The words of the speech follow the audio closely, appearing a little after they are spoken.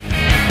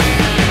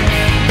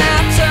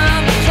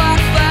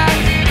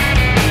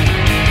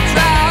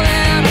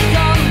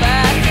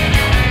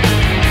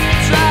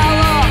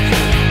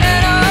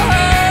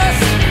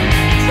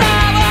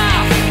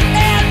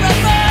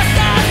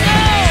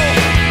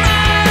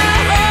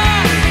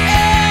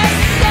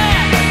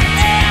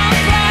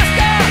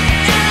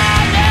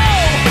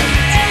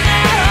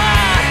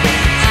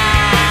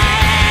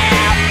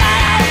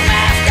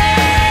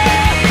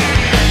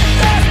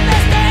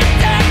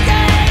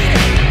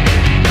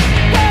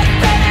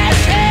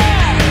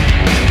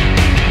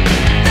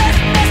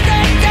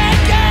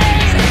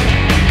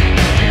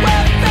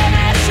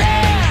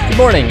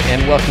morning,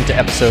 and welcome to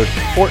episode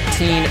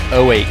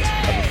 1408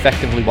 of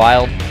Effectively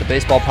Wild, the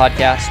baseball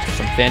podcast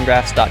from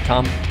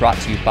Fangraphs.com, brought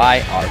to you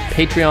by our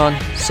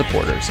Patreon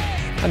supporters.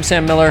 I'm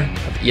Sam Miller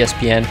of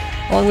ESPN,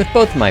 along with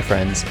both of my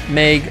friends,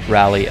 Meg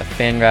Rowley of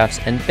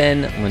Fangraphs and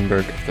Ben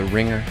Lindbergh of The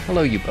Ringer.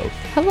 Hello, you both.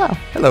 Hello.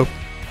 Hello.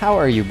 How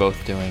are you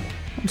both doing?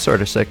 I'm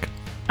sort of sick.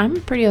 I'm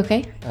pretty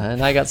okay.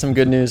 And I got some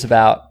good news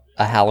about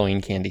a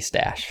Halloween candy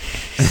stash.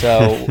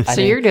 So,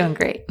 you're doing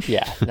great.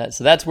 Yeah,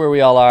 that's where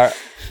we all are.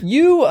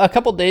 A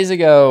couple days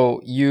ago,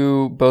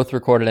 you both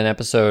recorded an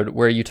episode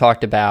where you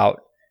talked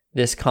about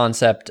this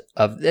concept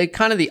of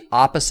kind of the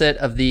opposite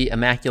of the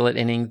immaculate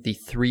inning, the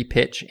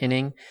 3-pitch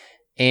inning.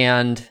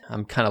 And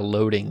I'm kind of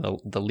loading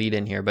the lead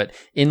in here, but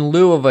in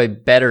lieu of a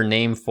better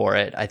name for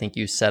it, I think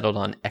you settled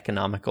on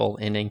economical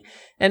inning.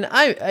 And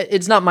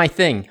it's not my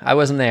thing. I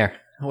wasn't there.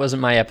 It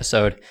wasn't my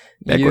episode.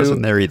 Meg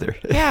wasn't there either.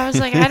 Yeah, I was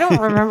like, I don't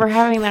remember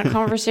having that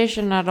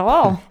conversation at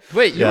all.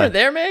 Wait, you weren't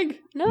there, Meg?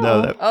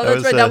 No.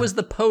 That's right. That was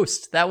the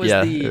post. That was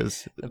it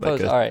was the like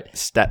post. a All right.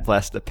 stat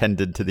blast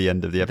appended to the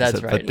end of the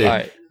episode. That's right. But All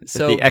right.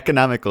 So the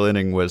economical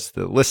inning was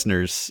the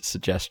listener's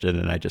suggestion,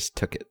 and I just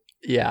took it.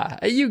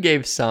 Yeah, you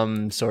gave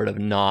some sort of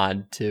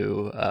nod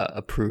to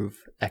approve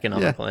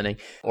economical inning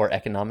or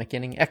economic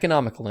inning,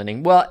 economical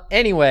inning. Well,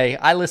 anyway,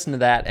 I listened to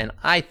that and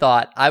I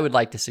thought I would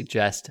like to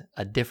suggest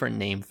a different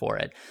name for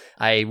it.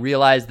 I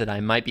realized that I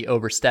might be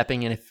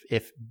overstepping, and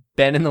if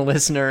Ben and the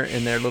listener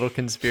in their little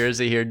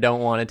conspiracy here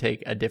don't want to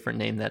take a different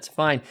name, that's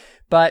fine.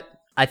 But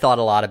I thought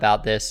a lot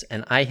about this,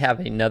 and I have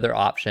another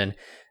option.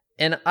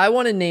 And I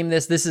want to name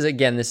this. This is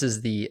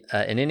the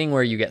an inning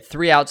where you get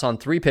 3 outs on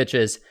 3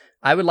 pitches.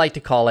 I would like to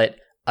call it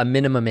a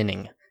minimum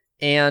inning.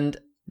 And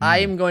I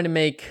am going to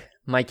make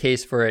my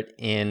case for it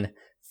in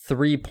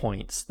 3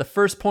 points. The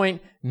first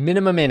point,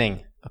 minimum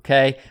inning,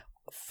 okay?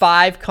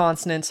 5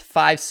 consonants,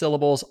 5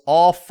 syllables,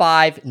 all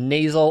 5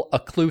 nasal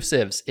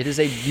occlusives. It is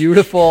a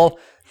beautiful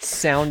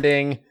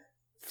sounding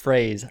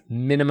phrase,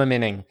 minimum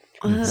inning.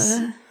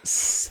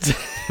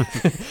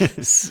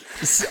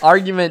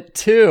 Argument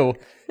 2,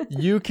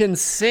 you can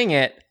sing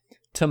it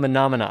to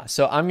Menomina.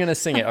 So I'm going to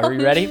sing it. Are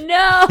we ready?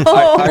 No.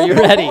 Are you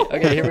ready?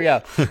 Okay, here we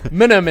go.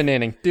 Minimum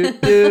inning. Do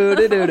do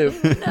do do do.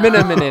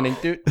 Minimum inning.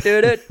 Do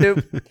do do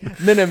do.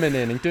 Minimum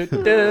inning. Do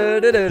do do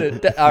do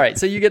do. All right,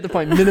 so you get the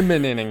point.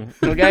 Minimum inning.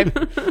 Okay?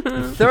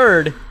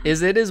 Third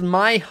is it is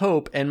my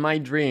hope and my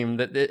dream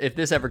that if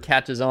this ever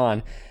catches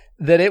on,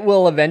 that it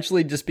will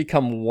eventually just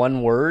become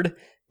one word.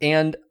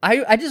 And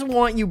I just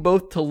want you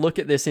both to look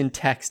at this in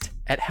text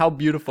at how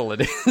beautiful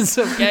it is,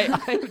 okay?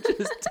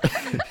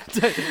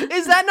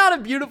 Is that not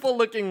a beautiful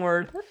looking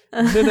word?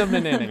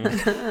 Minimum inning.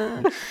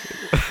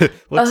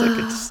 Looks like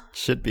it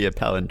should be a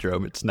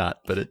palindrome. It's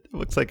not, but it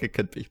looks like it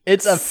could be.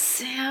 It's a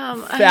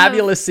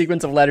fabulous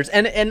sequence of letters.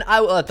 And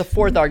the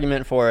fourth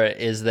argument for it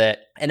is that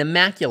an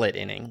immaculate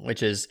inning,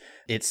 which is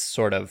its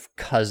sort of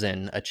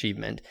cousin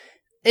achievement,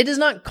 it is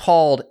not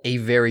called a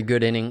very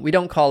good inning. We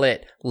don't call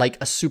it like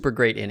a super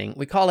great inning.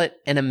 We call it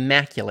an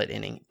immaculate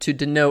inning to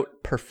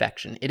denote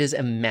perfection. It is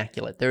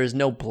immaculate. There is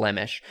no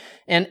blemish.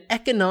 And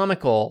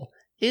economical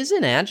is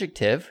an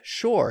adjective.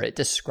 Sure, it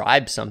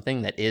describes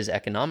something that is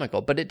economical,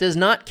 but it does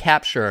not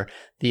capture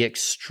the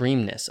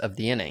extremeness of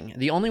the inning.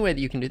 The only way that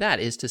you can do that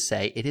is to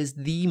say it is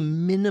the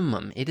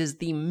minimum. It is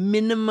the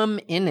minimum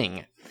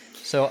inning.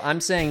 So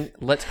I'm saying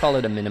let's call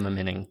it a minimum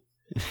inning.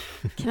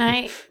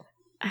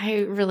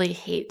 I really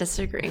hate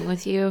disagreeing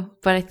with you,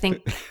 but I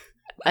think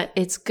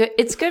it's good.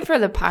 It's good for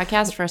the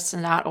podcast for us to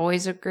not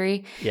always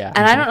agree. Yeah.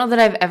 And I don't know that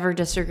I've ever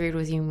disagreed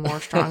with you more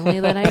strongly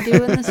than I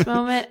do in this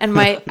moment. And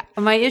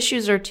my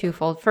issues are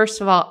twofold. First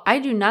of all, I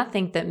do not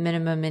think that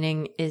minimum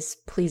inning is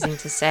pleasing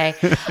to say.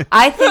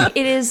 I think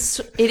it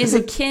is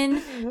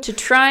akin to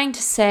trying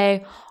to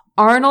say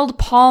Arnold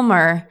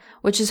Palmer,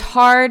 which is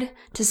hard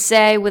to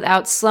say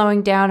without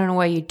slowing down in a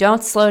way you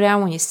don't slow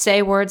down when you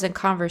say words in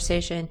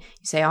conversation.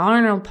 You say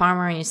Arnold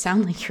Palmer and you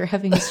sound like you're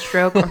having a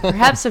stroke or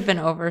perhaps have been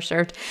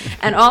overserved.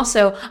 And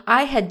also,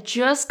 I had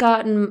just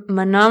gotten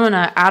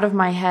Menomina out of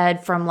my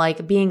head from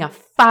like being a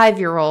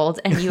 5-year-old,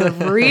 and you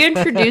have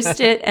reintroduced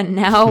it, and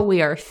now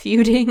we are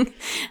feuding,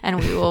 and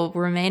we will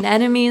remain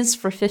enemies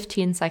for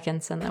 15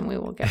 seconds, and then we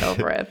will get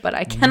over it. But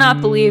I cannot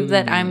believe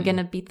that I'm going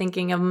to be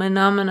thinking of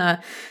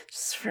Menomina.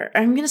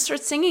 I'm going to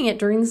start singing it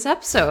during this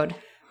episode.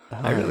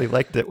 I really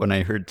liked it when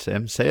I heard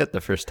Sam say it the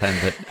first time,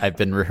 but I've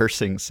been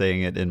rehearsing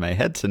saying it in my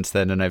head since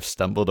then, and I've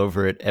stumbled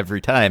over it every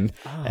time,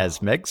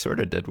 as Meg sort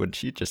of did when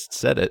she just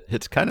said it.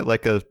 It's kind of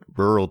like a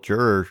rural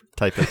juror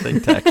type of thing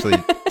to actually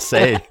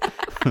say.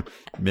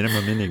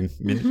 Minimum inning.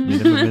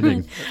 Minimum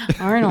inning.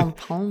 Arnold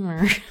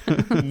Palmer.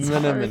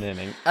 Minimum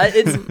inning.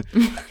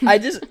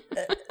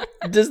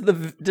 Does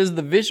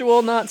the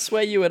visual not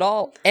sway you at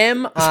all?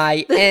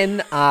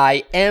 MINIMUMINNING.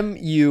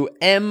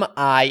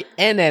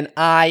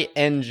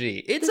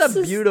 It's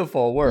a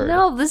beautiful word.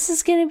 No, this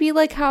is going to be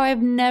like how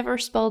I've never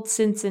spelled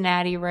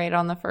Cincinnati right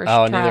on the first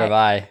try. Oh, neither have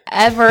I.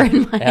 Ever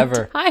in my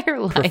entire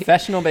life.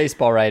 Professional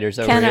baseball writers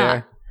over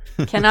here.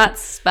 Cannot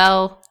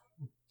spell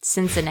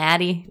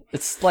Cincinnati.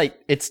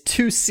 It's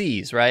 2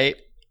 C's, right?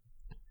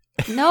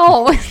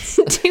 No, it's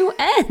two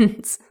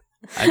N's.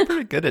 I'm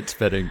pretty good at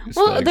spelling.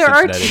 Well, there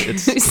are Cincinnati.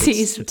 two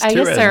C's. It's I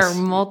two guess there are N's.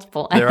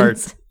 multiple There are,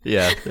 N's.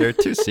 yeah, there are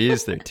two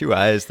C's, there are two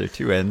I's, there are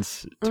two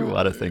N's, a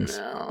lot of things.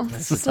 No.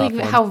 That's a It's like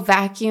tough one. how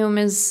vacuum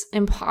is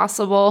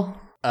impossible.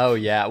 Oh,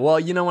 yeah.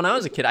 Well, when I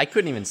was a kid, I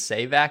couldn't even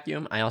say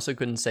vacuum. I also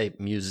couldn't say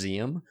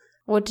museum.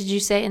 What did you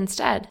say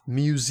instead?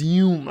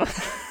 Museum.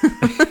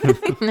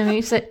 Now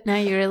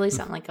you really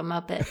sound like a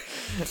Muppet.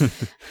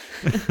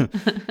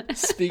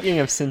 Speaking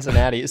of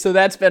Cincinnati, so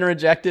that's been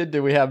rejected.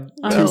 Do we have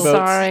I'm two votes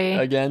sorry.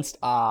 against?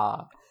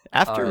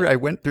 After I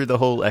went through the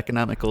whole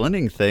economical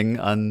inning thing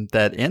on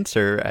that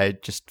answer, I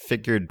just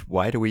figured,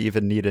 why do we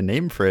even need a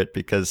name for it?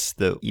 Because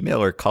the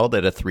emailer called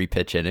it a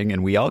 3-pitch inning,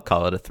 and we all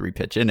call it a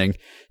 3-pitch inning.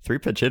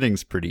 3-pitch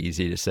inning's pretty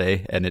easy to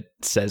say, and it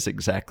says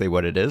exactly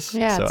what it is.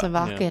 Yeah, So, it's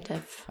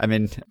evocative. I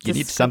mean, you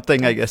need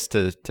something, I guess,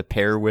 to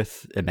pair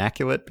with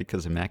Immaculate,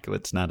 because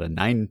Immaculate's not a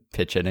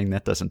 9-pitch inning.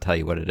 That doesn't tell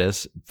you what it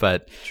is.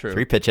 But True.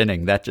 3-pitch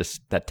inning,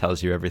 that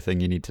tells you everything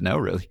you need to know,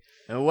 really.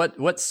 And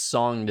what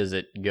song does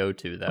it go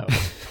to though?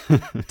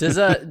 Does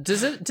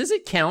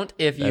it count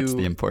if you? That's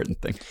the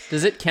important thing.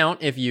 Does it count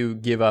if you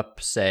give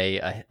up,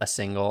 say, a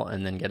single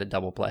and then get a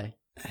double play?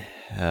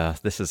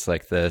 This is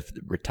like the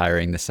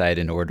retiring the side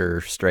in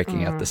order,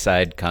 striking out the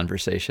side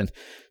conversation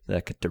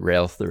that could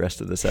derail the rest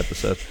of this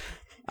episode.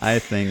 I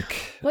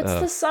think. What's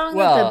the song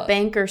well- that the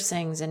banker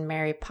sings in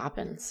Mary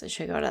Poppins? I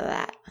should go to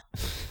that.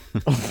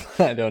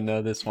 I don't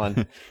know this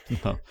one.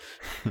 No.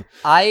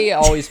 I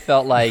always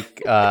felt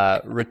like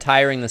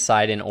retiring the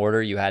side in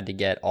order, you had to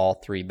get all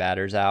three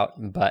batters out,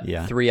 but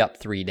 3 up,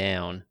 3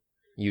 down,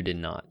 you did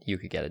not. You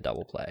could get a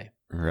double play.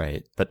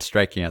 Right, but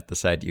striking out the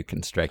side, you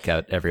can strike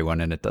out everyone,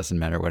 and it doesn't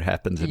matter what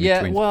happens in Yeah,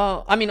 between.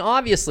 well, I mean,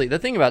 obviously, the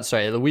thing about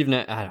striking,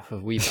 I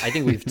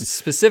think we've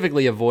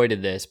specifically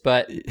avoided this,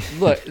 but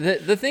look,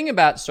 the thing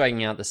about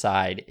striking out the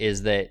side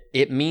is that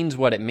it means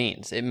what it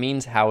means. It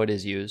means how it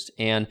is used,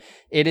 and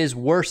it is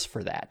worse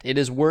for that. It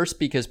is worse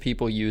because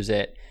people use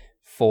it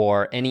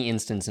for any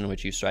instance in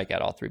which you strike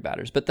out all three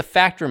batters. But the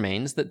fact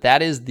remains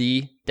that is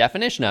the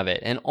definition of it.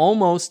 And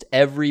almost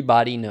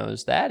everybody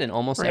knows that, and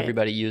almost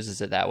everybody uses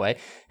it that way.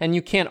 And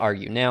you can't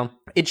argue. Now,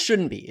 it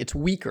shouldn't be. It's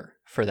weaker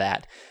for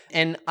that.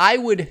 And I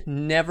would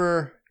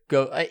never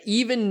go,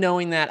 even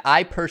knowing that,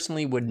 I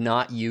personally would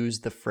not use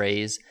the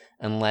phrase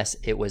unless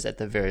it was at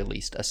the very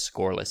least a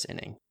scoreless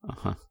inning.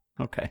 Uh-huh.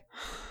 Okay.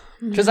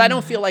 Because I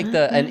don't feel like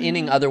an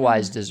inning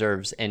otherwise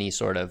deserves any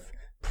sort of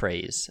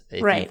praise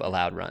if you've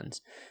allowed runs.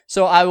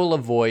 So I will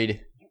avoid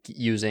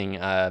using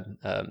a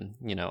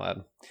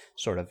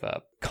sort of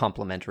a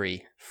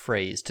complimentary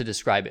phrase to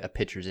describe a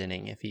pitcher's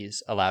inning if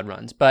he's allowed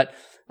runs. But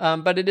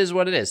it is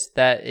what it is.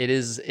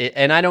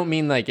 And I don't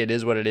mean like it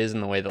is what it is in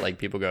the way that like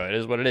people go, it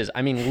is what it is.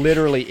 I mean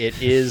literally it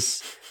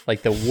is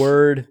like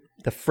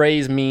the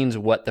phrase means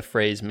what the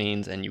phrase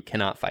means, and you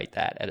cannot fight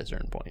that at a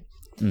certain point.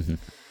 Mm-hmm.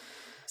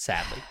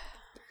 Sadly.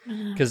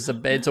 Because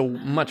it's a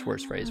much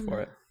worse phrase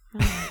for it.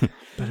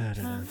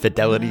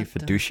 Fidelity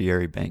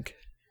Fiduciary Bank.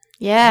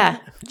 Yeah,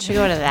 should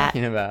go to that.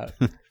 Talking about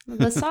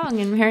The song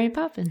in Mary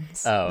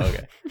Poppins. Oh,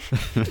 okay.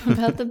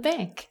 About the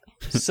bank.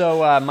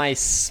 So my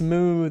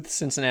smooth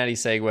Cincinnati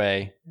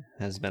segue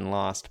has been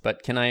lost,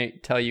 but can I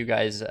tell you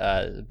guys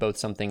both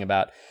something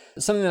that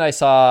I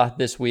saw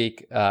this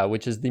week,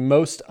 which is the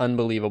most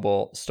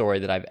unbelievable story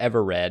that I've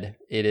ever read.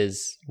 It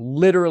is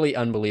literally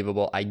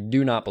unbelievable. I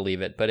do not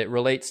believe it, but it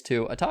relates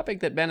to a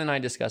topic that Ben and I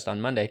discussed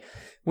on Monday,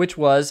 which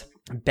was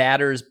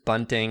batters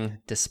bunting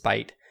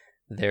despite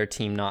their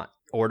team not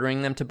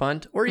ordering them to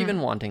bunt or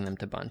even wanting them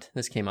to bunt.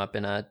 This came up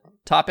in a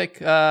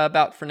topic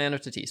about Fernando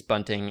Tatis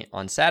bunting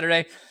on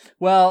Saturday.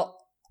 Well,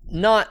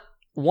 not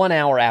 1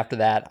 hour after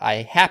that, I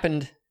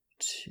happened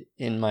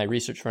in my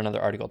research for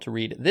another article to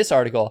read this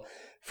article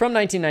from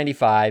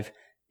 1995.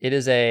 It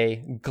is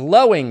a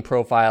glowing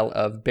profile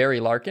of Barry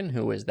Larkin,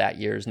 who was that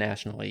year's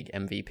National League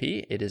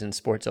MVP. It is in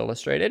Sports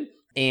Illustrated.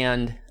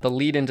 And the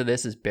lead into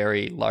this is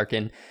Barry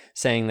Larkin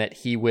saying that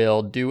he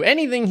will do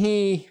anything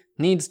he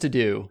needs to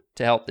do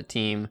to help the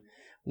team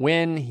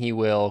win. He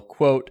will,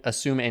 quote,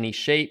 assume any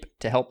shape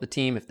to help the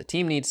team. If the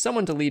team needs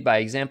someone to lead by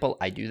example,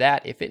 I do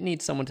that. If it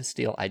needs someone to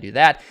steal, I do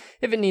that.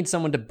 If it needs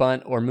someone to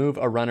bunt or move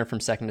a runner from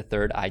second to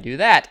third, I do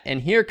that.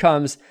 And here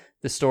comes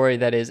the story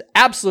that is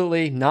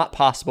absolutely not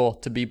possible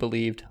to be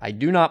believed. I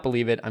do not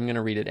believe it. I'm going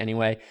to read it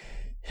anyway.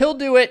 He'll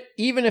do it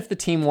even if the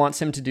team wants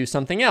him to do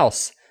something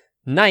else.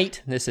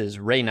 Knight, this is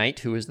Ray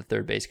Knight, who was the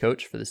third base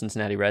coach for the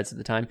Cincinnati Reds at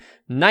the time.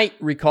 Knight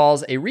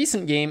recalls a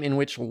recent game in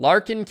which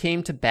Larkin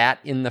came to bat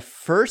in the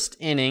first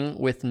inning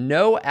with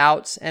no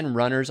outs and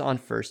runners on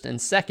first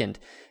and second.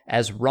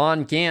 As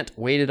Ron Gant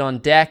waited on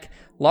deck,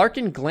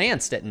 Larkin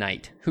glanced at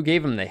Knight, who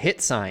gave him the hit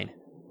sign.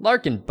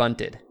 Larkin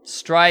bunted.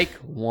 Strike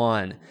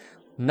one.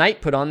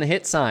 Knight put on the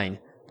hit sign.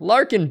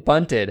 Larkin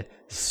bunted.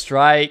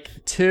 Strike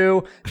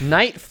two.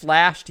 Knight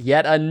flashed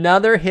yet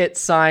another hit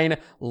sign.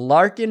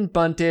 Larkin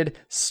bunted.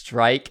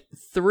 Strike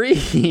three.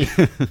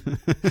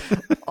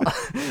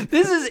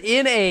 This is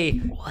in a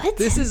What?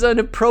 This is in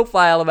a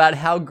profile about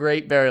how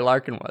great Barry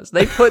Larkin was.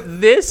 They put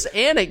this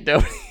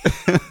anecdote.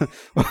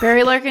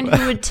 Barry Larkin,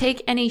 who would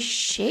take any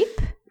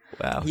shape?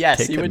 Wow.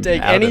 Yes, he would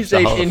take any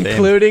shape,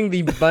 including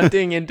the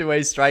bunting into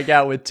a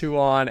strikeout with 2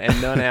 on and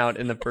none out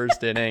in the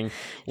first inning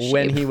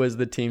when he was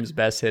the team's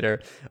best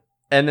hitter.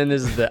 And then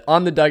this is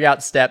on the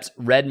dugout steps,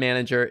 Red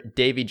manager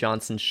Davey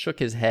Johnson shook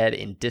his head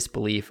in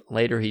disbelief.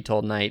 Later, he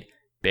told Knight,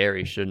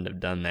 Barry shouldn't have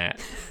done that.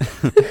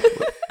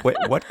 Wait,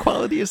 what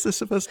quality is this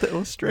supposed to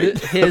illustrate?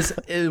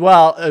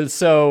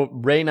 So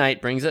Ray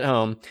Knight brings it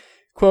home.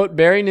 Quote,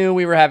 Barry knew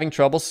we were having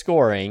trouble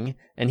scoring,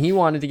 and he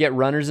wanted to get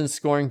runners in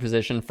scoring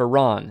position for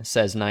Ron,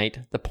 says Knight.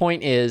 The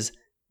point is,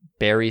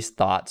 Barry's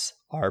thoughts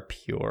are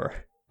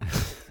pure.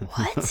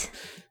 What?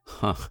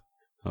 Huh.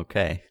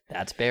 Okay.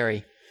 That's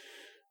Barry.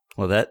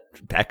 Well, that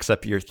backs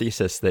up your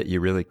thesis that you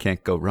really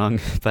can't go wrong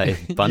by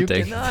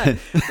bunting. You cannot.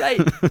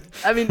 Right.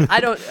 I mean,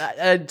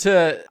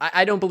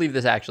 I don't believe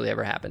this actually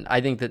ever happened. I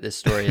think that this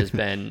story has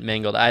been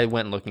mangled. I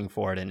went looking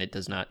for it, and it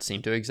does not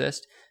seem to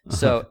exist.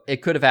 So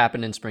it could have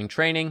happened in spring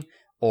training,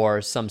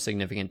 or some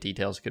significant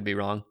details could be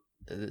wrong.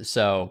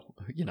 So,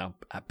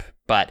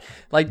 but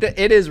like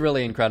it is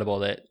really incredible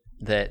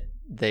that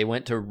they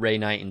went to Ray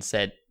Knight and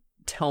said,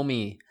 tell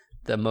me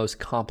the most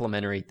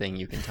complimentary thing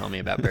you can tell me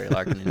about Barry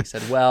Larkin. And he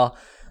said, well,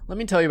 let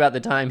me tell you about the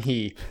time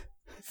he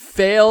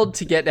failed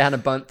to get down a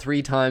bunt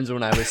 3 times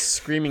when I was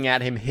screaming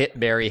at him, hit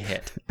Barry,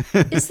 hit.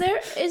 Is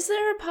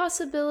there a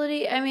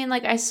possibility? I mean,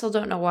 like, I still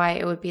don't know why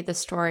it would be the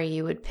story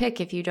you would pick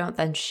if you don't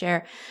then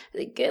share.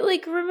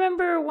 Like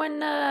remember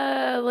when,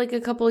 like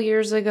a couple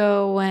years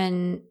ago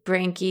when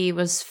Greinke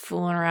was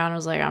fooling around,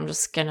 was like, I'm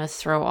just going to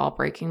throw all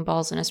breaking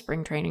balls in a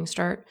spring training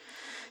start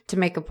to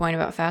make a point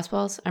about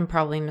fastballs. I'm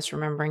probably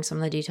misremembering some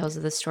of the details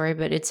of this story,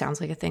 but it sounds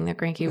like a thing that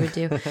Greinke would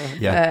do.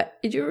 Yeah.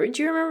 Do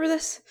you remember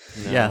this?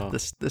 No. Yeah,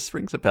 this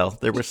rings a bell.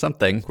 There was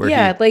something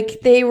where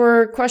like they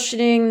were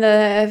questioning the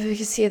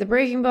efficacy of the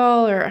breaking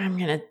ball, or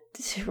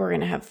we're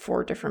gonna have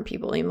 4 different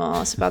people email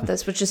us about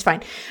this, which is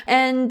fine.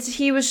 And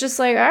he was just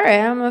like, all right,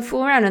 I'm gonna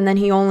fool around. And then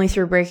he only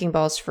threw breaking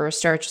balls for a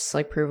start, just to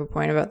like prove a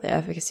point about the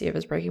efficacy of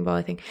his breaking ball,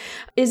 I think.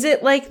 Is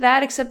it like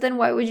that? Except then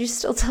why would you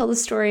still tell the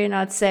story and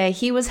not say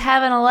he was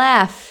having a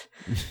laugh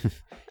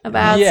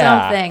about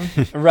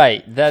something?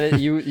 Right. That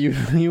you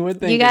would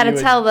think you got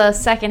to tell the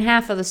second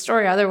half of the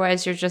story,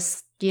 otherwise you're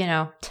just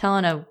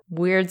telling a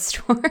weird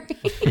story.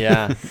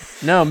 Yeah.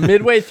 No,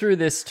 midway through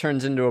this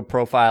turns into a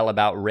profile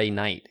about Ray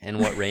Knight and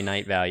what Ray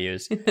Knight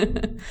values.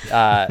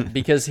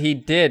 Because he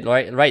did,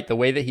 right, the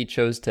way that he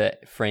chose to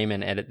frame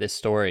and edit this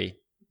story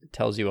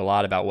tells you a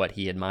lot about what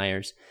he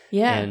admires.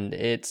 Yeah. And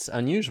it's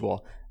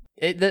unusual.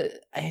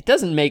 It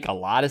doesn't make a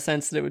lot of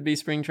sense that it would be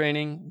spring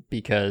training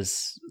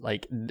because,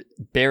 like,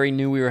 Barry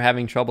knew we were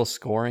having trouble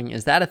scoring.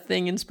 Is that a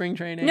thing in spring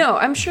training? No,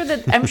 I'm sure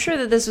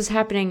that this was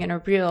happening in a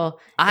real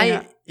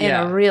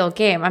a real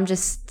game. I'm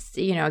just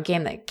a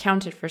game that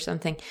counted for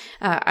something.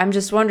 I'm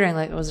just wondering,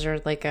 like,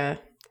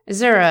 is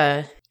there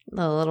a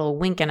little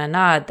wink and a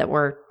nod that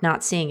we're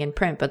not seeing in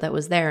print, but that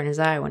was there in his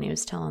eye when he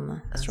was telling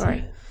the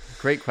story?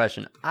 Great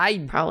question. I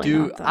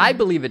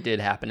believe it did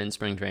happen in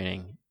spring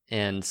training.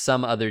 And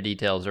some other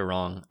details are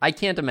wrong. I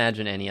can't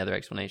imagine any other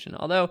explanation.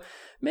 Although,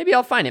 maybe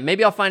I'll find it.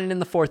 Maybe I'll find it in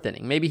the 4th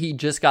inning. Maybe he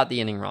just got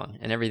the inning wrong,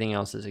 and everything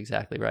else is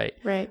exactly right.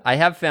 Right. I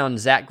have found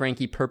Zach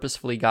Greinke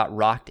purposefully got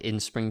rocked in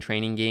spring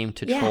training game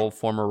to troll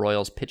former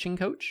Royals pitching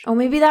coach. Oh,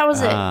 maybe that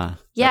was it. That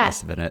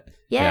must have been it.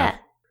 Yeah.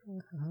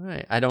 All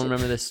right. I don't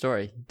remember this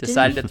story.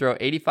 Decided to throw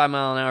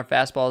 85-mile-an-hour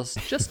fastballs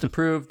just to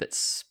prove that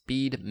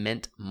speed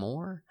meant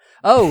more.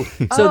 So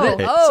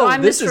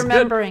I'm this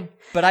misremembering. Is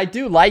good, but I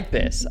do like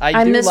this.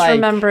 I'm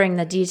misremembering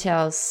the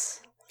details.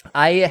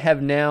 I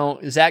have now,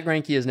 Zach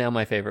Greinke is now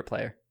my favorite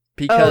player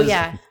because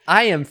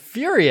I am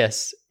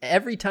furious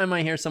every time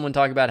I hear someone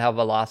talk about how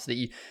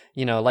velocity,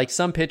 like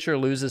some pitcher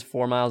loses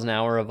 4 miles an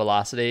hour of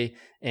velocity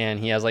and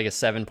he has like a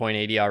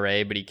 7.8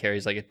 ERA, but he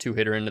carries like a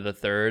 2-hitter into the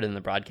 3rd, and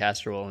the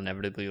broadcaster will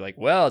inevitably like,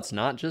 well, it's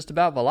not just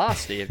about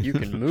velocity if you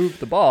can move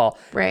the ball.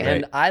 Right.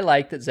 And I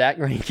like that Zach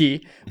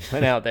Greinke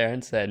went out there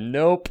and said,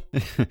 nope.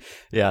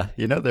 Yeah.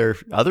 There are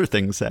other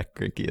things Zach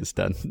Greinke has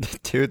done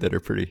too that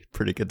are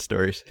pretty good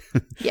stories.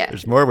 Yeah.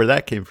 There's more where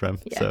that came from.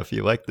 Yeah. So if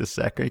you like this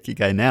Zach Greinke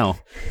guy now,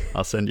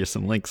 I'll send you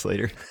some links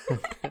later.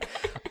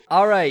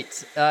 All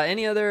right.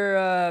 Any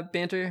other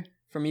banter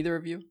from either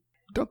of you?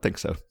 Don't think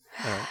so.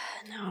 Right.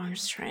 No, I'm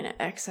just trying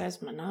to excise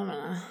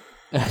phenomena.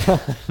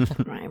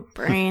 My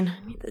brain.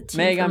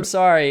 Meg, I'm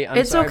sorry.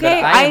 It's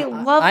okay.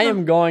 I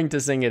am going to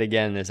sing it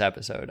again this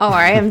episode. Oh,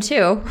 I am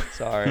too.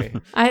 Sorry.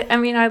 I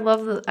mean, I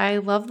love the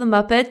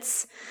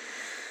Muppets.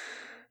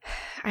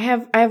 I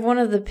have one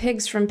of the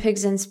pigs from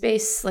Pigs in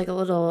Space, like a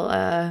little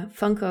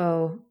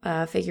Funko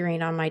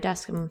figurine on my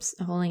desk. I'm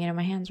holding it in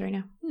my hands right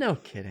now. No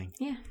kidding.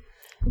 Yeah.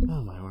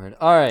 Oh my word.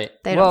 All right.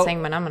 They don't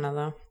sing Phenomena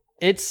though.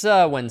 It's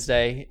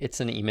Wednesday.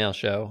 It's an email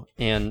show.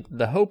 And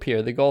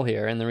the goal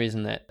here, and the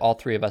reason that all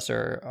 3 of us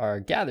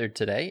are gathered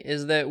today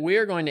is that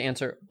we're going to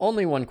answer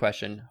only one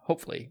question.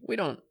 Hopefully. We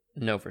don't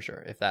know for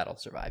sure if that'll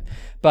survive.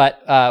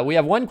 But we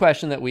have one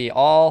question that we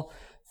all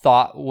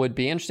thought would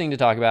be interesting to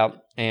talk about.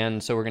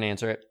 And so we're going to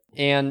answer it.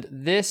 And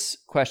this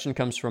question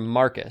comes from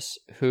Marcus,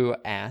 who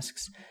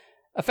asks,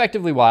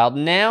 Effectively Wild,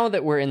 now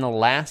that we're in the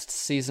last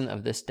season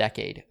of this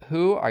decade,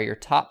 who are your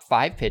top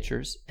 5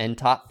 pitchers and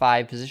top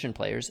 5 position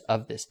players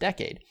of this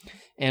decade?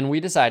 And we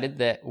decided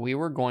that we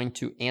were going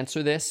to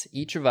answer this,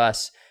 each of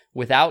us,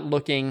 without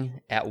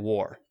looking at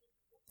WAR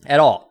at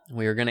all.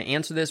 We were going to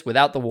answer this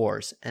without the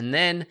WARs. And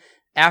then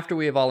after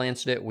we have all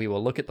answered it, we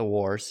will look at the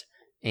WARs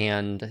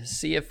and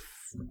see if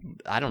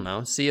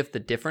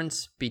the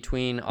difference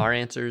between our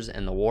answers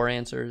and the WAR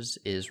answers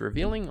is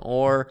revealing,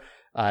 or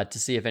to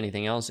see if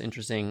anything else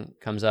interesting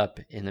comes up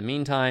in the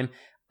meantime.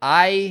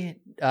 I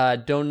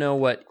don't know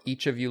what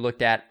each of you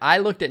looked at. I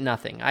looked at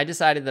nothing. I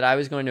decided that I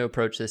was going to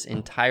approach this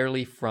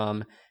entirely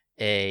from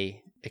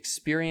a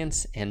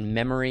experience and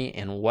memory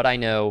and what I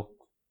know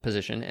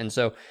position. And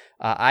so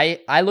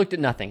I looked at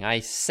nothing. I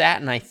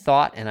sat and I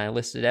thought, and I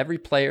listed every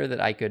player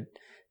that I could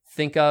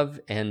think of,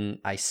 and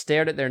I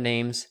stared at their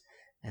names,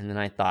 and then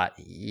I thought,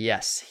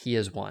 yes, he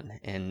is one.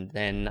 And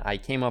then I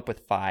came up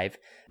with 5.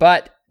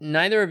 But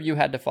neither of you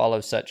had to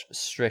follow such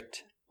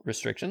strict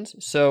restrictions.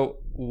 So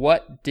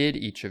what did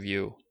each of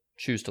you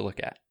choose to look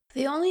at?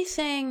 The only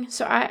thing,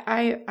 so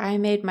I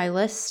made my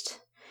list,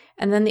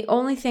 and then the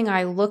only thing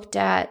I looked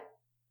at,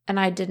 and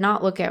I did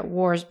not look at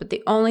WARs, but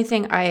the only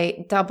thing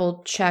I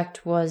double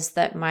checked was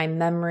that my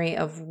memory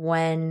of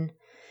when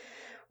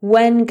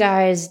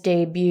guys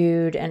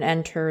debuted and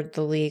entered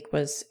the league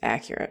was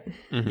accurate.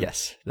 Mm-hmm.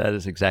 Yes, that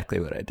is exactly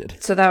what I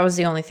did. So that was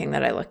the only thing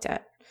that I looked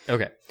at.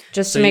 Okay.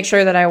 Just to make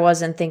sure that I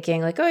wasn't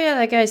thinking like, oh yeah,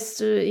 that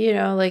guy's,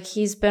 like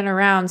he's been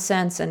around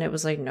since. And it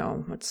was like,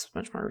 no, it's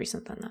much more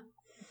recent than that.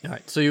 All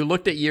right. So you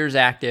looked at years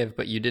active,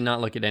 but you did not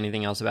look at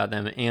anything else about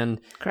them. And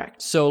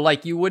correct. So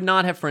like you would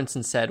not have, for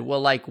instance, said, well,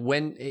 like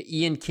when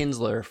Ian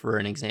Kinsler, for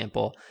an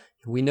example,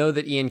 we know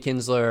that Ian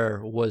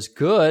Kinsler was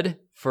good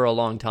for a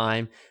long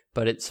time,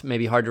 but it's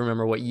maybe hard to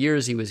remember what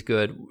years he was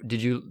good.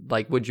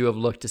 Would you have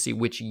looked to see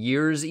which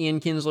years Ian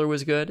Kinsler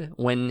was good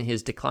when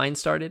his decline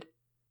started?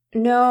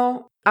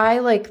 No,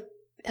 I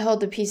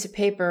held a piece of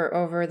paper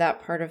over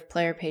that part of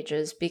player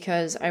pages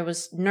because I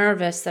was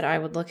nervous that I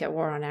would look at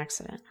WAR on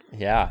accident.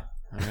 Yeah.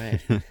 All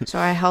right. So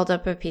I held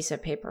up a piece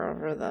of paper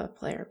over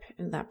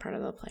that part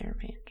of the player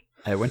page.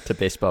 I went to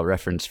Baseball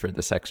Reference for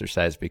this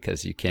exercise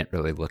because you can't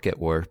really look at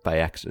WAR by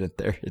accident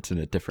there. It's in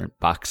a different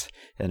box,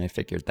 and I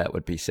figured that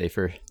would be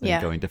safer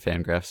than going to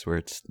Fangraphs where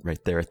it's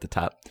right there at the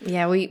top.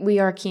 Yeah, we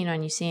are keen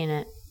on you seeing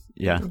it.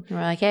 Yeah. And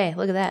we're like, hey,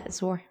 look at that.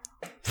 It's WAR.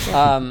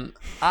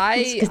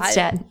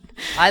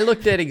 I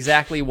looked at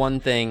exactly one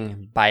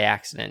thing by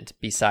accident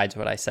besides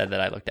what I said that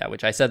I looked at,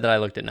 which I said that I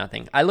looked at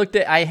nothing.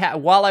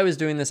 While I was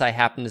doing this, I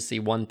happened to see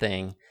one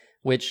thing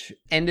which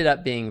ended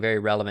up being very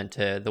relevant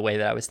to the way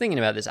that I was thinking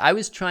about this. I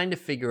was trying to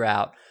figure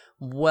out,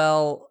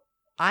 well,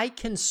 I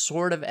can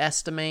sort of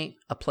estimate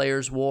a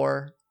player's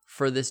WAR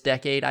for this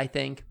decade, I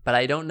think, but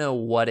I don't know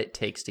what it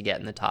takes to get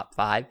in the top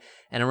 5.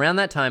 And around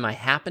that time, I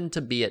happened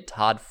to be at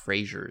Todd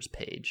Frazier's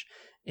page,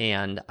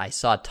 and I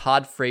saw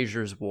Todd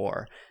Frazier's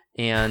WAR,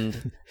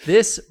 and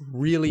this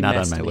really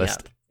messed me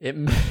up.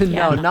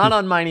 No, not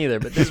on mine either,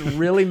 but this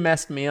really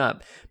messed me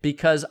up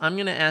because I'm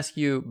going to ask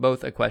you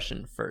both a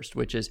question first,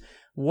 which is,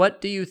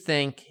 what do you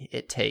think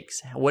it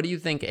takes? What do you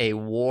think a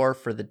WAR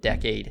for the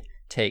decade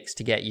takes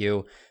to get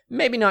you,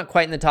 maybe not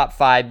quite in the top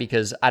 5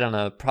 because, I don't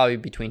know, probably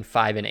between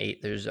 5 and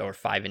 8, or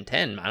 5 and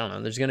 10, I don't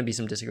know, there's going to be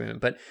some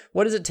disagreement, but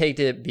what does it take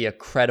to be a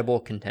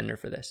credible contender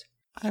for this?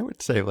 I would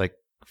say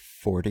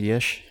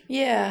 40-ish.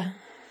 Yeah.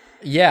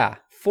 Yeah,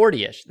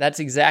 40-ish.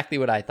 That's exactly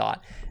what I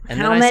thought. And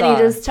how many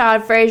does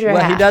Todd Frazier have?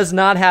 Well, he does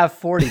not have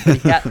 40,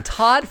 but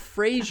Todd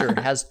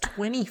Frazier has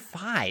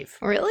 25.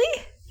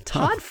 Really?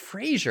 Todd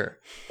Frazier,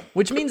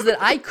 which means that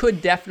I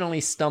could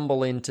definitely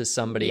stumble into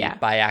somebody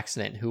by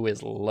accident who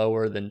is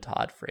lower than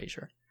Todd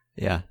Frazier.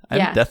 Yeah,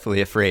 I'm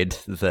definitely afraid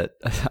that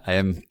I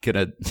am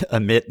going to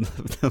omit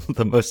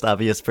the most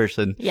obvious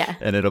person. Yeah.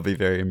 And it'll be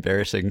very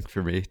embarrassing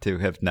for me to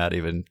have not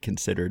even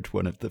considered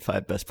one of the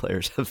 5 best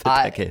players of the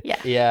decade.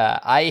 Yeah,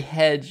 I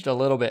hedged a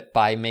little bit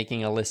by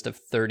making a list of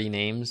 30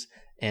 names.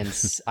 And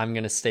I'm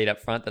going to state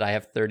up front that I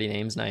have 30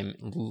 names, and I'm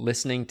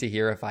listening to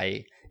hear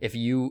if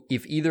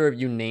either of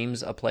you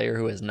names a player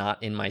who is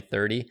not in my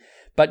 30.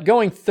 But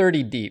going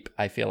 30 deep,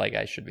 I feel like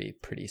I should be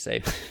pretty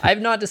safe. I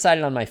have not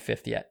decided on my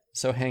 5th yet,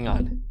 so hang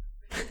on.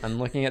 I'm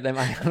looking at them.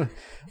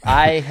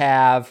 I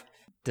have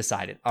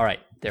decided. All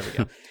right, there we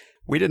go.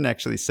 We didn't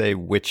actually say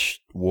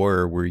which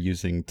WAR we're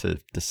using to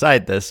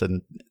decide this,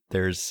 and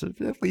there's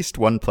at least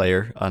one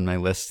player on my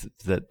list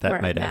that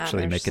might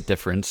actually make a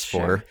difference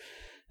for.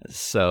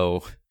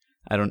 So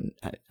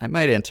I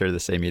might answer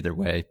the same either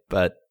way,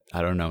 but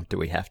I don't know. Do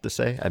we have to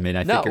say? I mean,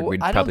 I figured we'd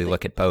probably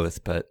look at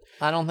both, but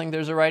I don't think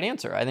there's a right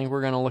answer. I think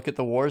we're going to look at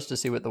the WARs to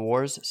see what the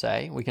WARs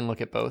say. We can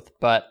look at both,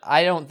 but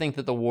I don't think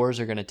that the WARs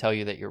are going to tell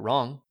you that you're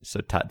wrong.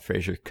 So Todd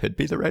Frazier could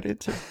be the right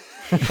answer?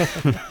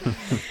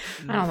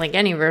 I don't think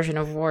any version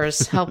of WAR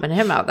is helping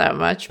him out that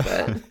much,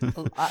 but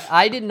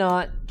I did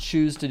not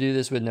choose to do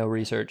this with no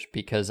research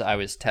because I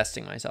was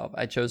testing myself.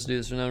 I chose to do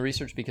this with no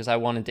research because I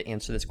wanted to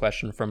answer this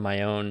question from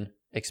my own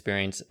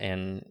experience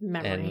and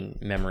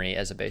memory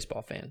as a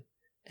baseball fan.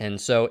 And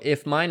so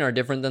if mine are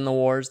different than the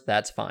Wars,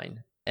 that's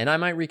fine. And I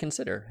might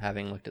reconsider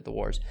having looked at the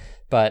Wars.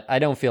 But I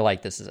don't feel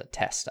like this is a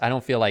test. I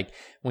don't feel like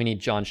we need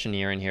John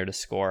Chenier in here to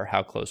score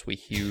how close we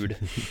hewed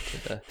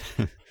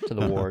to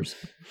the Wars.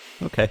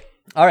 Okay.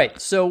 All right.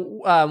 So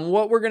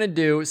what we're going to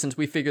do, since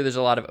we figure there's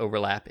a lot of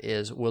overlap,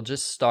 is we'll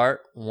just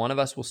start. One of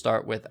us will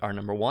start with our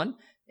number 1.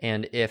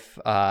 And if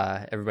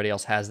everybody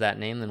else has that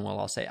name, then we'll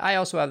all say, I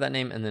also have that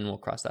name, and then we'll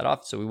cross that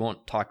off. So we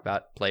won't talk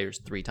about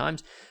players 3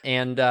 times.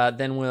 And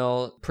then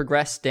we'll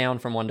progress down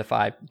from 1 to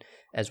 5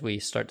 as we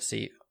start to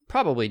see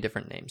probably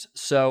different names.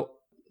 So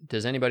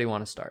does anybody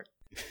want to start?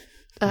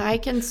 I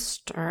can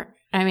start.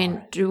 I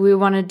mean, do we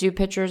want to do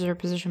pitchers or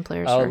position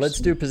players first? Let's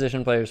do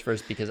position players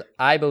first, because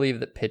I believe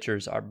that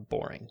pitchers are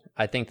boring.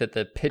 I think that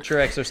the pitcher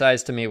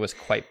exercise to me was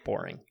quite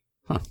boring.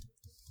 Huh.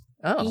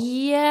 Oh.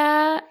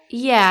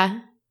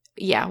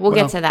 Yeah, we'll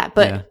get to that.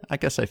 But yeah, I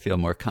guess I feel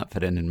more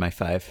confident in my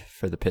 5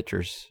 for the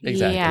pitchers.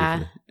 Exactly.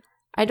 Yeah.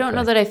 I don't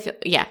know that I feel,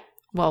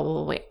 Well,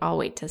 we'll wait. I'll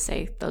wait to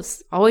say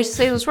those. Always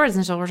say those words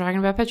until we're talking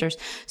about pitchers.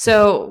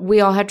 So we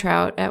all had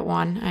Trout at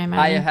 1. I imagine.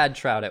 I had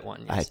Trout at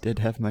 1. Yes. I did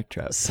have Mike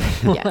Trout.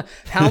 Yeah.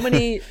 How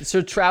many?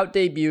 So Trout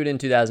debuted in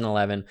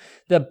 2011.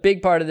 The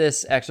big part of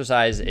this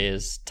exercise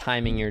is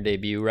timing your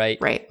debut, right?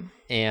 Right.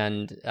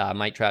 And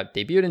Mike Trout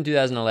debuted in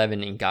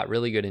 2011 and got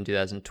really good in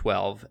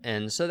 2012,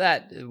 and so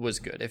that was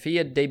good. If he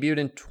had debuted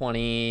in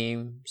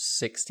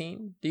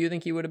 2016, do you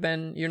think he would have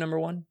been your number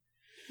 1?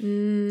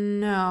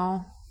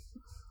 No.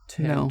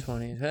 10, No.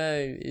 20.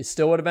 Hey, it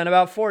still would have been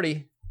about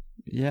 40.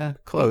 Yeah,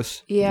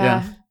 close.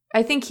 Yeah.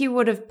 I think he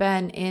would have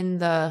been in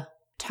the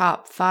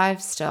top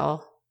 5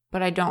 still,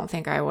 but I don't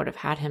think I would have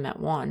had him at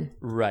 1.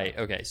 Right.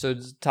 Okay. So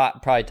it's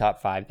probably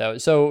top 5 though.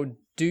 So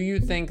do you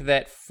think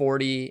that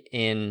 40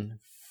 in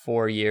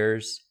 4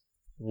 years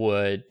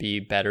would be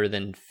better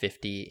than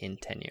 50 in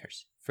 10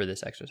 years for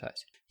this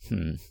exercise?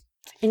 In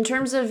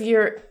terms of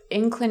your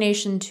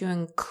inclination to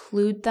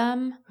include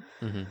them,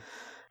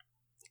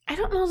 I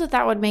don't know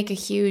that would make a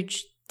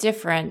huge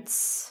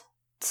difference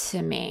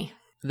to me.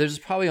 There's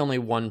probably only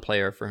one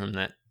player for whom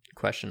that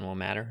question will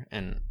matter,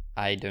 and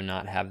I do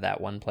not have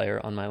that one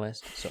player on my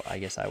list, so I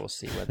guess I will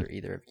see whether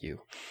either of you.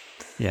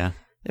 Yeah.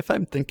 If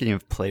I'm thinking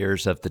of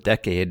players of the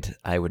decade,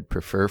 I would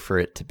prefer for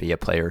it to be a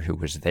player who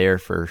was there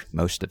for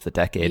most of the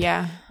decade.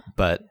 Yeah.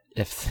 But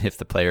if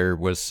the player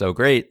was so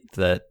great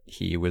that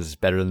he was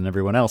better than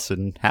everyone else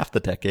in half the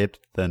decade,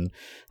 then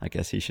I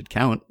guess he should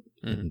count.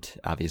 And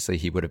obviously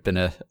he would have been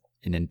an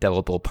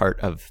indelible part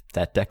of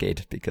that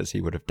decade because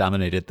he would have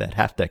dominated that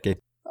half decade.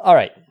 All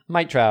right.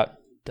 Mike Trout.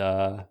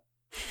 Duh.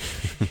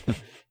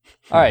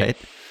 All right.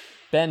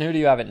 Ben, who do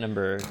you have at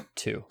number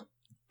 2?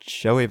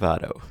 Joey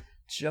Votto.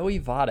 Joey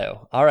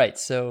Votto. All right,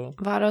 so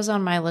Votto's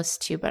on my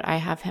list too, but I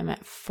have him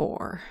at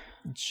 4.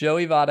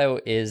 Joey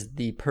Votto is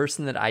the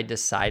person that I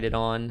decided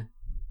on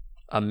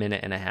a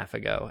minute and a half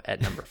ago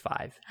at number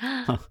 5.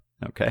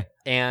 Okay.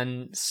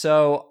 And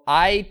so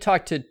I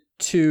talked to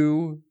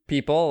 2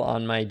 people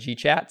on my G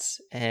chats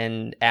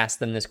and asked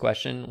them this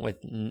question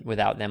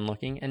without them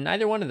looking, and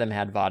neither one of them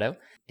had Votto.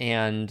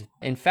 And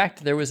in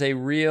fact, there was I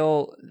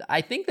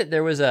think that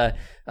there was a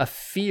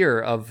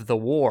fear of the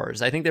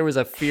Wars. I think there was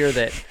a fear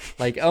that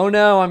like, oh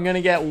no, I'm going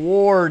to get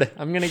Ward.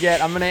 I'm going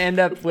to end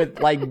up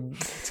with like,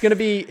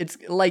 it's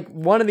like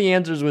one of the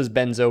answers was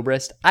Ben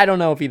Zobrist. I don't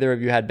know if either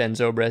of you had Ben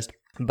Zobrist.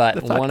 But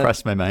the thought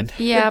crossed my mind.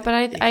 Yeah, but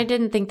I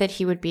didn't think that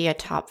he would be a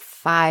top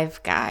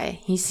 5 guy.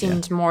 He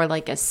seemed more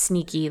like a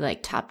sneaky,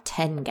 like top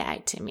 10 guy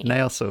to me. And I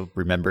also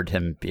remembered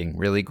him being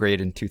really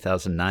great in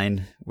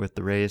 2009 with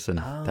the Rays, and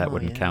that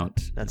wouldn't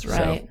count. That's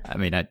right. So, I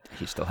mean,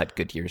 he still had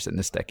good years in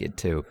this decade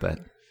too, but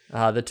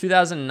the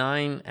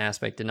 2009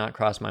 aspect did not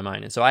cross my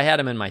mind, and so I had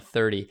him in my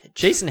 30.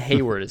 Jason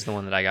Hayward is the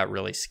one that I got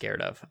really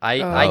scared of.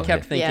 I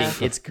kept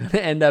thinking it's going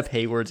to end up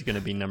Hayward's going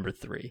to be number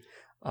 3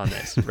 on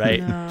this, right?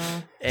 No.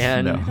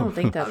 And I don't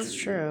think that's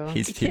true.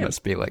 he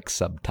must be like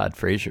sub Todd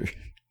Frazier.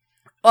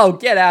 Oh,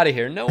 get out of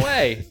here. No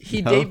way.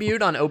 He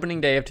debuted on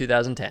opening day of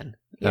 2010.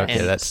 Okay,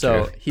 and that's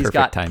so true. He's Perfect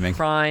got timing.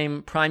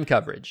 prime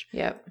coverage.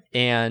 Yep.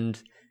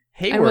 And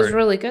Hayward and was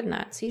really good in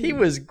that season. he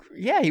was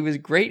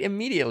great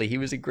immediately. He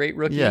was a great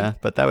rookie. Yeah,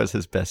 but that was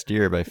his best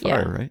year by far,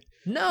 Yeah. right?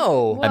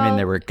 No. I mean,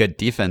 there were good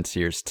defense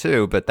years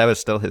too, but that was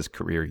still his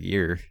career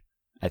year,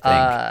 I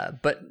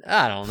think. But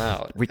I don't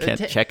know. We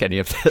can't check any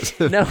of this.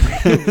 No.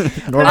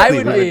 Normally I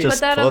would we be- would just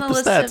Put that pull on up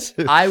the the list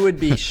stats. I would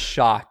be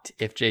shocked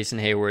if Jason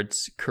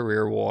Hayward's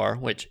career WAR,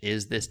 which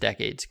is this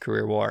decade's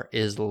career WAR,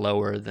 is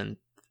lower than.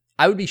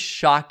 I would be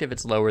shocked if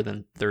it's lower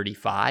than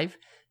 35.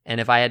 And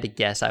if I had to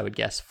guess, I would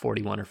guess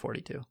 41 or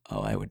 42.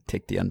 Oh, I would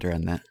take the under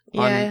on that.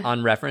 Yeah.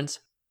 On reference.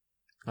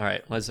 All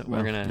right,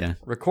 we're gonna yeah.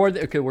 record.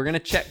 Okay, we're gonna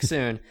check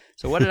soon.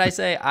 So what did I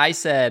say? I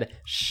said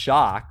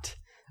shocked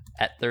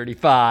at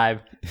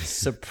 35.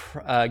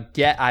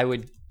 I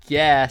would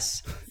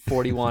guess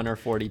 41 or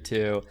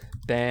 42.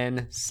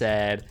 Ben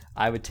said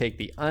I would take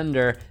the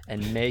under,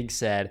 and Meg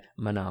said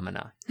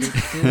Menomina.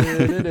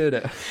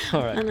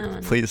 All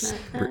right. Please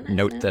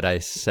note that I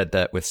said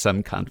that with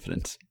some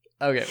confidence.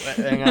 Okay,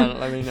 hang on.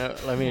 Let me know.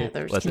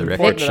 Let the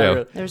record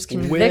show. There's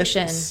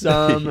conviction. With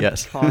some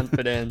Yes.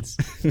 confidence.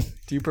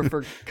 Do you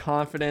prefer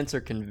confidence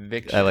or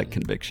conviction? I like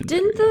conviction.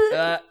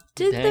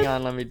 Hang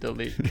on, let me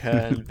delete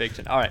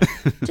conviction. All right.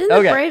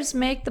 Didn't the Braves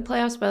make the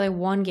playoffs by like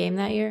one game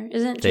that year?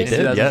 Isn't They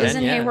Jason, did, yeah.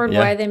 Isn't Hayward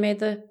why they made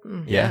the?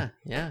 Yeah.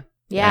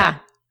 Yeah.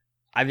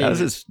 I mean, That was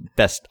his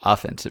best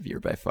offensive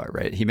year by far,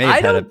 right? He may have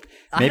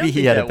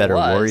he had a better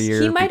WAR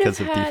year because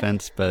of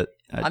defense, but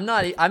I'm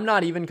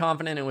not even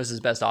confident it was his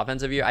best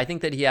offensive year. I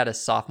think that he had a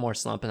sophomore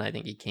slump, and I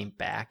think he came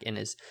back in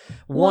his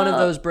one of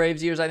those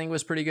Braves years. I think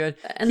was pretty good.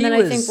 And then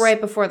I think right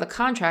before the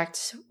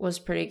contract was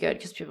pretty good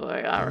because people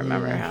are like, I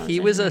remember how he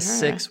was a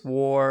six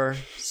war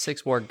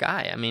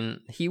guy. I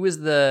mean, he was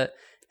the.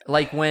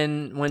 Like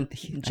when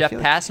Jeff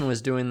Passan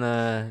was doing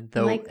the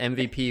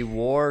MVP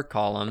WAR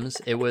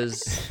columns, it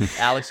was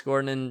Alex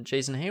Gordon and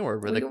Jason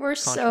Hayward. We were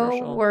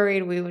so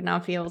worried we would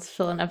not be able to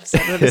fill an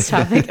episode with this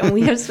topic, and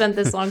we have spent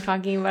this long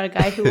talking about a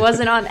guy who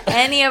wasn't on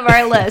any of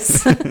our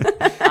lists.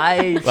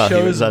 I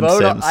chose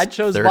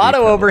Votto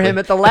over him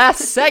at the last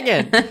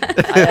second.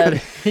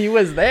 He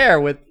was there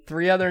with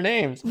 3 other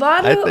names.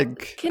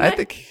 Votto,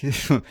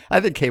 I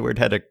think Hayward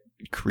had a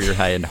career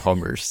high in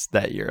homers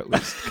that year at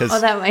least, because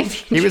that might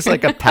be he was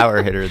like a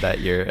power hitter that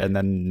year and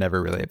then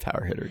never really a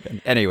power hitter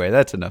again. Anyway,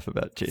 that's enough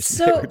about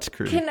Jason Hayward's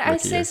career. Can I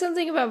say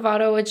something about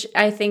Votto, which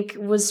I think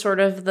was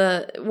sort of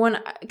the one,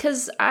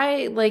 because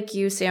I, like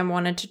you, Sam,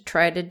 wanted to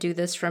try to do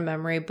this from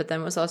memory, but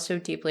then was also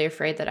deeply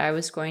afraid that I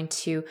was going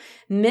to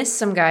miss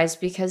some guys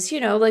because,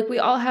 like we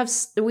all have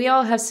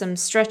some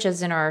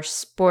stretches in our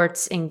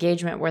sports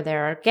engagement where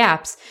there are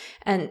gaps,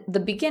 and the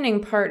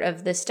beginning part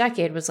of this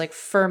decade was like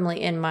firmly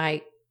in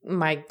my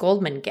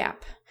Goldman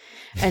gap.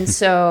 And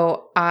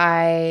so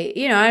I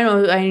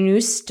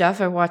knew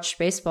stuff. I watched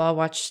baseball, I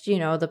watched, the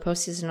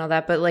postseason and all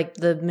that, but like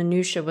the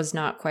minutia was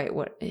not quite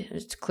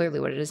it's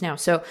clearly what it is now.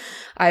 So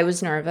I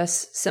was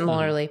nervous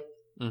similarly,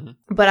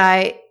 but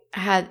I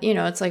had,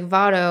 it's like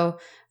Votto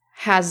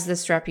has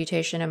this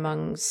reputation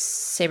among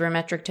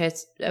sabermetric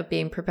types of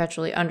being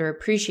perpetually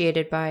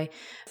underappreciated by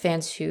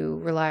fans who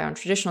rely on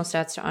traditional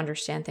stats to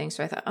understand things.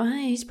 So I thought,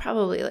 he's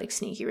probably like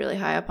sneaky really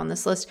high up on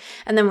this list.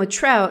 And then with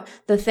Trout,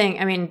 I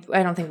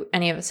don't think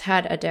any of us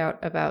had a doubt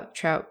about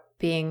Trout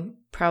being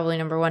probably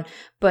number 1,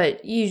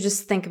 but you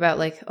just think about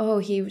like,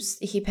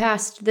 he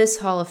passed this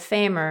Hall of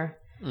Famer.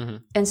 Mm-hmm.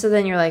 And so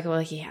then you're like, well,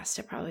 he has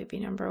to probably be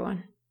number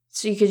 1.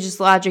 So you could just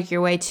logic your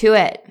way to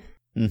it.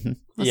 Mm-hmm.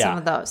 With some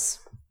of those.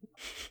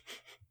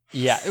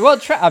 Yeah, well,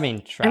 Trout.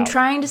 I'm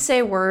trying to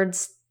say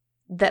words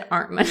that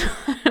aren't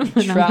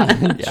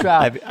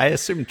Trout. I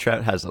assume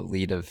Trout has a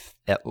lead of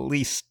at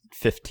least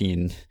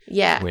 15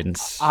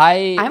 wins.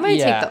 I might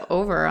take the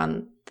over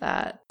on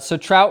that. So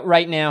Trout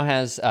right now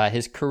has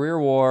his career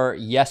WAR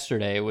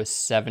yesterday was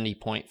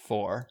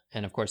 70.4,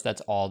 and of course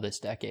that's all this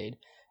decade.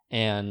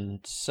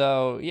 And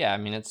so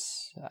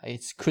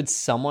it's could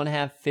someone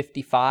have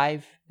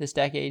 55 this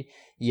decade?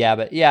 Yeah,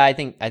 but I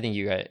think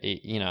you got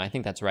I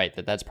think that's right.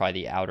 That's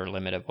probably the outer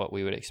limit of what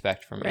we would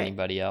expect from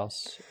anybody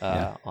else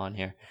on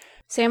here.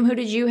 Sam, who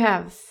did you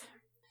have?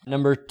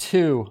 Number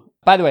 2.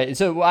 By the way,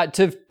 so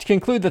to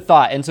conclude the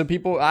thought, and so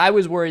I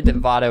was worried that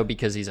Votto,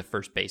 because he's a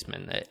first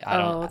baseman,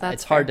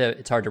 it's hard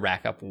to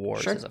rack up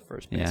WARs as a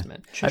first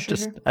baseman.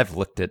 I've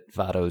looked at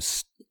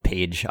Votto's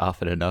page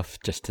often enough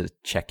just to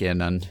check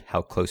in on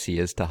how close he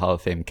is to Hall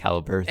of Fame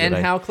caliber. And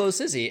how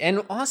close is he?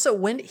 And also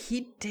when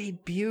he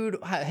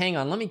debuted, hang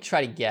on, let me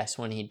try to guess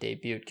when he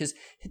debuted, because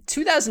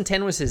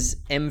 2010 was his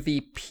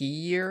MVP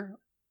year,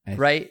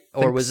 right?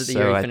 Or was it the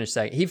year he finished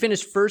second? He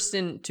finished first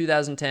in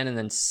 2010 and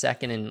then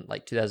second in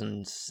like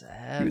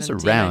 2007. He was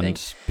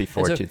around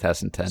before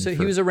 2010. So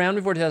he was around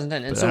before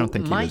 2010. And so I don't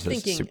think he was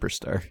a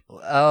superstar.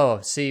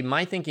 Oh, see,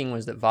 my thinking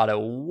was that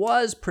Votto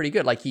was pretty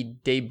good. Like he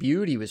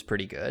debuted, he was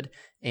pretty good.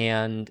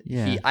 And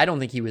I don't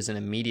think he was an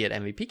immediate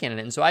MVP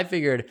candidate. And so I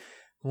figured,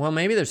 well,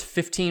 maybe there's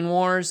 15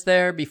 WARs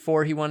there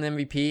before he won the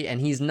MVP. And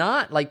he's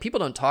not, like, people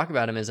don't talk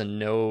about him as a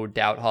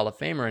no-doubt Hall of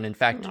Famer. And in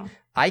fact,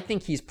 I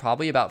think he's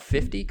probably about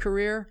 50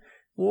 career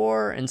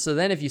WAR. And so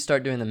then if you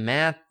start doing the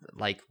math,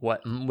 like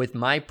what with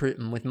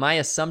my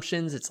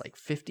assumptions, it's like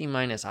 50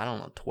 minus,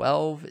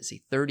 12. Is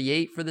he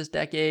 38 for this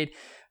decade?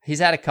 He's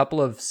had a couple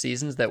of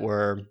seasons that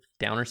were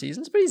downer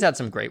seasons, but he's had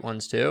some great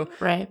ones too.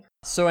 Right.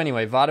 So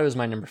anyway, Votto is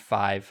my number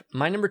 5.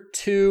 My number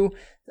 2,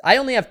 I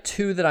only have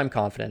 2 that I'm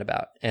confident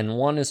about, and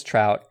one is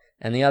Trout,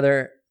 and the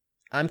other,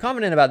 I'm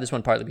confident about this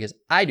one partly because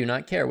I do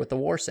not care what the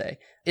WAR say.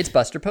 It's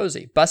Buster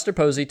Posey. Buster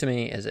Posey to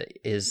me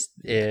is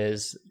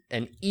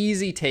an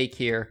easy take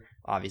here.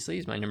 Obviously,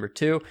 he's my number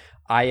 2.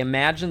 I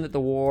imagine that the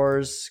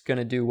WAR's going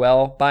to do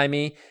well by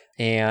me.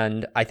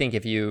 And I think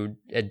if you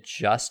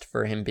adjust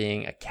for him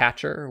being a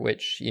catcher,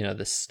 which,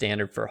 the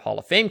standard for Hall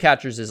of Fame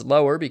catchers is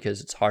lower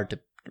because it's hard to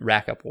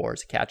rack up WAR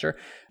as a catcher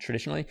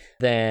traditionally,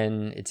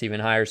 then it's even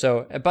higher.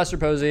 So Buster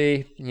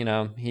Posey,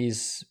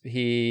 he's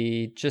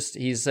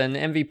an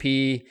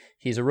MVP.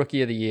 He's a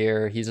rookie of the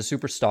year. He's a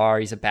superstar.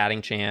 He's a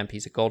batting champ.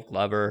 He's a Gold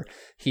Glover.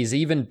 He's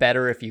even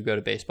better if you go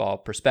to Baseball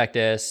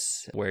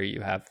Prospectus, where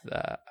you have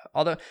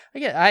Although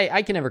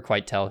I can never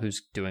quite tell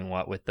who's doing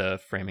what with the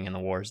framing and the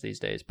wars these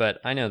days, but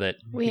I know that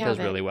he does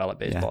really well at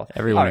baseball. Yeah,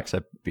 everyone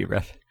except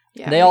B-Ref.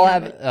 Yeah, they all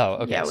have it. Oh,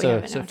 okay. Yeah,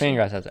 so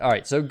Fangraphs has it. All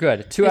right, so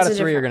good. 2 out of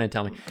 3 are going to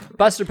tell me.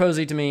 Buster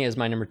Posey to me is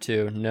my number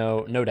 2.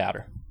 No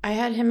doubter. I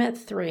had him at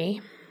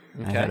 3.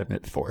 Okay. I had him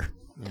at 4.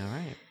 All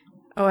right.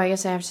 Oh, I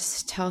guess I have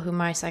to tell who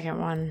my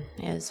second one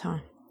is, huh?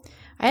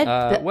 I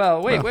had.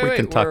 Wait. We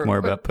can talk more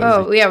about Posey.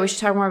 Oh, yeah, we should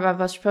talk more about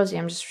Buster Posey.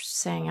 I'm just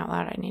saying out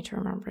loud. I need to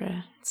remember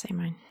to say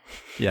mine.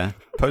 Yeah,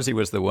 Posey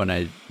was the one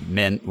I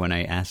meant when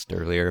I asked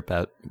earlier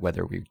about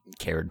whether we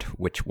cared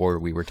which war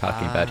we were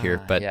talking about here.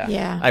 But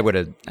yeah.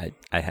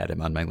 I had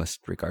him on my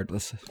list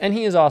regardless. And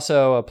he is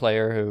also a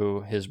player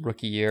who his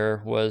rookie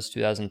year was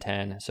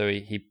 2010, so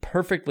he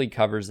perfectly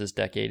covers this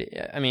decade.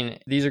 I mean,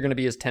 these are going to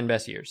be his 10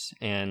 best years,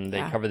 and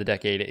they cover the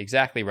decade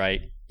exactly right,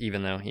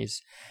 even though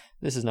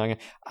this is not going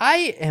to...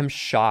 I am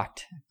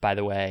shocked, by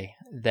the way,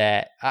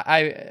 that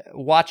I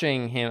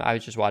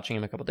was just watching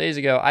him a couple days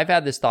ago. I've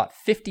had this thought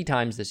 50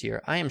 times this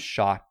year. I am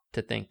shocked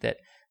to think that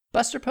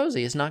Buster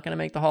Posey is not going to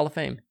make the Hall of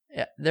Fame.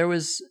 There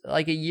was,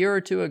 like a year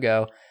or two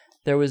ago,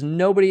 there was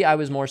nobody I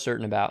was more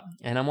certain about.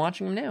 And I'm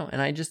watching him now,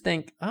 and I just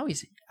think,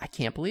 I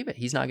can't believe it.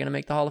 He's not going to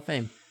make the Hall of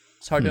Fame.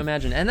 It's hard to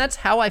imagine. And that's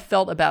how I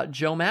felt about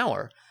Joe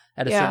Mauer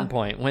at a certain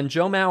point. When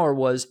Joe Mauer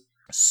was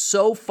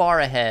so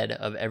far ahead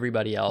of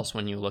everybody else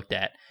when you looked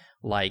at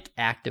like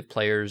active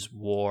players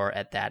WAR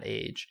at that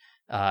age.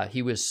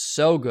 He was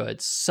so good,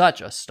 such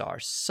a star,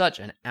 such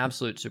an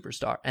absolute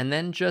superstar. And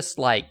then just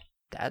like,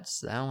 that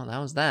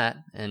was that,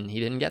 and he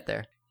didn't get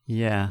there.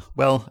 Yeah,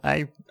 well,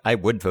 I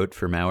would vote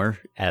for Mauer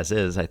as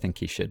is. I think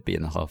he should be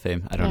in the Hall of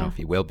Fame. I don't know if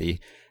he will be.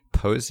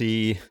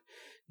 Posey,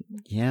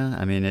 yeah,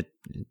 I mean, it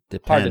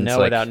depends. Hard to know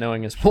without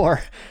knowing his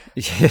WAR.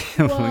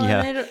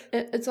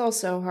 It's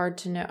also hard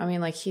to know. I mean,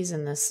 like, he's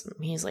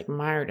like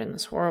mired in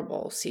this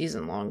horrible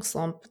season-long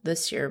slump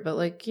this year, but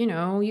like,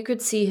 you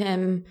could see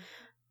him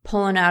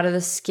pulling out of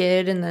the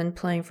skid and then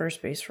playing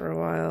first base for a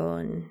while,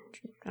 and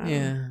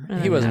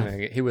he wasn't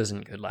very good. He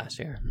wasn't good last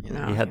year.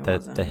 No, he had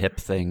the hip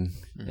thing,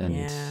 and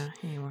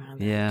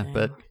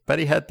but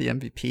he had the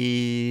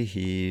MVP.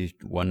 He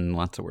won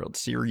lots of World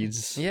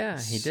Series. Yeah,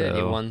 he did.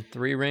 He won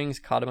 3 rings,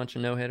 caught a bunch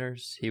of no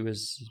hitters. He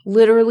was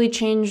literally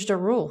changed a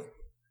rule.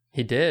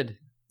 He did.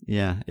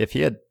 Yeah, if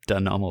he had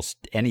done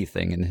almost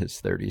anything in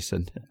his 30s,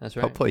 and that's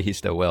right. Hopefully he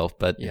still will,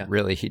 but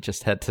really he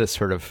just had to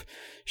sort of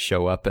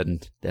show up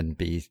and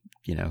be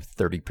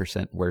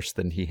 30% worse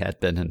than he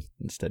had been, and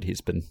instead he's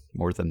been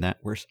more than that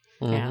worse.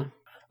 Mm-hmm. Yeah.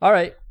 All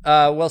right.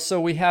 Well,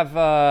 so we have,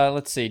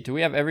 let's see, do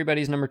we have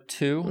everybody's number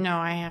 2? No,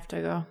 I have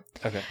to go.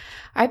 Okay.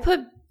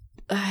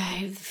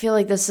 I feel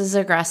like this is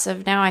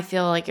aggressive now. I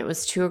feel like it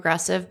was too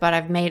aggressive, but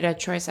I've made a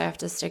choice. I have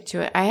to stick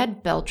to it. I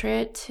had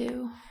Beltre at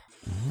 2.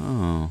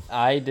 Oh.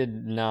 I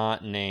did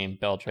not name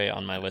Beltre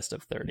on my list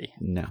of 30.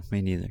 No,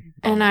 me neither.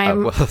 And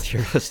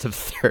your list of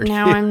 30.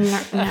 Now I'm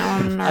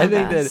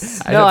nervous.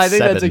 I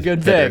think that's a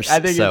good pick. I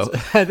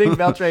think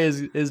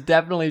Beltre is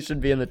definitely should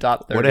be in the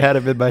top 30. Would have had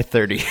him in my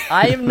 30.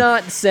 I am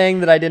not saying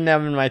that I didn't have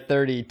him in my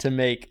 30 to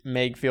make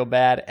Meg feel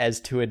bad,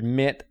 as to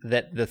admit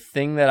that the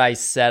thing that I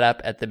set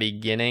up at the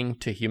beginning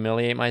to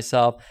humiliate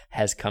myself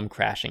has come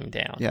crashing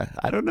down. Yeah,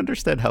 I don't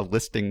understand how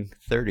listing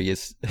 30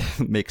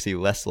 makes you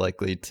less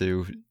likely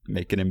to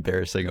make an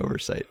embarrassing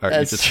oversight. Are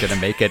you just going to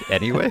make it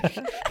anyway?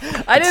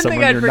 I didn't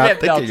think I'd forget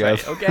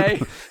Beltre,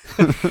 okay?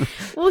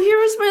 Well,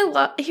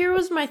 here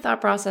was my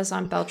thought process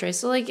on Beltre.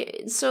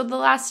 So the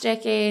last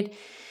decade,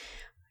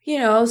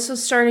 so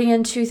starting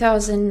in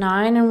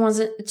 2009, and was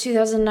it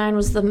 2009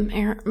 was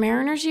the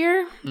Mariners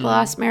year? The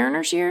last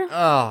Mariners year?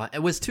 Oh, it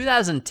was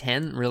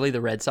 2010 really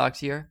the Red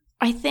Sox year?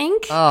 I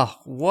think. Oh,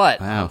 what?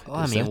 Wow.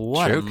 I mean,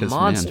 what a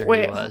monster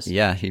he was.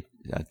 Yeah,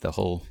 the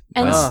whole...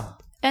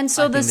 And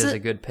so this is a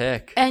good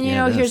pick. And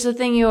here's the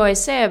thing you always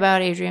say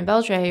about Adrian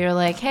Beltre. You're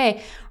like,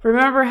 hey,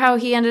 remember how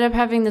he ended up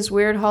having this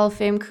weird Hall of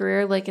Fame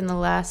career, like in the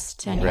last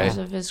 10 years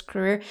of his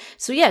career?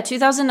 So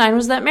 2009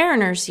 was that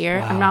Mariners year.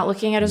 Wow. I'm not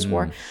looking at his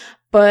WAR,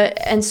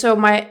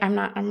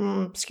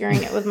 I'm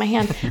obscuring it with my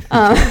hand.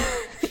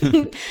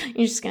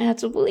 You're just gonna have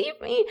to believe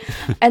me.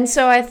 And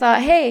so I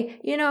thought, hey,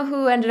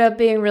 who ended up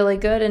being really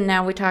good, and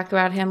now we talk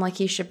about him like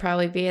he should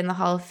probably be in the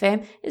Hall of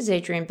Fame, is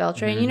Adrian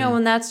Beltre. Mm-hmm. And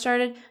when that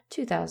started?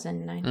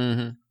 2009.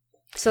 Mm-hmm.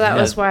 So that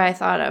was why I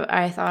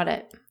thought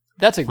it.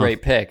 That's a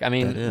great pick. I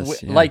mean,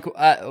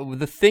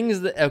 the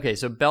things that... Okay,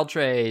 so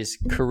Beltre's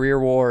career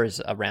WAR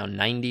is around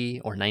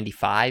 90 or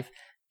 95,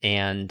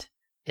 and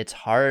it's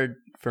hard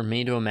for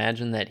me to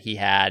imagine that he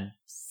had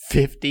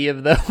 50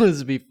 of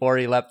those before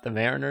he left the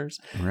Mariners.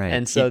 Right.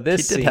 And so he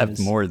did have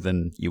more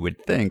than you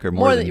would think, or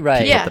more than people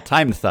at the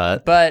time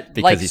thought. But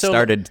because he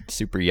started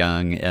super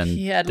young, and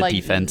the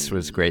defense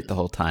was great the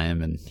whole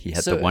time, and he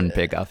had the one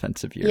big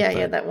offensive year.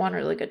 Yeah, that one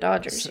really good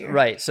Dodgers year.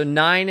 Right. So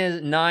 9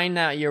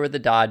 that year with the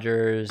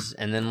Dodgers,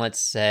 and then let's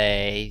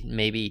say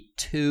maybe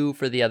 2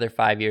 for the other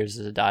 5 years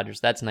as the Dodgers.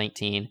 That's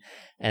 19.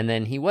 And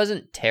then he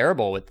wasn't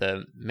terrible with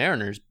the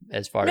Mariners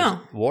as far as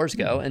WARs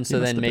go. And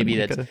so then maybe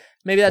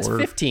that's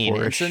 15.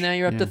 And so now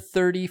you're up to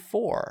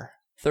 34.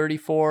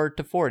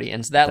 34-40.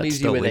 And so that leaves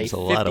you with a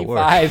lot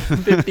of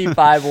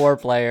 55 WAR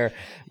player,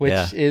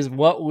 which is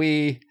what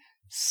we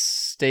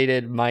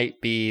stated might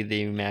be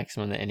the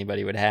maximum that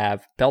anybody would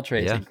have.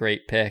 Beltre is a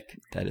great pick.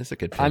 That is a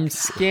good pick. I'm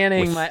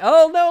scanning my...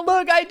 Oh, no,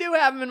 look, I do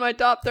have him in my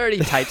top 30.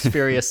 Types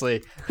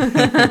furiously.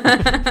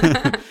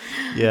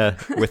 Yeah,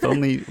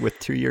 with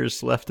 2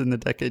 years left in the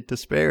decade to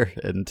spare.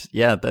 And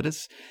yeah,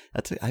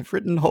 I've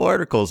written whole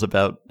articles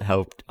about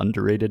how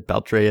underrated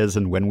Beltre is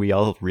and when we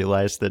all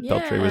realized that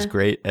Beltre was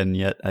great, and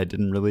yet I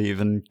didn't really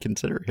even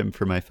consider him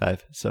for my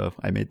 5. So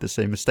I made the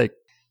same mistake.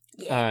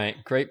 Yeah. All right,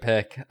 great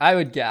pick. I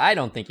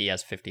don't think he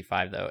has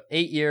 55 though.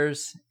 8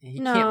 years, he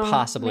can't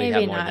possibly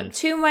have more than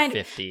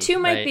 50. 2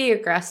 might be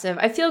aggressive.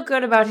 I feel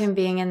good about him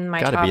being in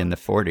my top. Got to be in the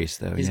 40s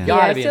though. He's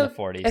got to be in the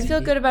 40s. I feel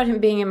good about him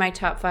being in my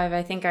top 5.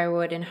 I think I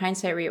would, in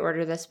hindsight,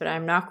 reorder this, but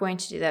I'm not going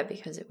to do that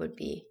because it would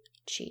be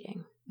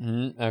cheating.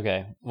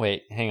 Okay,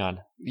 wait, hang on.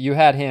 You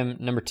had him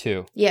number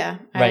 2. Yeah.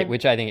 Right,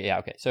 which I think,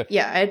 okay. So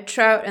yeah, I had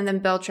Trout and then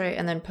Beltre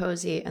and then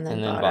Posey and then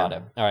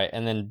Votto. All right,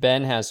 and then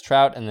Ben has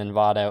Trout and then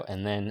Votto,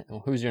 and then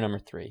who's your number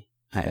 3?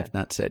 I have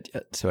not said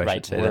yet, so I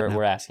should say that.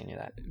 We're asking you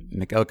that.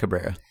 Miguel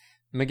Cabrera.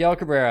 Miguel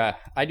Cabrera.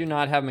 I do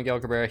not have Miguel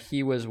Cabrera.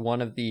 He was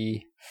one of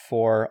the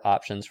 4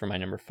 options for my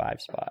number 5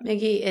 spot.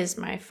 Miggy is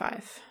my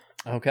 5.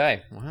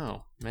 Okay.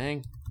 Wow,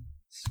 Meg.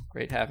 It's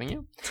great having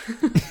you.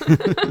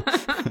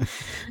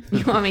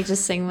 You want me to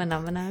sing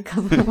Phenomena a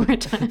couple more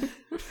times?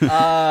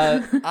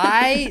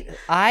 I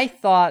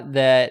thought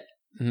that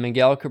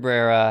Miguel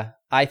Cabrera,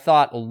 I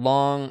thought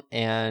long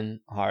and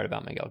hard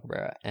about Miguel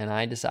Cabrera, and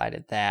I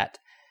decided that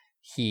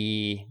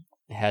he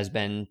has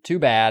been too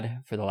bad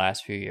for the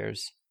last few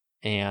years,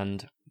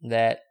 and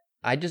that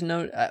I just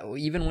know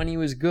even when he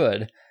was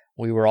good,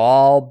 we were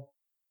all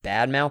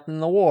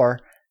bad-mouthing the war.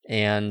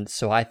 And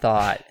so I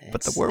thought,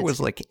 but the war was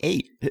like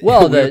 8.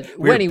 Well, the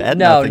 1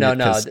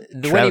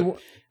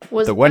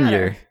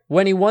 year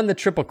when he won the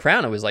Triple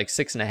Crown, it was like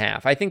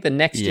 6.5. I think the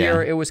next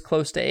year it was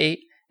close to 8,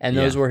 and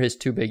those were his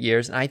 2 big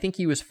years. And I think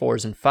he was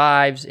 4s and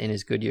 5s in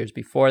his good years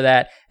before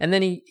that, and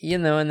then he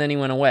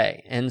went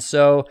away. And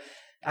so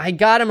I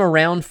got him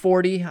around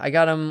 40. I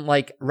got him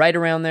like right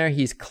around there.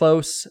 He's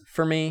close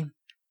for me,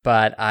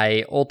 but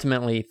I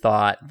ultimately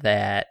thought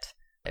that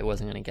it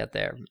wasn't going to get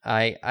there.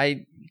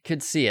 I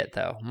could see it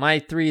though. My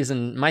 3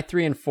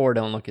 and 4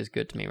 don't look as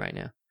good to me right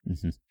now.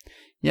 Mm-hmm.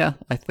 Yeah,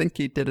 I think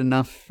he did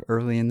enough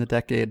early in the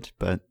decade,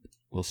 but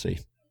we'll see.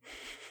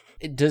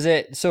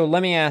 So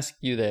let me ask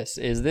you this.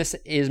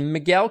 Is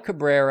Miguel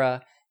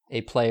Cabrera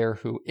a player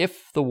who,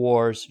 if the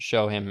wars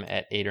show him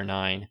at 8 or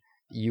 9,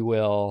 you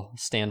will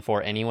stand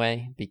for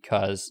anyway?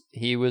 Because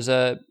he was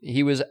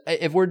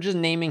if we're just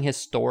naming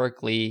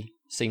historically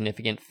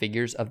significant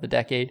figures of the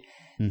decade,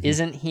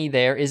 isn't he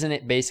there? Isn't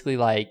it basically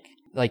like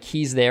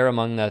he's there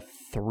among the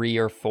 3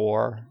 or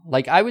 4?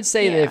 Like I would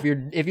say that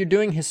if you're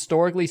doing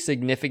historically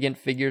significant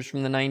figures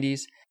from the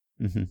 90s,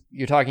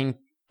 you're talking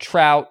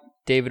Trout,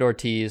 David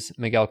Ortiz,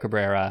 Miguel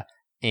Cabrera,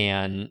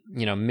 and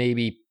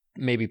maybe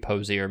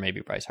Posey or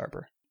maybe Bryce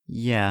Harper.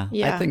 Yeah,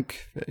 I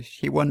think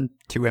he won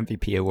 2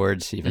 MVP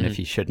awards, even if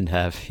he shouldn't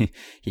have.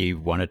 He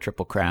won a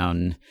Triple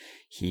Crown.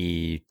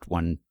 He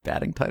won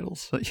batting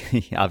titles.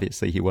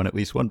 Obviously, he won at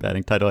least 1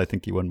 batting title. I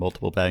think he won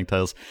multiple batting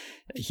titles.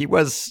 He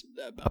was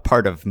a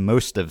part of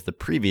most of the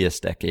previous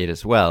decade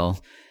as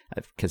well,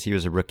 because he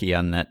was a rookie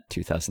on that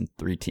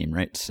 2003 team,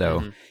 right?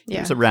 So he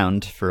was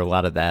around for a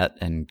lot of that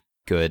and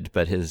good,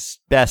 but his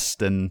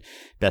best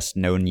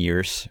known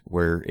years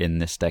were in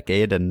this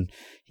decade, and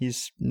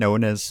he's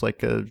known as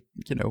like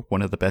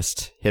one of the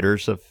best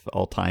hitters of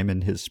all time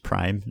in his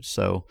prime.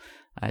 So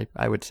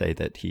I would say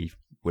that he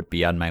would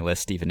be on my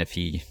list, even if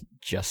he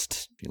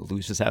just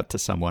loses out to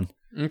someone.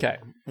 Okay.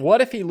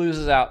 What if he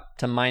loses out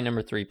to my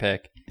number 3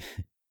 pick,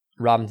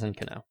 Robinson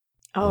Cano?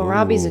 Oh,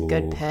 Robbie's a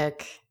good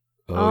pick.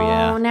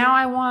 Yeah. Now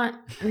I want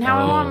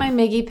my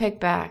Miggy pick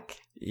back.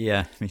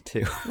 Yeah, me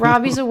too.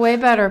 Robbie's a way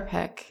better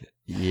pick.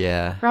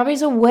 Yeah.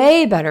 Robbie's a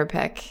way better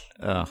pick.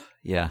 Oh,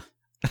 yeah.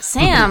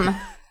 Sam.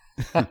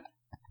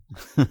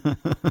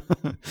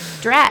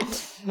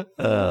 Drat.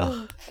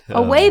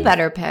 A way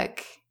better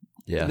pick.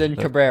 Yeah. Than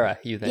Cabrera,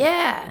 you think?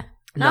 Yeah.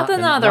 Not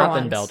than the other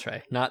ones. Not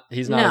than Beltre.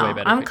 He's not a way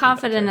better pick. I'm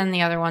confident in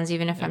the other ones,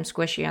 even if I'm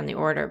squishy on the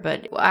order,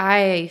 but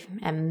I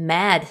am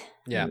mad.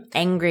 Yeah. I'm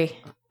angry.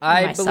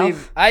 I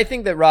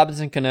think that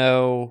Robinson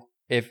Cano,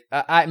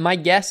 my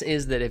guess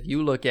is that if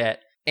you look at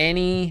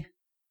any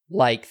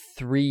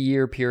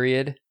 3-year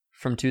period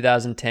from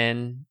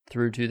 2010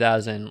 through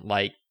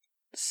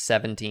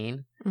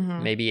 2017,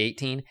 maybe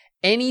 18,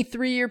 any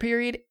 3-year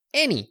period,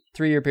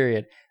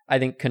 I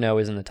think Cano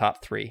is in the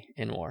top 3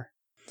 in WAR.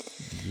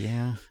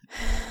 Yeah.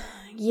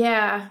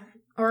 Yeah,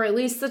 or at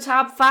least the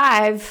top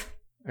 5.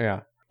 Yeah.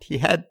 He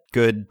had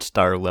good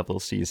star level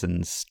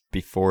seasons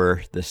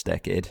before this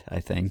decade, I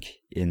think,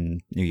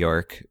 in New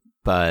York.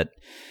 But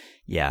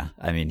yeah,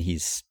 I mean,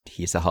 he's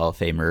a Hall of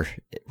Famer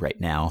right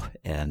now,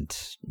 and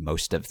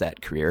most of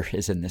that career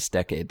is in this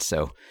decade.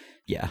 So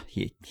yeah,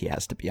 he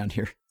has to be on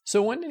here.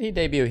 So when did he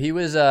debut? He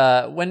was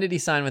when did he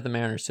sign with the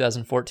Mariners?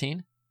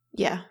 2014?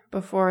 Yeah,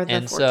 before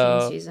the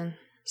 14 season.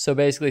 So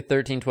basically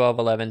 13, 12,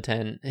 11,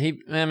 10.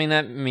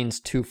 That means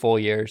 2 full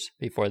years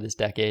before this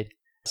decade.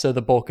 So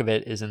the bulk of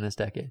it is in this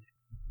decade.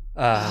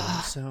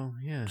 So,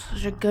 yeah.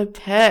 Such a good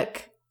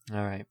pick.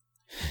 All right.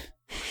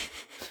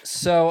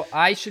 So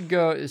I should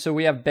go. So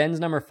we have Ben's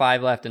number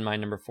 5 left and my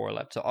number 4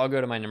 left. So I'll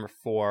go to my number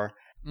 4.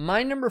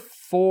 My number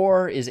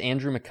 4 is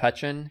Andrew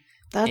McCutchen.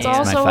 That's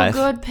also a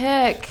good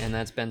pick. And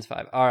that's Ben's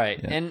 5. All right.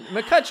 Yeah. And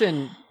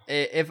McCutchen,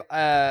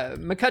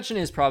 McCutchen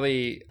is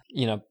probably,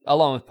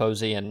 along with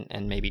Posey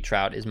and maybe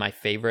Trout, is my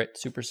favorite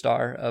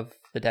superstar of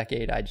the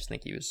decade. I just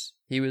think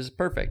he was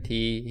perfect.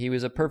 He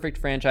was a perfect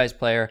franchise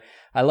player.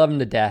 I love him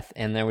to death.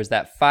 And there was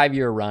that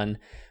 5-year run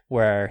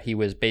where he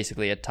was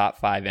basically a top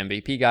 5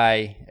 MVP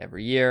guy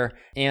every year.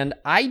 And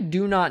I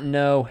do not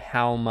know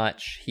how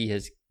much he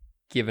has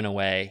given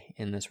away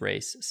in this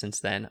race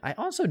since then. I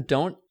also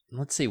don't.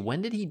 Let's see,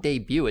 when did he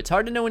debut? It's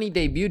hard to know when he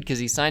debuted because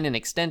he signed an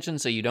extension,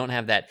 so you don't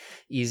have that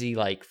easy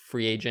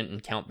free agent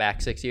and count back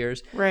 6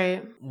 years.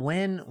 Right.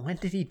 When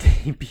did he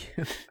debut?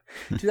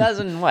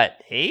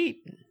 2008,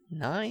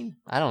 9?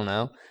 I don't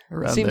know.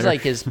 Around it seems like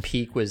his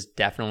peak was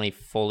definitely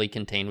fully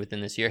contained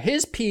within this year.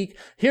 His peak,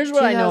 here's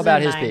what I know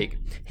about his peak.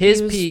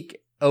 His peak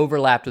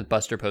overlapped with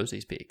Buster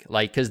Posey's peak,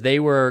 because they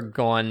were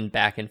going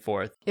back and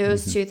forth. It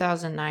was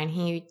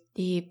 2009.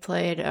 He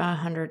played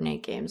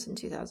 108 games in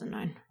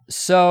 2009.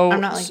 So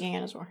I'm not linking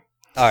it as well.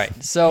 All right.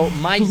 So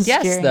my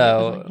guess,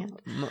 though,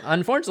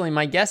 unfortunately,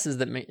 my guess is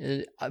that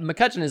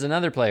McCutchen is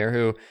another player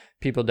who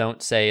people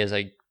don't say is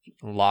a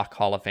lock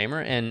Hall of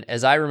Famer. And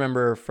as I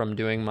remember from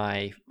doing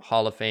my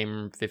Hall of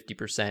Fame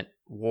 50%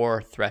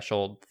 WAR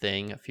threshold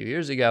thing a few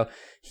years ago,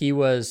 he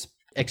was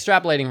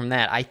extrapolating from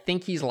that. I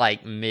think he's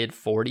mid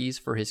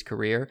 40s for his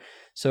career.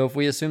 So if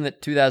we assume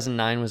that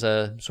 2009 was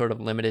a sort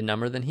of limited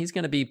number, then he's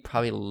going to be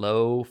probably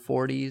low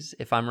 40s,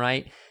 if I'm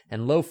right.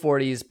 And low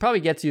 40s probably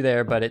gets you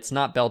there, but it's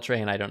not Beltre,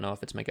 and I don't know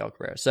if it's Miguel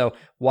Cabrera. So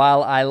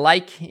while I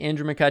like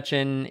Andrew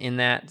McCutchen in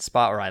that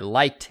spot, or I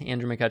liked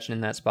Andrew McCutchen in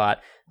that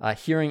spot,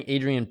 hearing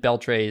Adrian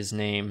Beltre's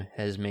name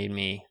has made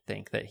me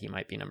think that he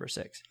might be number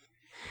 6.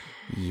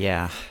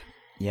 Yeah.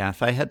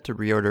 If I had to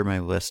reorder my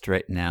list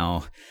right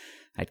now,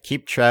 I'd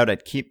keep Trout,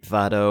 I'd keep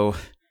Votto.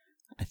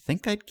 I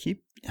think I'd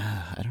keep,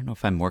 I don't know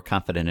if I'm more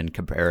confident in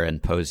Cabrera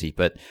and Posey,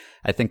 but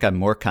I think I'm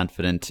more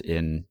confident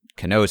in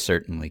Cano,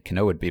 certainly.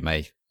 Cano would be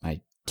my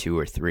 2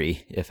 or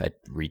 3 if I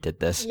redid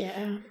this.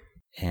 Yeah.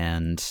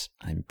 And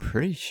I'm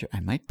pretty sure I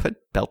might put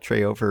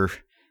Beltre over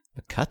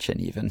McCutchen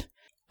even.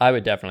 I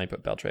would definitely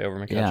put Beltre over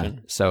McCutchen.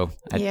 Yeah, so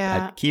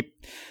I'd keep,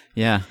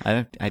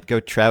 I'd go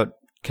Trout,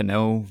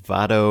 Cano,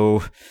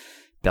 Votto,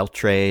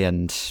 Beltre,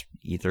 and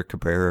either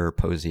Cabrera or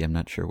Posey. I'm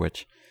not sure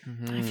which.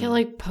 Mm-hmm. I feel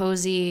like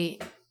Posey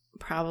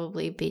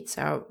probably beats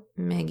out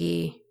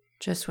Miggy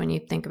just when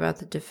you think about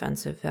the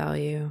defensive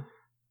value,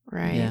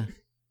 right? Yeah,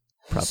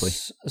 probably.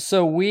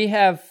 So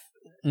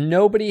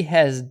nobody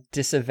has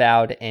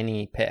disavowed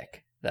any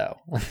pick, though.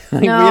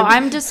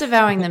 I'm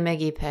disavowing the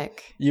Miggy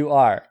pick. You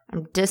are?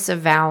 I'm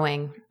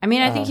disavowing. I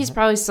think he's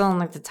probably still in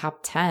the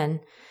top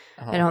 10.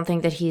 I don't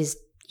think that he's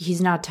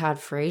not Todd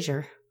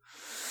Frazier.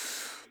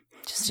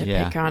 Just to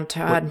pick on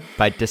Todd. What,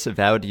 by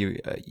disavowed,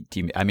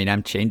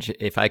 I'm changing.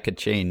 If I could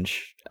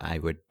change, I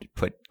would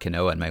put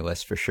Cano on my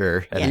list for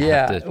sure.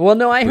 Well,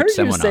 no, I heard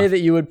you say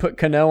that you would put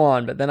Cano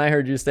on, but then I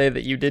heard you say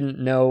that you didn't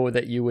know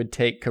that you would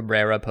take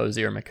Cabrera,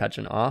 Posey, or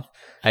McCutchen off.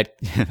 I'd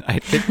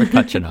kick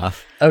McCutchen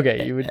off.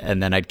 Okay, you would,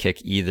 and then I'd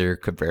kick either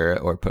Cabrera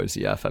or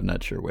Posey off. I'm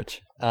not sure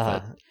which.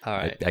 All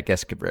right. I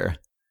guess Cabrera.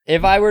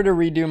 If I were to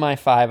redo my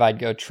 5, I'd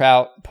go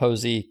Trout,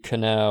 Posey,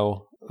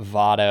 Cano,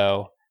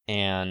 Votto,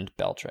 and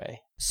Beltre.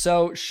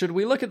 So, should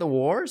we look at the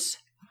wars?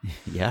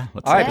 Yeah.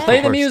 All right, play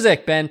the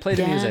music, Ben. Play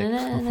the music. We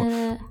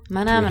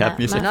have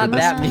music Not for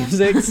that this?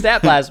 music.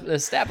 Stat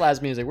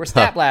blast music. We're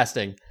stat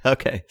blasting.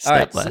 Okay,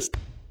 Stat blast.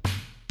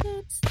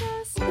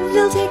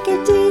 They'll take a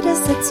data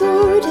set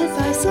sorted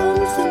by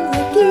something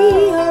like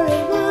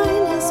ERA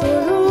minus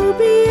or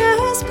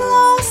OBS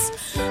plus,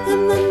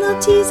 and then they'll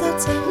tease out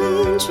some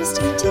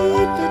interesting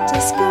tidbit,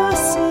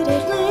 discuss it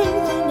at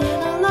length, and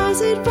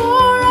analyze it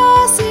for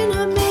us in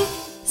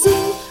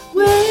amazing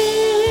ways.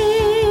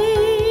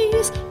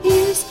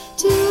 Here's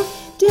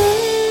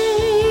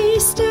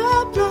today's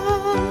Stat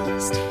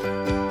Blast.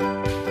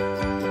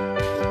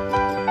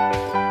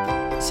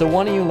 So,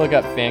 why don't you look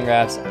up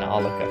Fangraphs and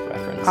I'll look up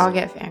reference. I'll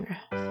get Fangraphs.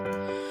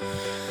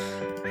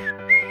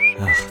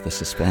 Oh, the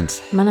suspense.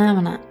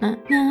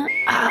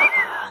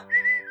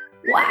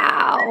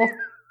 Wow.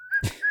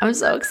 I'm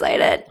so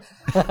excited.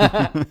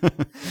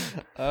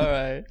 All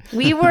right.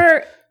 We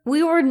were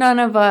none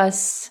of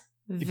us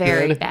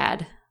very Good.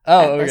 bad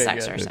Oh, at this okay,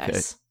 good.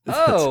 exercise.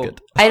 Oh,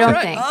 good. I don't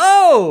Right. think.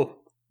 Oh,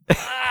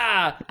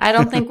 I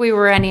don't think we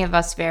were any of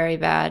us very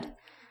bad.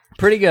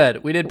 pretty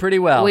good. We did pretty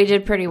well. We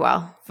did pretty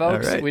well.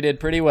 Folks, All right. we did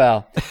pretty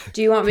well.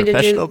 Do you want me to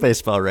Professional do?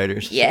 baseball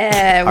writers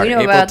Yeah, are we know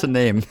able about. to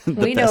name the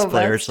we know best about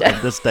players stuff.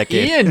 of this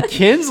decade. Ian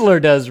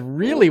Kinsler does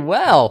really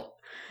well.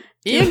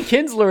 Ian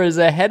Kinsler is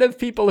ahead of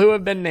people who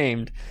have been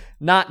named.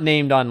 Not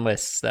named on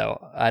lists,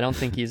 though. I don't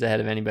think he's ahead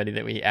of anybody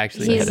that we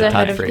actually He's ahead of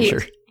ahead Todd of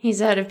Frazier.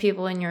 He's ahead of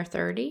people in your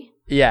 30.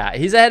 Yeah,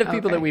 he's ahead of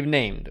people Okay. that we've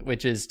named,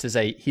 which is to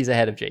say he's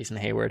ahead of Jason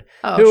Hayward,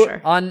 Oh, who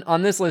sure.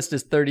 on this list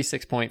is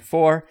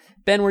 36.4.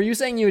 Ben, were you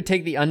saying you would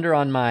take the under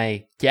on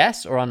my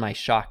guess or on my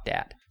shock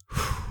dat?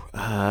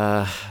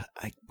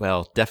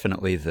 Well,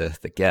 definitely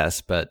the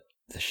guess, but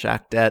the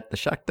shock dat,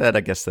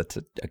 I guess that's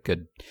a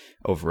good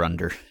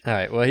over-under. All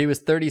right, well, he was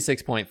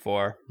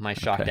 36.4. My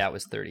shock Okay. dat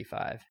was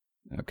 35.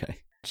 Okay.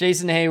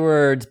 Jason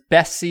Hayward's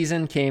best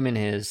season came in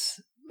his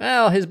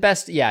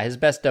best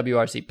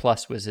WRC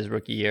plus was his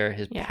rookie year.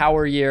 His Yeah.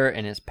 power year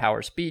and his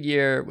power speed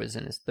year was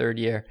in his third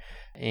year.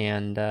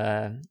 And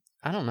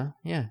I don't know.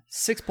 Yeah.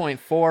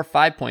 6.4,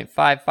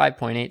 5.5,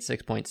 5.8,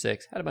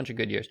 6.6. Had a bunch of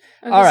good years.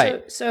 Okay, All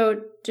right.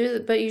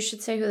 But you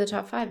should say who the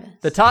top 5 is.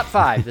 The top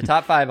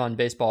five on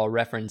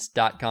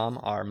baseballreference.com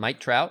are Mike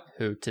Trout,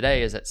 who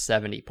today is at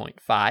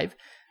 70.5,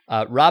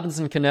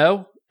 Robinson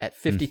Cano at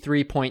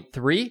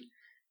 53.3,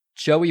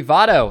 Joey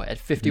Votto at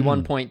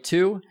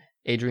 51.2,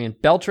 Adrian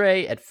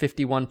Beltre at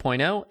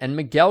 51.0, and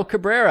Miguel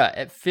Cabrera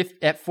at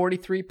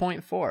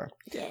 43.4.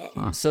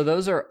 Yeah. So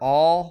those are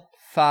all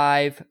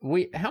 5.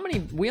 We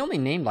only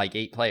named like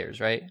 8 players,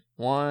 right?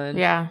 1,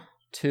 Yeah.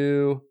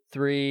 2,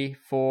 3,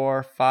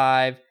 4,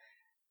 5,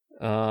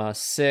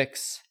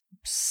 6,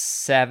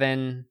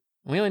 7.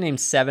 We only named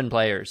 7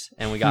 players,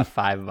 and we got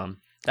 5 of them.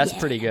 That's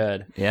pretty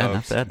good. Yeah,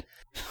 folks. not bad.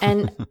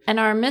 And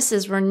our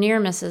misses were near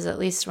misses, at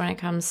least when it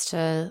comes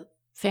to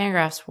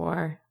Fangraphs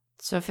WAR.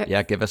 So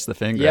Yeah, give us the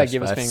finger. Yeah,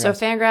 give us five. Fangraphs. So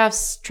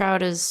Fangraphs,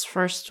 Trout is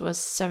first was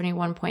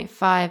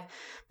 71.5.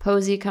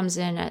 Posey comes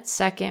in at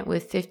second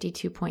with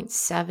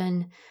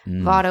 52.7.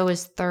 Votto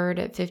is third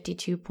at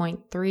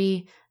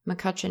 52.3.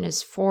 McCutchen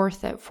is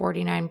fourth at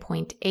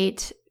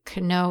 49.8.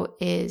 Cano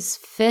is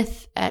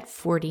fifth at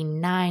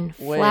 49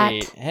 flat.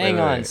 Wait, hang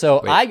Wait, on. wait,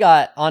 So wait. I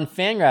got on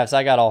Fangraphs,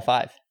 I got all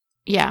 5.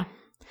 Yeah.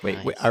 Wait,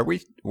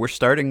 Nice. we're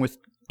starting with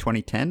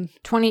 2010?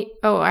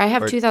 I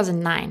have Or-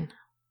 2009,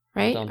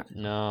 right?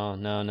 No.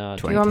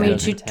 Do you want me to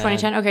 2010.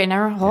 2010? Okay,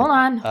 never. Hold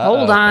on. Uh-oh.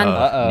 Hold on.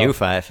 Uh-oh. New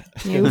 5.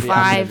 New I'm gonna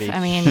 5. be I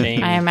mean,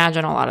 shamed. I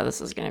imagine a lot of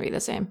this is going to be the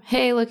same.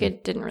 Hey, look,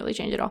 it didn't really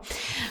change at all.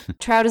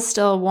 Trout is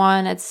still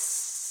 1 at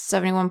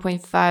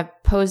 71.5.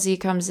 Posey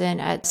comes in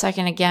at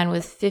second again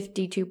with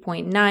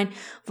 52.9.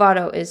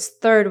 Votto is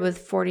third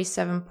with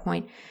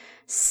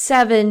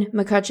 47.7.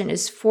 McCutchen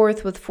is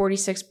fourth with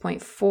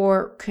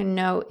 46.4.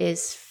 Cano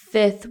is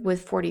fifth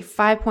with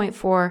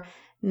 45.4.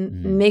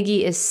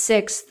 Miggy is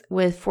sixth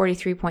with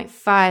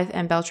 43.5.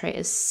 And Beltre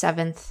is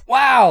seventh.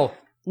 Wow.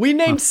 We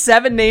named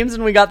 7 names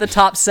and we got the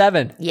top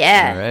 7.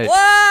 Yeah. All right.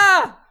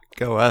 Wow.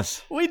 Go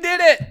us. We did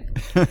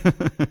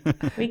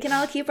it. We can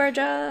all keep our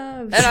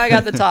jobs. And I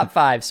got the top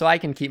 5, so I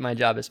can keep my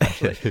job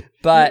especially.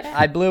 But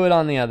I blew it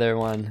on the other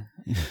one.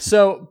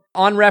 So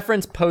on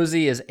reference,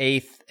 Posey is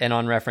 8th, and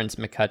on reference,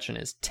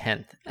 McCutchen is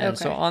 10th. And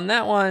so Okay. on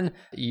that one,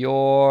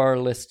 your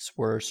lists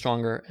were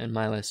stronger, and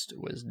my list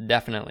was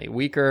definitely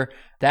weaker.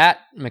 That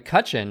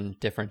McCutchen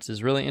difference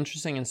is really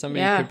interesting, and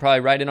somebody Yeah. could probably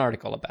write an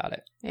article about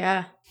it.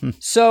 Yeah.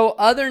 So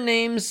other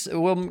names,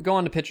 we'll go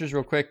on to pitchers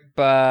real quick,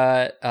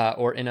 but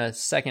or in a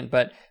second.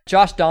 But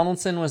Josh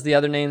Donaldson was the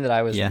other name that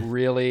I was Yeah.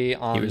 really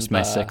on. He was my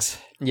the- 6.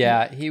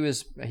 Yeah, he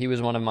was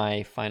one of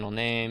my final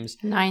names.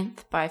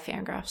 9th by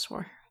Fangraphs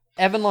WAR.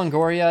 Evan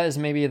Longoria is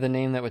maybe the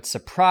name that would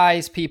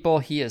surprise people.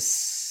 He is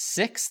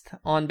 6th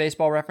on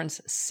Baseball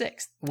Reference.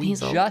 6th. We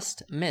He's old.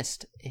 just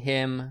missed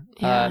him.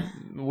 Yeah.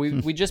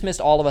 We just missed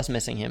all of us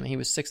missing him. He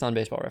was 6th on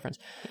Baseball Reference.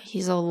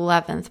 He's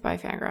 11th by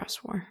Fangraphs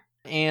WAR.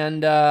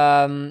 And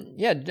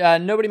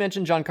nobody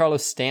mentioned Giancarlo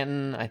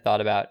Stanton. I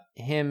thought about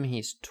him.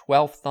 He's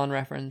 12th on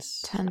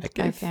Reference. 10th I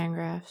by gave-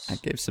 Fangraphs. I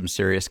gave some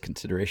serious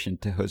consideration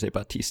to Jose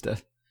Bautista.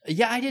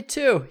 Yeah, I did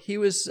too. He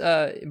was,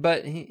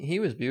 but he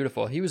was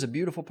beautiful. He was a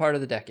beautiful part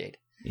of the decade.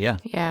 Yeah.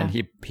 Yeah.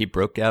 And he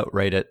broke out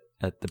right at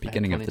the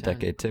beginning of the 2010.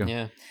 decade, too.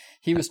 Yeah,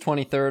 he was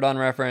 23rd on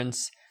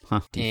Reference,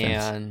 Huh.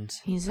 Defense. and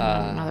He's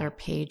on another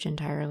page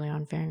entirely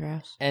on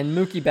Fangraphs. and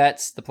Mookie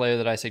Betts, the player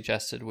that I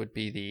suggested, would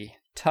be the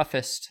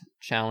toughest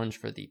challenge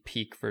for the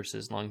peak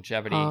versus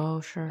longevity Oh,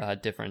 sure.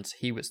 difference.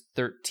 He was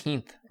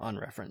 13th on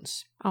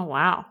Reference. Oh,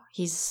 wow.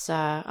 He's,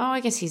 I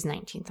guess he's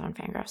 19th on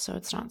Fangraphs, so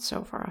it's not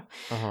so far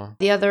off. Uh-huh.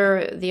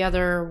 The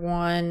other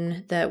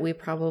one that we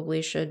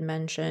probably should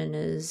mention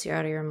is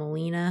Yadier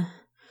Molina,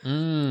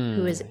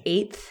 who is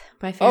 8th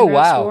by Fangraphs Oh,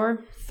 wow.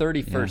 WAR.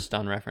 31st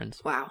on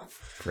Reference. Wow.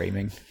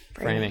 Framing.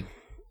 Framing.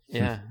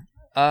 Yeah.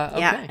 Yeah,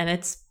 Okay. and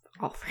it's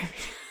all framing.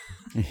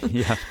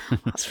 Yeah.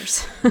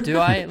 Oscars.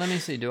 Let me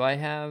see. Do I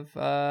have,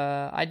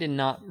 I did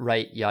not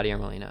write Yadier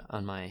Molina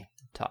on my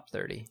top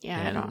 30. Yeah,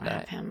 and, I don't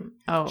have him.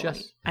 Oh,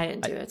 just- I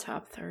didn't do a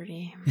top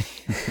 30.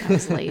 I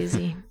was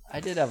lazy. I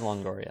did have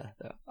Longoria,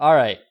 though. All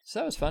right. So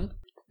that was fun.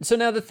 So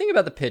now the thing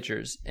about the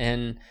pitchers,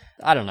 and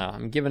I don't know,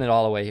 I'm giving it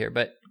all away here,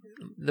 but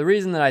the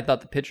reason that I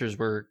thought the pitchers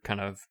were kind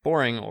of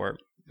boring or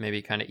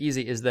maybe kind of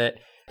easy is that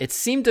it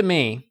seemed to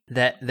me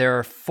that there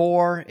are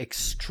 4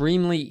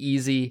 extremely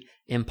easy,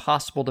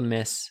 impossible to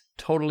miss,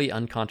 totally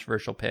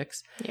uncontroversial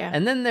picks. Yeah.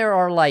 And then there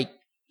are like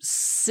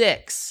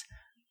 6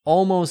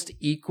 almost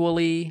equal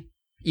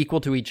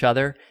to each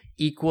other,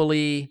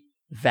 equally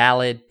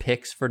valid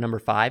picks for number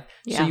 5.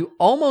 Yeah. So you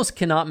almost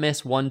cannot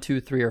miss 1,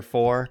 2, 3, or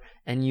 4,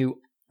 and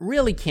you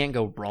really can't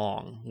go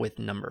wrong with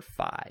number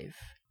 5.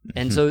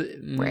 And so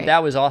Right.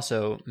 that was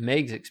also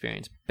Meg's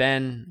experience.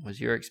 Ben, was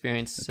your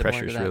experience The similar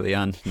pressure's to that? really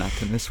on not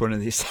to miss one of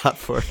these top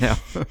 4 now.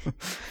 Well,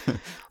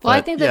 I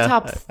But, think the yeah,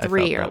 top I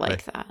 3 felt are that way.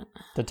 like that.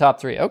 The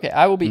top 3. Okay,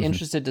 I will be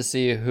interested to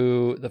see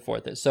who the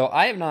 4th is. So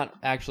I have not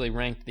actually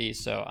ranked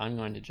these, so I'm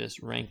going to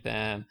just rank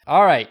them.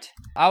 All right,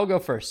 I will go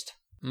first.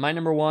 My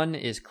number 1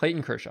 is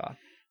Clayton Kershaw.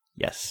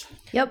 Yes.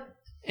 Yep.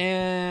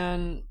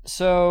 And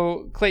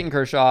so Clayton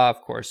Kershaw, of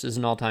course, is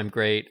an all-time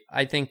great.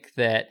 I think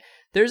that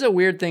there's a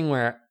weird thing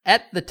where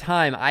at the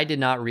time I did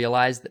not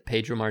realize that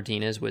Pedro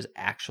Martinez was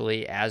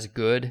actually as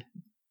good,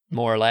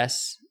 more or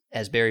less,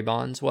 as Barry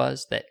Bonds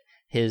was, that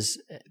his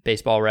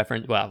baseball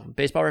reference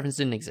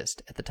didn't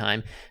exist at the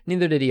time.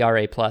 Neither did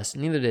ERA+,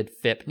 neither did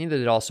FIP, neither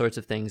did all sorts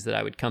of things that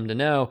I would come to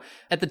know.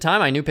 At the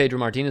time, I knew Pedro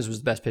Martinez was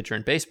the best pitcher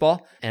in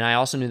baseball, and I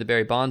also knew that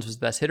Barry Bonds was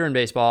the best hitter in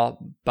baseball,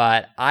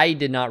 but I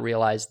did not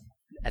realize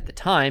at the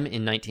time,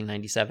 in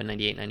 1997,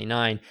 98,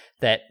 99,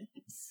 that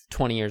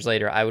 20 years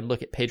later, I would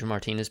look at Pedro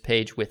Martinez's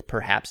page with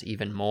perhaps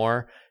even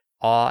more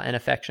awe and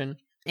affection.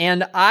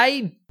 And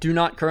I do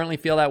not currently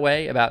feel that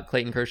way about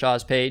Clayton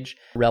Kershaw's page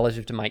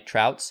relative to Mike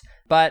Trout's,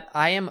 but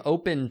I am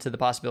open to the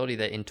possibility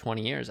that in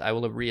 20 years, I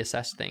will have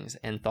reassessed things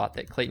and thought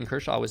that Clayton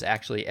Kershaw was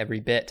actually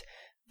every bit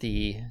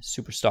the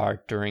superstar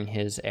during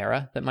his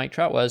era that Mike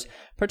Trout was,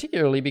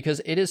 particularly because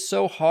it is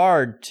so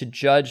hard to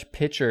judge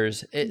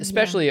pitchers,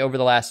 especially over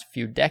the last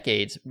few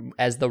decades,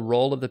 as the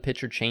role of the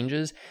pitcher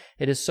changes.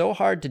 It is so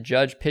hard to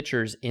judge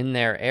pitchers in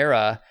their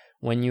era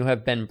when you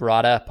have been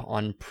brought up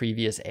on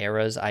previous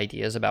eras'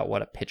 ideas about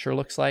what a pitcher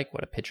looks like,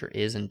 what a pitcher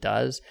is and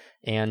does,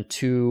 and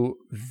to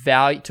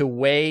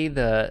weigh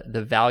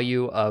the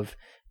value of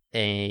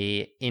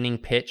a inning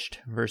pitched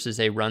versus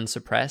a run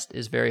suppressed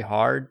is very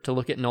hard. To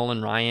look at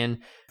Nolan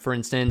Ryan, for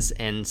instance,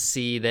 and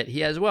see that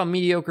he has,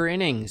 mediocre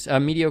innings,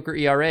 mediocre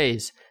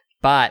ERAs,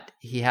 but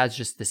he has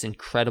just this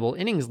incredible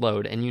innings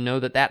load, and you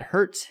know that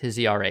hurts his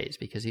ERAs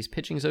because he's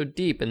pitching so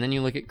deep. And then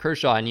you look at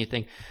Kershaw and you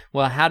think,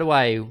 well, how do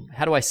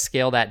I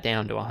scale that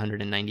down to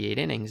 198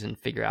 innings and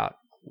figure out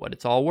what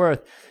it's all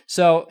worth?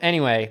 So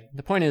anyway,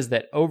 the point is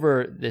that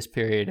over this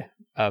period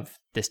of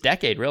this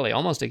decade, really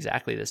almost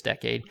exactly this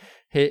decade,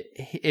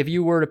 if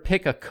you were to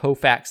pick a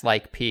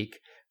Koufax-like peak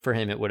for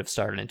him, it would have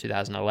started in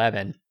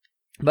 2011.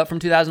 But from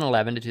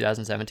 2011 to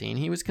 2017,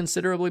 he was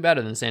considerably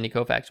better than Sandy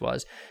Koufax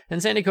was.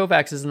 And Sandy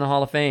Koufax is in the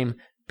Hall of Fame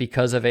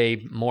because of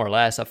more or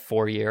less a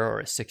 4-year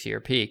or a 6-year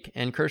peak.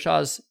 And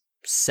Kershaw's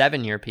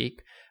 7-year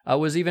peak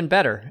was even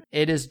better.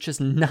 It is just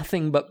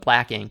nothing but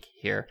black ink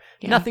here.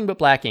 Yeah. Nothing but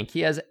black ink.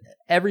 He has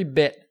every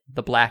bit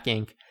the black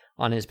ink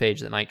on his page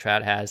that Mike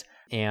Trout has.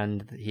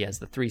 And he has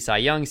the 3 Cy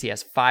Youngs. He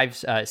has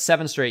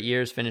 7 straight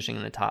years finishing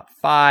in the top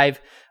 5.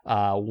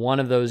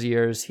 One of those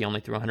years, he only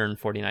threw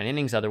 149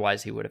 innings.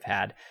 Otherwise, he would have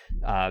had...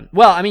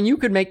 you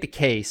could make the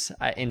case.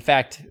 In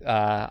fact,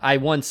 I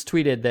once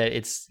tweeted that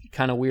it's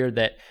kind of weird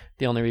that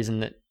the only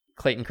reason that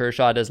Clayton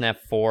Kershaw doesn't have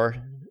 4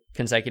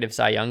 consecutive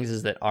Cy Youngs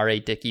is that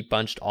R.A. Dickey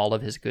bunched all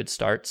of his good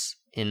starts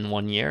in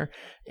 1 year.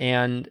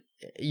 And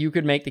you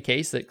could make the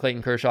case that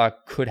Clayton Kershaw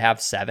could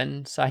have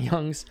 7 Cy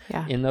Youngs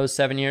in those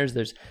 7 years.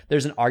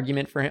 There's an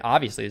argument for him.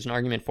 Obviously, there's an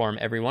argument for him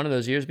every one of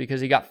those years because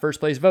he got first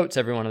place votes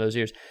every one of those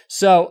years.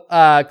 So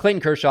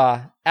Clayton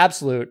Kershaw,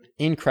 absolute,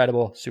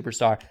 incredible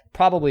superstar,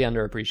 probably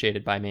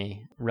underappreciated by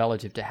me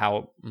relative to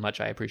how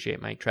much I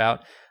appreciate Mike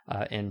Trout.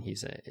 And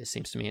it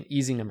seems to me an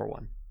easy number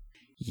 1.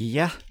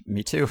 Yeah,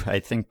 me too. I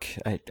think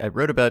I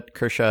wrote about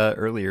Kershaw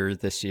earlier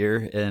this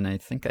year, and I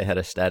think I had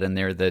a stat in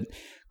there that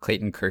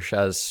Clayton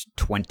Kershaw's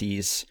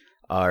 20s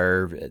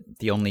are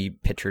the only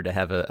pitcher to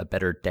have a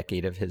better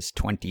decade of his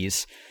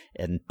 20s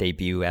and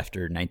debut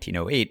after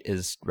 1908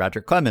 is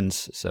Roger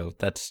Clemens. So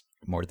that's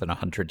more than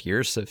 100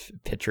 years of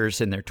pitchers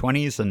in their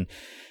 20s, and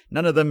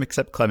none of them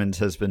except Clemens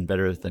has been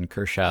better than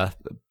Kershaw.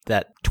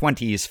 That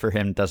 20s for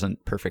him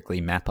doesn't perfectly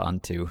map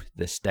onto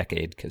this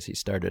decade because he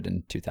started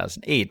in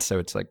 2008, so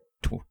it's like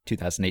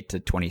 2008 to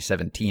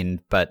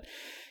 2017. But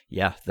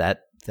yeah,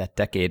 that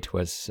decade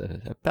was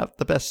about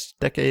the best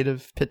decade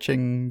of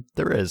pitching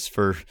there is,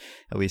 for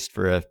at least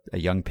for a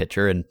young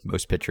pitcher, and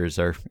most pitchers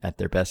are at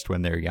their best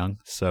when they're young.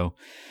 So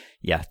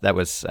yeah, that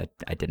was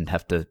I didn't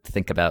have to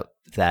think about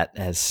that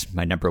as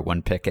my number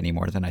 1 pick any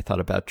more than I thought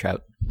about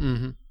Trout.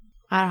 Mm-hmm.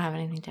 I don't have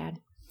anything to add.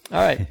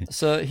 All right,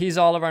 so he's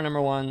all of our number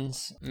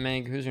 1s.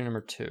 Meg, who's your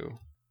number 2?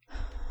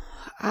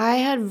 I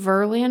had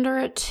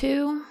Verlander at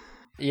 2.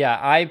 Yeah,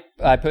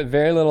 I put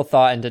very little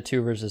thought into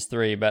 2 versus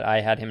 3, but I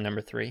had him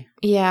number 3.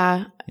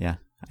 Yeah. Yeah,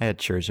 I had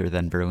Scherzer,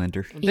 then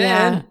Verlander.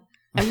 Yeah.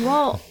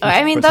 Well,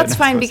 I mean, that's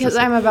fine because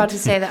I'm about to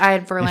say that I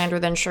had Verlander,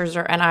 then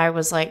Scherzer, and I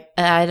was like,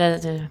 all right.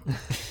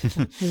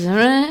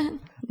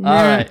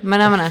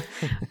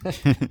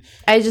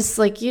 I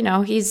just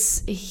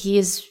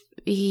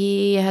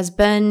he has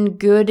been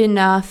good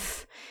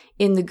enough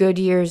in the good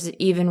years,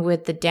 even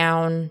with the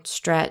down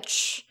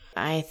stretch.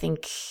 I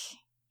think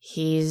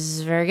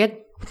he's very good.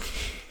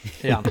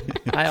 Yeah,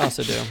 I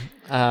also do.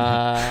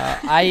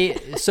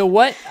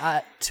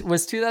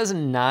 Was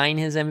 2009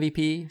 his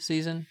MVP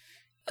season?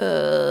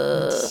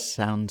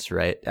 Sounds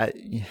right.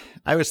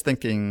 I was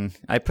thinking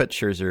I put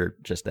Scherzer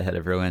just ahead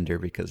of Verlander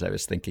because I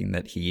was thinking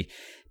that he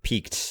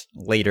peaked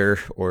later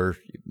or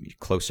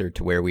closer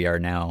to where we are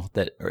now,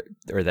 that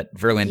or that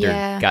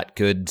Verlander got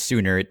good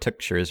sooner. It took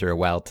Scherzer a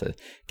while to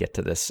get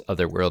to this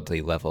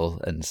otherworldly level,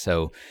 and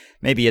so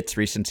maybe it's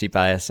recency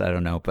bias, I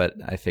don't know, but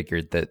I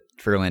figured that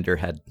Verlander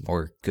had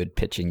more good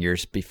pitching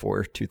years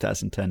before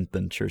 2010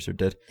 than Scherzer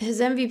did. His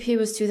MVP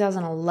was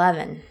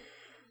 2011.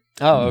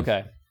 Oh,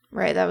 okay.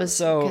 Right, that was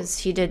because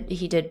he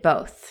did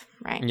both,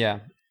 right? Yeah,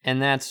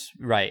 and that's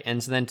right.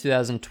 And so then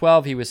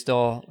 2012, he was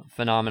still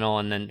phenomenal,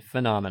 and then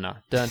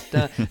phenomena. Dun,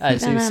 dun.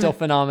 So he was still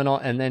phenomenal,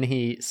 and then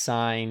he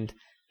signed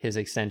his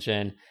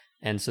extension.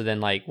 And so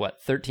then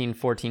 13,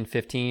 14,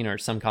 15, or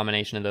some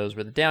combination of those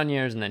were the down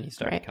years, and then he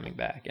started coming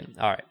back. And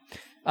all right.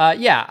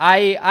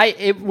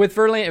 With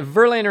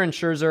Verlander and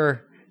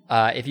Scherzer,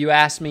 if you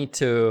asked me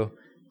to,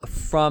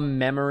 from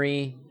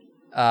memory,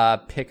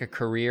 pick a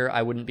career,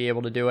 I wouldn't be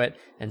able to do it,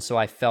 and so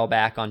I fell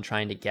back on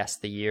trying to guess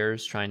the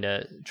years, trying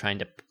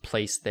to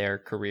place their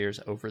careers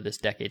over this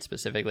decade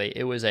specifically.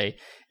 It was a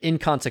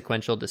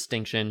inconsequential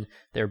distinction.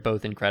 They're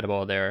both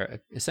incredible. They're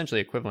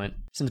essentially equivalent.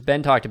 Since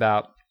Ben talked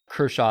about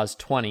Kershaw's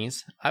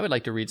 20s, I would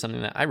like to read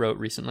something that I wrote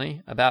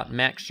recently about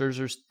Max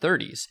Scherzer's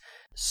 30s.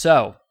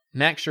 So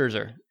Max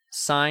Scherzer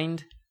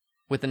signed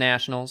with the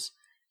Nationals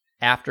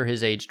after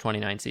his age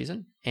 29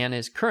 season and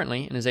is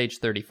currently in his age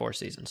 34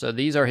 season. So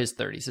these are his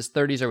 30s. His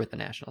 30s are with the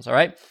Nationals, all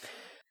right?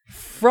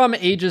 From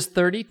ages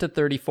 30 to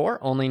 34,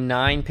 only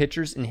 9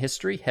 pitchers in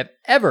history have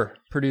ever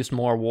produced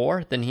more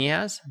WAR than he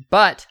has.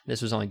 But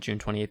this was only June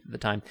 28th at the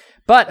time.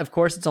 But of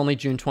course, it's only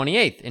June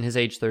 28th in his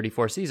age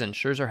 34 season.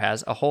 Scherzer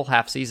has a whole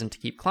half season to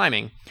keep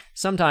climbing.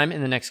 Sometime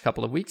in the next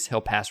couple of weeks, he'll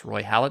pass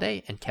Roy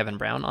Halladay and Kevin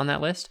Brown on that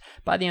list.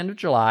 By the end of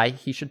July,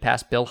 he should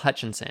pass Bill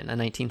Hutchinson, a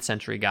 19th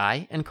century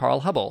guy, and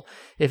Carl Hubble.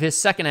 If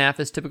his second half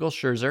is typical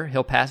Scherzer,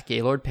 he'll pass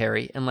Gaylord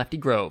Perry and Lefty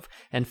Grove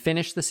and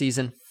finish the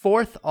season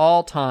 4th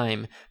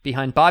all-time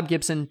behind Bob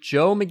Gibson,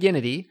 Joe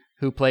McGinnity,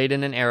 who played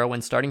in an era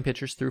when starting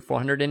pitchers threw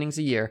 400 innings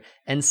a year,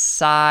 and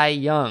Cy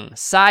Young.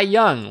 Cy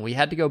Young, we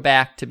had to go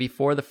back to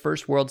before the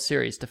first World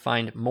Series to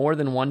find more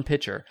than one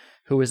pitcher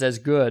who was as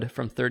good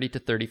from 30 to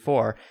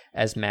 34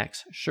 as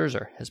Max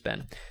Scherzer has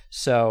been.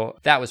 So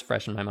that was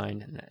fresh in my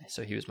mind,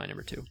 so he was my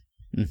number 2.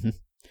 Mm-hmm.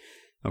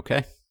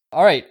 Okay.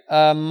 All right,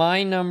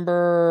 my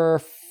number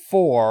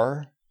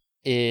 4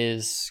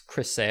 is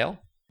Chris Sale.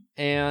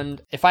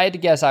 And if I had to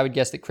guess, I would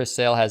guess that Chris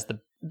Sale has the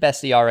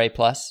best ERA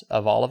plus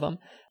of all of them.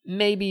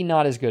 Maybe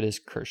not as good as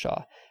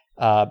Kershaw,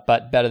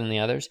 but better than the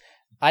others.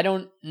 I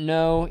don't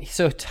know.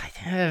 So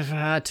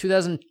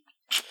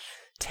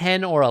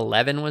 2010 or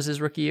 11 was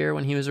his rookie year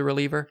when he was a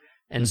reliever.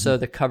 And so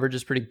the coverage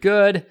is pretty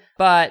good,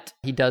 but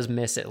he does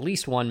miss at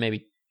least 1,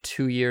 maybe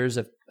 2 years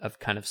of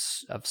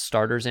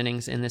starters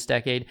innings in this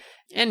decade.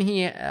 And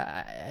he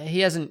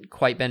hasn't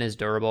quite been as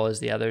durable as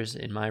the others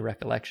in my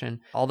recollection,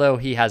 although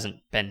he hasn't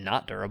been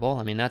not durable.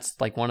 I mean, that's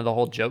like one of the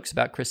whole jokes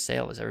about Chris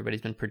Sale is everybody's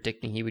been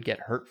predicting he would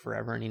get hurt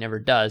forever, and he never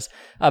does.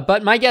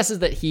 But my guess is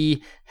that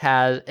he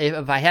has,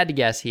 if I had to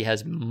guess, he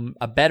has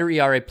a better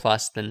ERA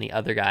plus than the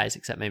other guys,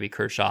 except maybe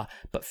Kershaw,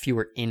 but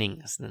fewer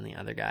innings than the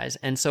other guys.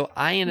 And so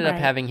I ended up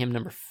having him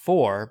number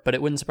 4, but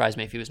it wouldn't surprise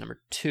me if he was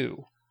number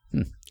 2.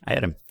 I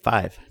had him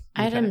 5.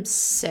 I had him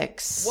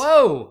 6.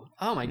 Whoa!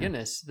 Oh my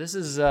goodness, this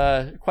is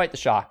quite the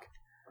shock.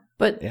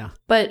 But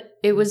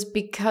it was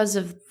because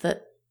of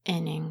the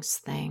innings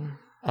thing.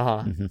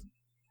 Mm-hmm.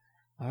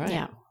 All right.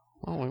 Yeah.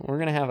 Well, we're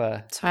gonna have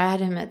So I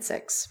had him at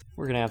 6.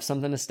 We're gonna have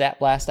something to stat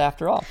blast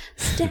after all.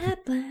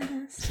 Stat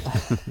blast.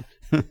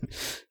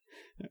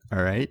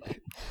 All right.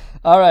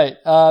 All right.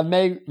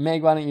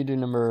 Meg, why don't you do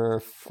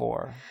number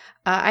 4?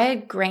 I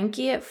had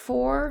Greinke at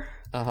 4.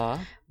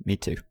 Me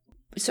too.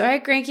 So I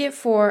had Greinke at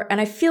 4, and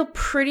I feel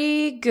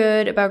pretty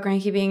good about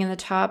Greinke being in the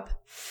top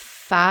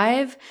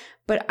 5,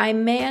 but I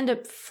may end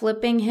up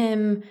flipping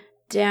him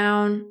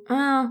down.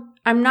 Well,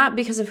 I'm not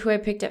because of who I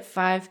picked at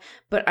 5,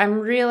 but I'm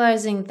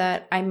realizing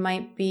that I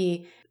might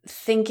be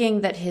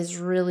thinking that his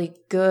really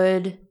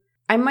good...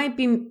 I might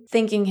be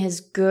thinking his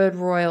good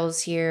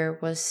Royals year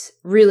was...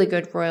 Really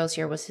good Royals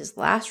year was his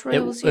last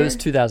Royals year. It was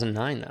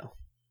 2009, though.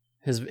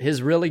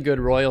 His really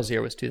good Royals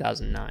year was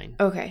 2009.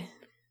 Okay.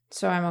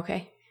 So I'm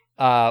okay.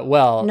 No,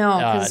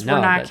 because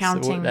we're not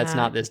counting That's that.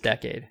 not this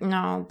decade.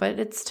 No, but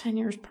it's 10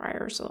 years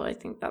prior, so I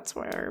think that's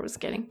where I was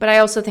getting. But I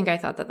also think I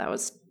thought that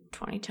was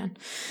 2010,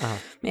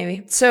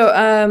 maybe. So,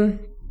 I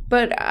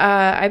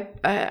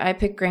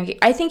picked Greinke.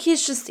 I think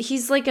he's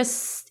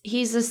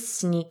a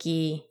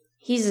sneaky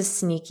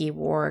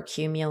WAR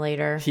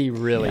accumulator. He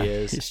really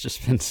is. He's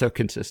just been so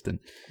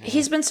consistent.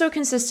 He's been so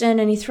consistent,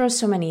 and he throws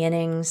so many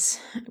innings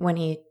when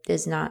he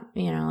is not,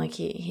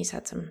 he's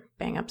had some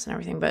bang ups and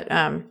everything, but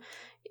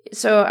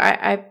So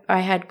I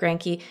had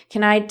Greinke.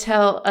 Can I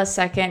tell a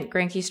second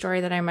Greinke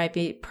story that I might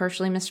be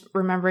partially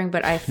misremembering,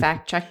 but I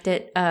fact checked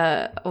it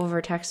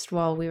over text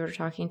while we were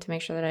talking to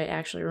make sure that I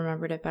actually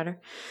remembered it better?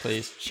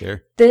 Please.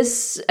 Sure.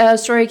 This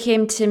story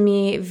came to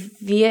me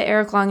via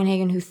Eric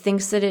Longenhagen, who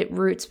thinks that it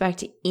roots back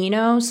to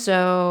Eno.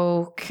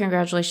 So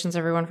congratulations,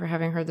 everyone, for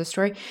having heard this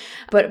story.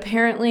 But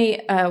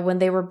apparently, when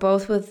they were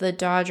both with the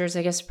Dodgers,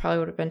 I guess it probably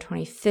would have been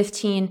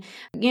 2015.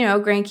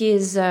 Greinke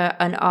is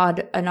an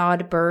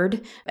odd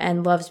bird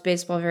and loves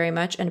baseball very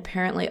much, and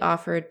apparently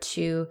offered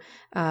to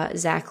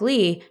Zach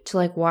Lee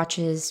to watch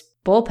his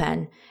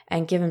bullpen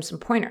and give him some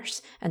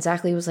pointers. And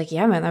Zach Lee was like,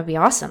 yeah, man, that'd be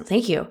awesome.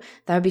 Thank you.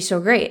 That would be so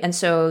great. And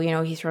so,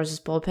 he throws his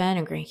bullpen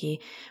and Greinke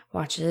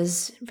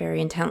watches very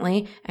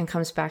intently and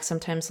comes back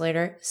sometime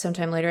later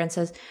and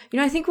says,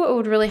 I think what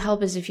would really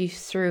help is if you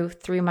threw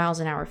 3 miles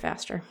an hour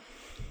faster.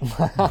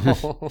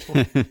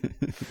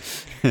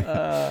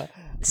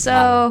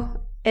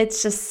 So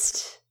it's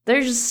just...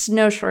 There's just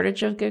no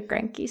shortage of good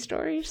Greinke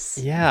stories.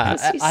 Yeah,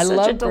 he's I such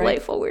love a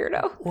delightful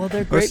weirdo. Well,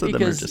 they're great Most of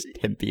because them are just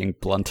him being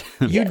blunt.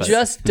 you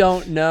just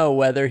don't know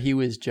whether he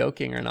was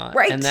joking or not.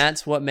 Right. And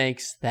that's what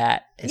makes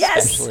that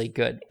especially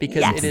good.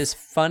 Because it is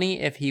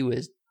funny if he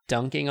was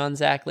dunking on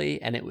Zach Lee,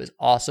 and it was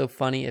also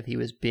funny if he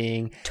was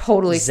being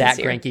totally Zach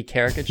sincere. Greinke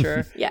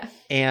caricature. Yeah.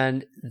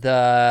 And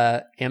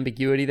the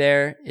ambiguity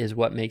there is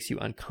what makes you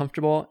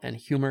uncomfortable, and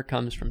humor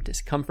comes from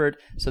discomfort.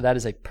 So that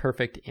is a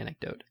perfect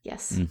anecdote.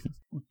 Yes. Mm-hmm.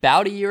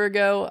 About a year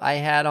ago, I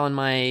had on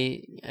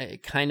my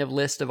kind of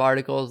list of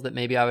articles that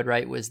maybe I would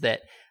write was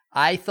that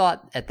I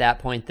thought at that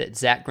point that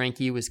Zach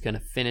Greinke was going to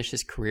finish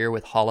his career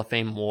with Hall of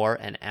Fame WAR,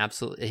 and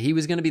absolutely he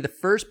was going to be the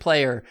first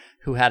player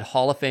who had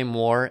Hall of Fame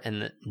WAR,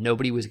 and that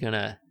nobody was going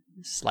to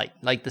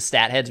like the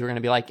stat heads were going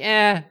to be like,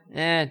 it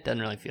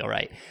doesn't really feel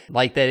right.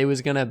 Like that it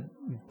was going to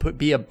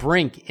be a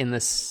brink in the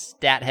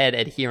stat head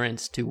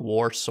adherence to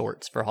WAR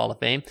sorts for Hall of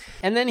Fame.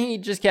 And then he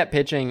just kept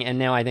pitching, and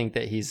now I think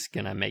that he's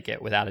going to make it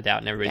without a doubt,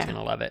 and everybody's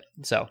going to love it.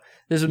 So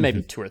this was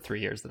maybe 2 or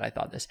 3 years that I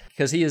thought this,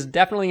 because he is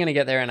definitely going to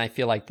get there, and I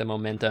feel like the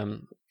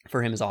momentum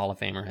for him as a Hall of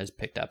Famer has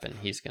picked up, and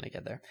he's going to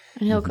get there.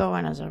 And he'll go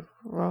in as a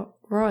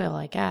royal,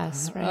 I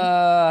guess,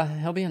 right?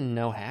 He'll be a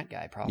no hat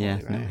guy probably,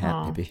 Yeah, right? no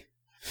hat maybe.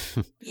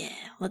 Yeah,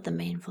 let the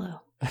mane flow.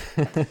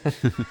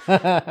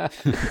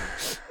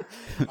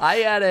 I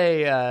had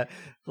a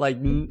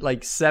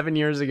like 7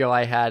 years ago,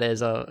 I had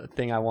as a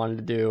thing I wanted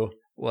to do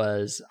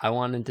was I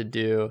wanted to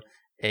do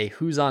a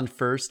Who's on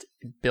First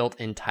built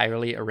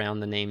entirely around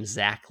the name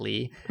Zach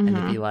Lee, and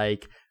to be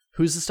like,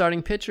 who's the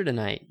starting pitcher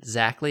tonight?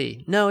 Zach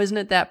Lee. No, isn't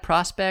it that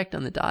prospect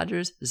on the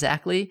Dodgers?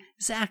 Zach Lee?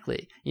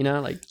 Exactly.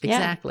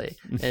 Exactly.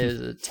 It was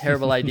a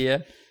terrible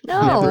idea.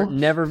 No.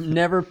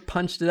 Never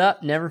punched it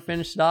up, never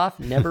finished it off,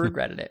 never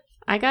regretted it.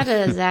 I got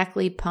a Zach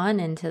Lee pun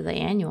into the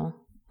annual.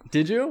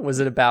 Did you? Was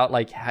it about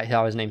like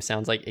how his name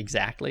sounds like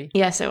exactly?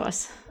 Yes, it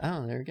was.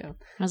 Oh, there we go.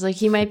 I was like,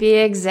 he might be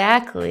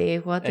exactly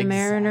what the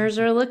Mariners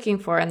are looking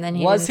for. And then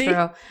he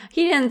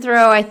didn't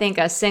throw, I think,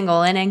 a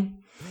single inning.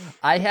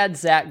 I had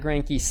Zach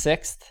Greinke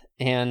 6th,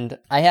 and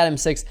I had him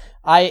 6th.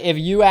 If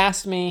you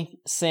asked me,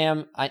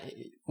 Sam,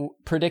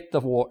 predict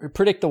the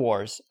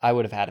wars, I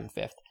would have had him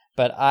 5th.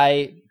 But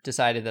I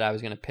decided that I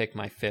was going to pick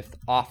my 5th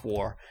off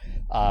WAR,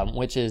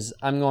 which is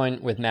I'm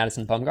going with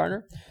Madison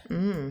Bumgarner,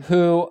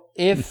 who,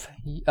 if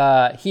he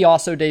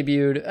also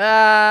debuted,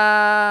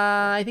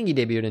 I think he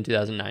debuted in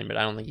 2009, but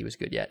I don't think he was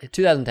good yet.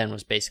 2010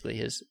 was basically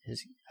his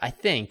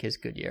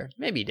good year.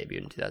 Maybe he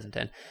debuted in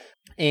 2010.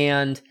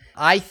 And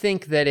I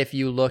think that if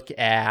you look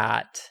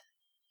at,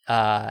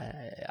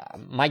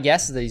 my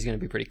guess is that he's going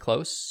to be pretty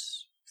close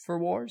for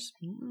WARs,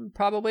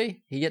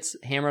 probably. He gets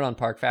hammered on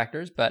park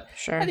factors, but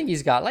sure. I think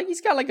he's got like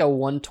a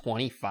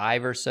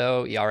 125 or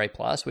so ERA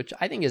plus, which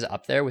I think is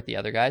up there with the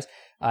other guys.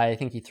 I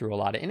think he threw a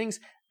lot of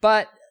innings,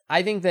 but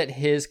I think that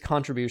his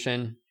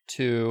contribution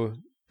to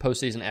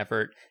postseason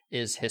effort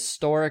is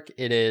historic.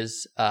 It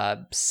is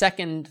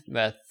second,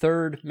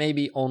 third,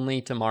 maybe only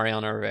to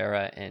Mariano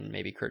Rivera and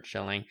maybe Curt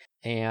Schilling.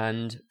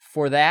 And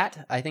for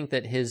that, I think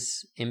that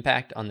his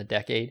impact on the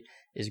decade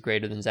is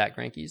greater than Zach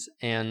Greinke's.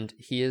 And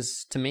he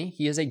is, to me,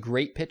 he is a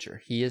great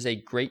pitcher. He is a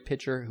great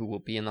pitcher who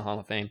will be in the Hall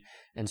of Fame.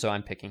 And so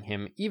I'm picking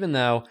him, even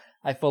though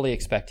I fully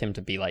expect him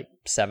to be like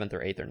 7th or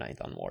 8th or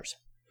 9th on WARs.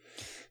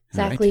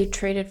 Zach Lee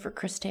traded for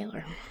Chris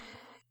Taylor.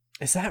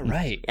 Is that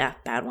right? Yeah,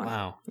 bad one.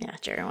 Wow. Yeah,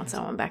 Jerry wants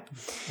that one back.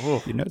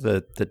 Ooh. You know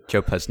the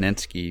Joe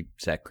Posnanski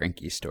Zach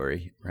Greinke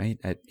story, right?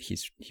 He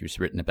was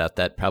written about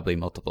that probably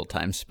multiple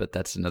times, but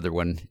that's another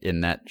one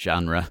in that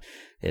genre.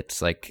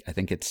 It's like, I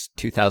think it's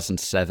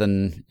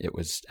 2007. It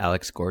was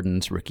Alex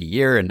Gordon's rookie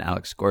year, and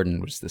Alex Gordon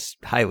was this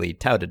highly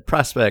touted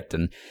prospect,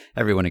 and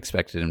everyone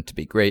expected him to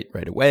be great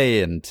right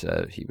away, and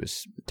he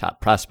was top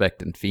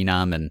prospect and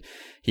phenom, and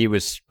he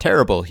was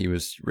terrible. He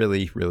was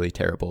really, really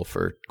terrible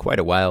for quite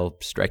a while,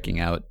 striking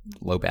out,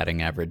 low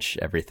batting average,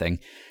 everything.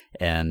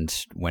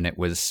 And when it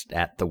was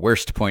at the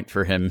worst point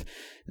for him,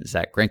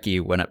 Zach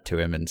Greinke went up to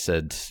him and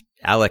said,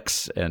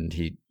 "Alex," and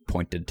he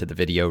pointed to the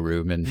video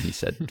room and he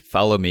said,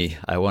 "Follow me.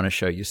 I want to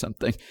show you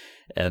something."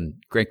 And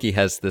Greinke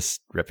has this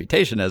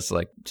reputation as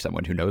like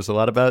someone who knows a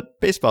lot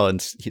about baseball,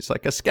 and he's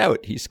like a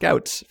scout. He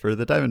scouts for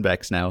the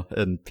Diamondbacks now,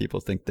 and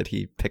people think that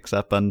he picks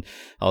up on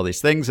all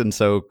these things. And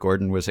so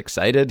Gordon was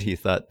excited. He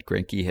thought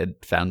Greinke had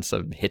found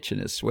some hitch in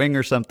his swing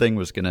or something,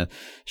 was going to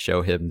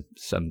show him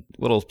some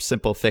little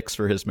simple fix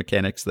for his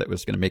mechanics that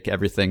was going to make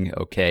everything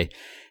okay.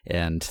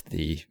 And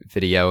the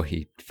video,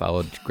 he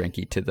followed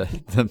Greinke to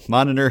the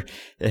monitor,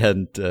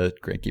 and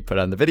Greinke put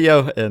on the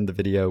video, and the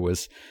video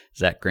was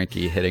Zach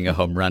Greinke hitting a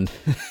home run.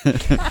 and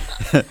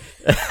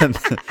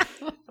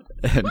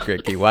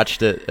Greinke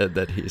watched it, and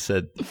then he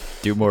said,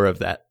 "Do more of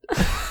that."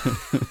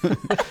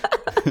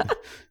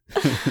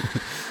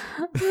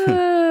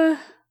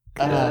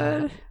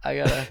 I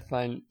gotta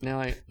find now.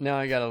 I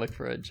gotta look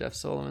for a Jeff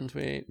Sullivan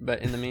tweet.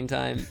 But in the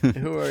meantime,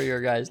 who are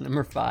your guys'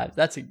 number 5?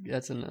 That's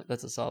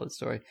a solid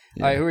story.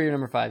 Yeah. All right, who are your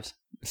number 5s?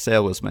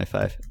 Sale was my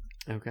 5.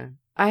 Okay.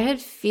 I had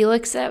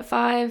Felix at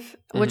 5,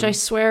 which I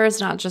swear is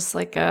not just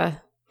like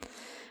a.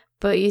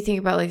 But you think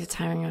about like the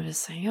timing of his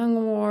Cy Young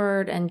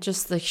Award and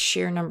just the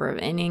sheer number of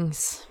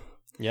innings.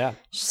 Yeah.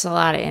 Just a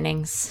lot of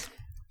innings.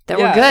 That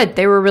were good.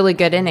 They were really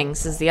good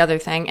innings is the other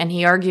thing. And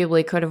he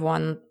arguably could have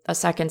won a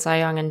second Cy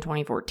Young in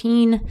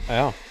 2014.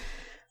 Oh.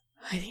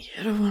 I think he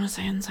could have won a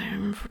second Cy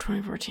Young for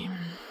 2014.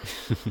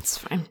 It's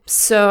fine.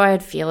 So I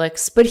had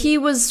Felix. But he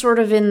was sort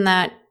of in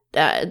that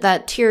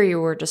tier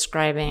you were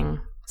describing,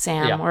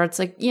 Sam, where it's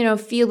like,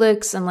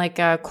 Felix and like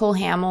Cole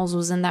Hamels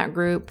was in that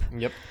group.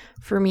 Yep.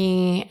 For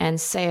me, and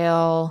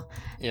Sale.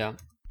 Yeah.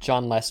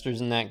 John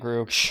Lester's in that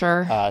group.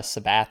 Sure.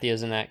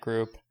 Sabathia's in that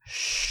group.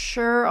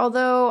 Sure,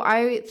 although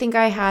I think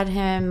I had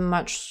him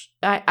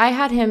I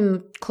had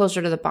him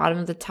closer to the bottom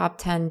of the top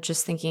 10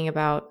 just thinking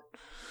about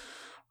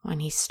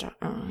when he started,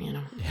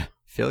 Yeah,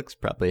 Felix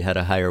probably had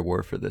a higher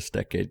WAR for this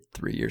decade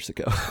 3 years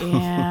ago.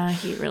 Yeah,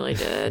 he really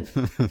did.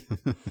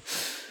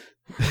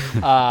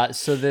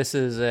 So this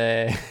is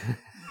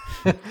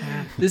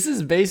this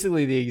is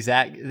basically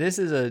this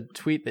is a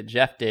tweet that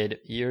Jeff did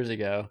years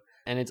ago.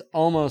 And it's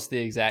almost the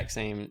exact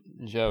same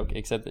joke,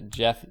 except that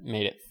Jeff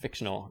made it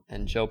fictional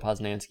and Joe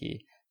Posnanski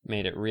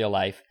made it real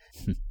life.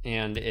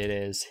 And it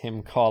is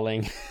him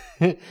calling.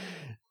 I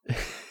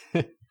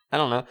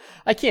don't know.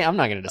 I'm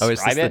not going to describe it. Oh,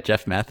 is this the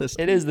Jeff Mathis?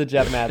 It is the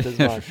Jeff Mathis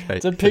one. Right.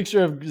 It's a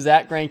picture of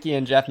Zach Greinke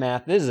and Jeff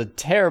Mathis. This is a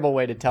terrible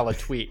way to tell a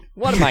tweet.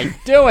 What am I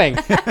doing?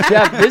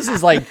 Jeff, this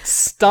is like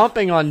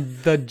stomping on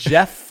the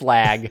Jeff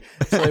flag.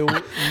 So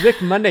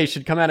Rick Monday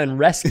should come out and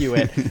rescue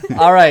it.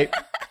 All right.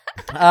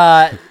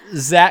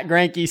 Zach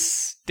Greinke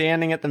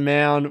standing at the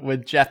mound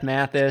with Jeff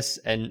Mathis,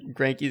 and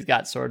Greinke's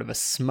got sort of a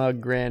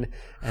smug grin,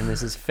 and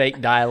this is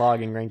fake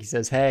dialogue, and Greinke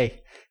says,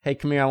 hey,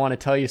 come here, I want to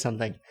tell you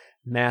something.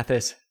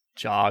 Mathis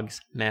jogs,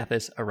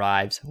 Mathis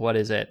arrives, what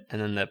is it?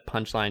 And then the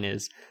punchline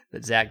is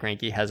that Zach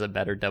Greinke has a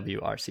better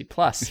WRC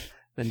plus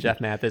than Jeff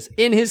Mathis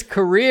in his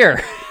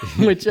career,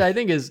 which I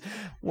think is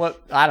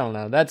I don't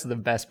know, that's the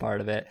best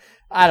part of it.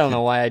 I don't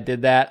know why I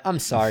did that. I'm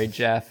sorry,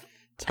 Jeff.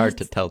 It's hard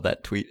to tell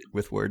that tweet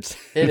with words.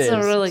 It's a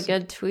really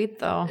good tweet,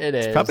 though.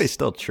 It's probably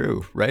still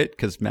true, right?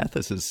 Because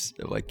Mathis is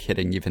like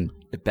hitting even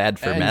bad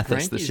for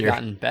Mathis this year.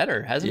 Gotten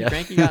better. Hasn't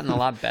Greinke gotten a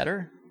lot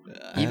better?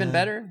 Even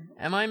better?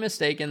 Am I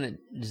mistaken that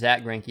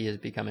Zach Greinke has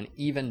become an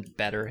even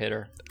better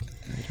hitter?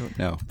 I don't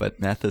know, but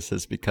Mathis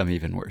has become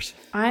even worse.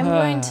 I'm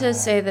going to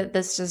say that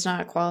this does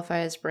not qualify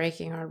as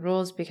breaking our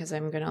rules because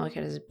I'm going to look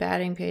at his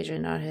batting page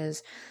and not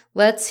his.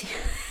 Let's.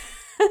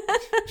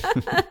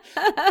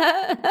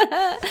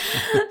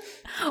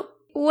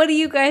 What do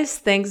you guys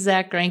think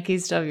Zach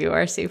Greinke's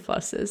WRC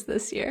plus is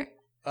this year?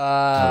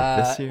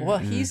 This year? Well,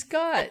 he's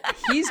got.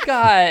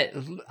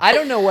 I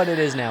don't know what it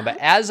is now, but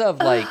as of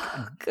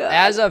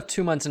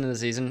 2 months into the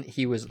season,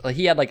 he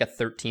had like a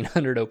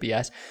 1300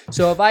 OPS.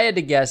 So if I had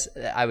to guess,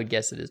 I would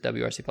guess that his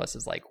WRC plus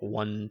is like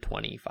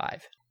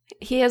 125.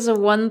 He has a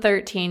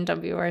 113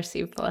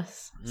 WRC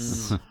plus.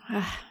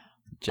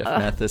 Jeff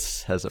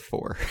Mathis has a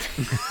 4.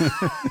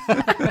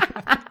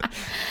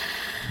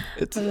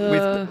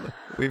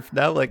 We've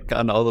now like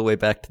gone all the way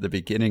back to the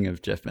beginning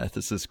of Jeff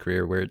Mathis's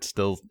career, where it's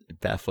still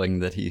baffling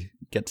that he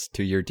gets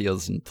 2-year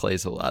deals and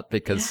plays a lot,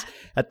 because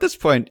at this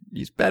point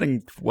he's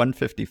batting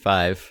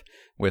 155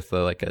 with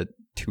like a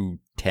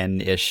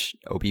 210-ish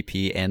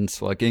OBP and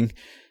slugging.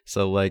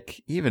 So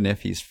like even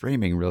if he's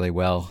framing really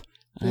well,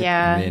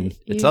 I mean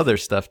it's other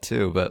stuff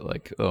too, but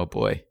like oh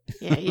boy.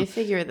 Yeah, you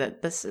figure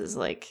that this is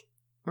like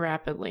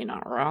rapidly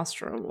not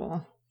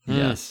rosterable.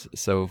 Yes.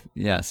 So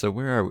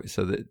where are we?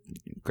 So the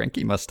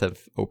Greinke must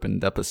have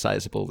opened up a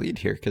sizable lead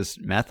here, because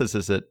Mathis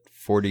is at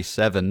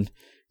 47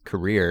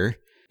 career,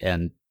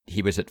 and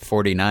he was at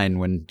 49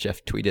 when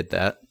Jeff tweeted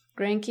that.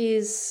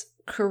 Greinke's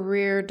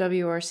career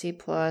WRC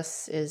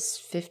plus is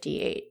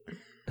 58.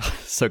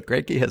 So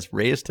Greinke has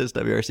raised his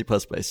WRC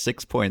plus by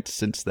 6 points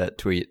since that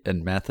tweet,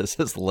 and Mathis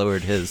has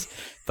lowered his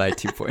by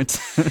 2 points.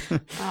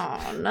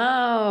 Oh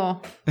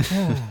no.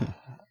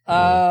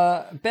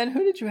 Ben,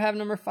 who did you have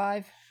number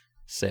 5?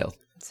 Sale.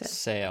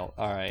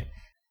 All right.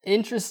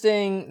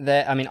 Interesting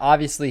that, I mean,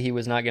 obviously he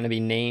was not going to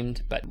be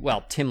named, but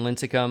Tim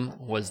Lincecum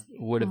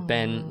would have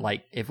been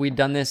like, if we'd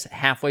done this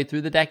halfway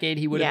through the decade,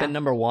 he would have been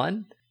number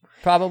one,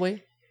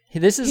 probably.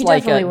 This is he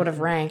like definitely would have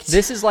ranked.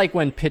 This is like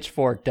when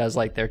Pitchfork does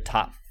like their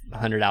top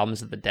 100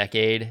 albums of the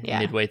decade,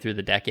 midway through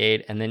the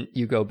decade, and then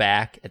you go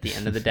back at the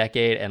end of the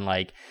decade and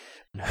like,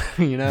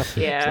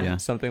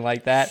 something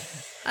like that.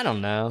 I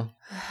don't know.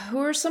 Who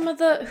are some of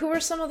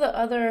the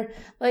other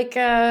like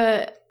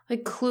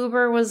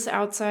Kluber was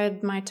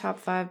outside my top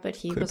 5, but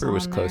Kluber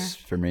was close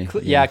for me.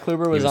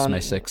 Kluber was on my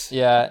 6.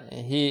 Yeah,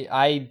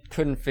 I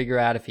couldn't figure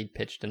out if he'd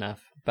pitched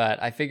enough,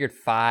 but I figured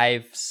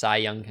 5 Cy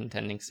Young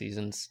contending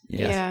seasons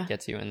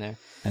gets you in there.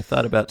 I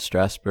thought about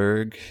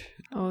Strasburg.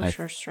 Oh,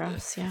 sure,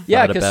 Strauss, yeah.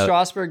 Yeah, because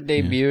Strasburg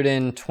debuted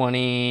in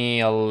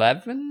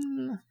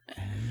 2011,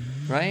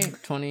 right?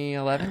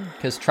 2011?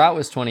 Because Trout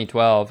was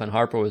 2012 and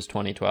Harper was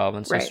 2012,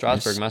 and so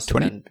Strasburg must have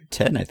been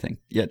 2010, I think.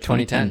 Yeah,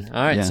 2010.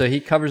 All right, so he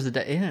covers the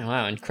day. Yeah,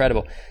 wow,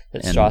 incredible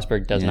that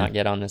Strasburg does not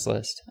get on this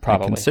list.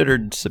 Probably. I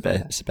considered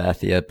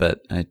Sabathia,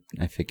 but I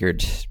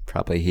figured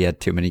probably he had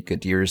too many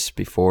good years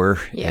before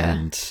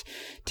and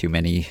too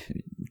many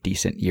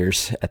decent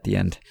years at the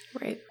end.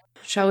 Right.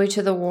 Shall we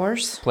to the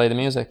wars? Play the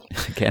music.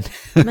 Again.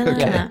 All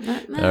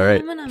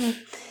right.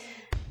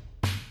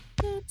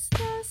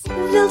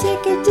 They'll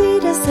take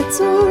Adidas that's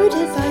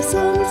sorted by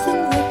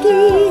something like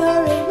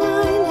ERA-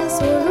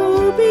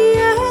 or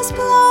OBS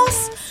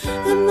plus,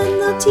 and then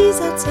they'll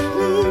tease out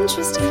some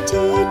interesting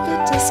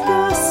tidbit,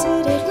 discuss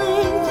it at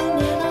length,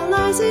 and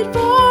analyze it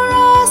for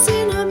us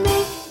in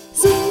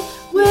amazing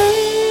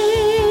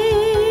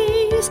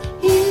ways.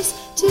 Here's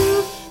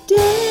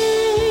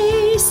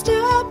today's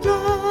Stat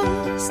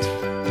Blast.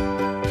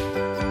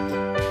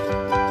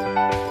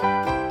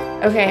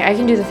 Okay, I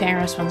can do the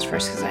Fangraphs ones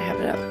first because I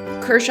have it up.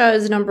 Kershaw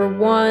is number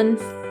 1,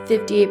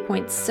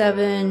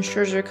 58.7.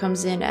 Scherzer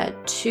comes in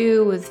at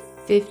 2 with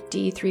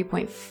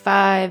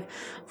 53.5.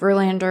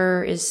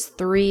 Verlander is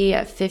 3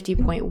 at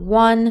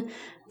 50.1.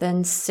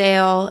 Then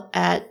Sale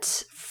at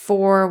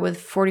 4 with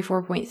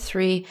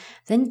 44.3.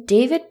 Then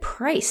David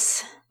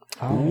Price.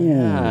 Oh,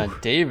 yeah,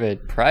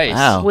 David Price.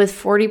 Wow. With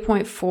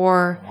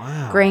 40.4.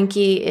 Wow.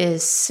 Greinke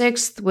is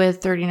 6th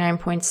with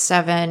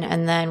 39.7.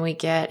 And then we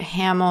get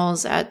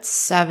Hamels at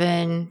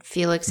 7,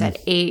 Felix at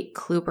 8,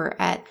 Kluber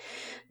at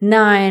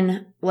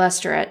 9,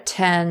 Lester at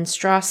 10,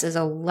 Strauss is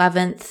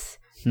 11th,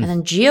 and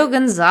then Gio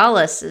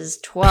Gonzalez is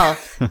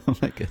 12th. Oh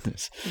my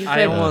goodness. You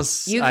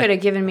could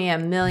have given me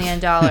 $1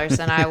 million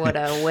and I would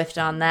have whiffed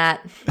on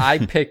that. I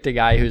picked a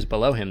guy who's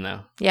below him,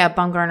 though. Yeah,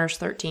 Bumgarner's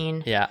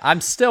 13. Yeah,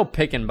 I'm still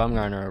picking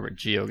Bumgarner over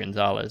Gio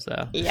Gonzalez,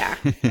 though. Yeah.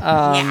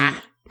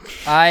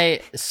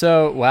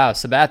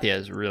 Sabathia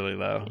is really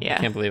low. Yeah. I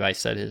can't believe I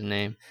said his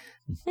name.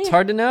 It's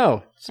hard to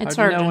know. It's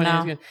hard to when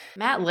know. he's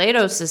Matt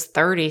Latos is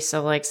 30,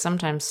 so like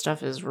sometimes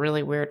stuff is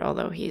really weird,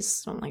 although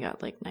he's only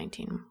got like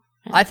 19.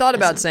 I thought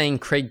about saying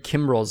Craig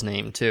Kimbrell's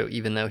name too,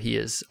 even though he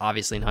is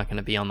obviously not going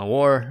to be on the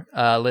WAR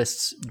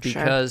lists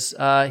because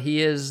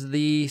he is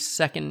the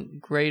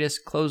second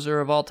greatest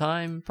closer of all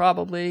time,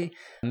 probably,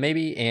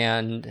 maybe.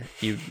 And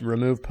if you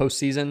remove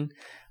postseason,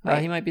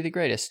 he might be the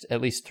greatest,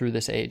 at least through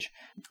this age.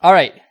 All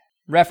right.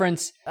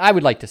 Reference, I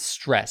would like to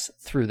stress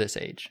through this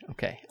age.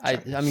 Okay.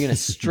 I'm going to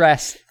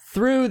stress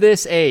through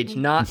this age,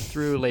 not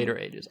through later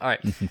ages. All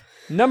right.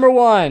 Number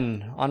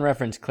 1 on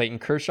reference, Clayton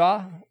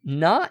Kershaw.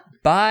 Not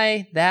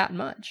by that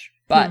much.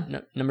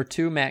 But number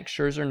 2, Max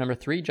Scherzer. Number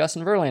 3,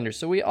 Justin Verlander.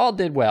 So we all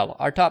did well.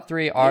 Our top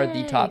 3 are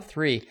the top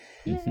 3.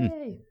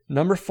 Yay.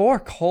 Number 4,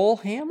 Cole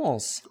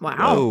Hamels.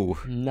 Wow. Whoa.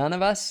 None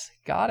of us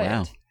got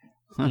Wow. it.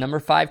 Number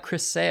 5,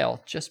 Chris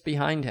Sale, just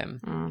behind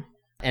him.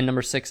 And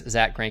number 6,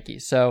 Zach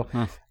Greinke. So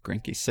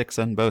Greinke 6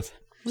 on both.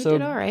 We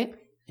did all right.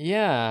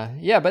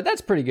 Yeah, but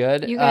that's pretty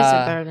good. You guys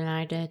did better than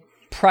I did.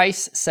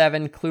 Price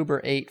 7, Kluber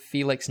 8,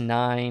 Felix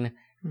 9,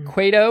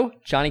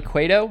 Johnny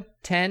Cueto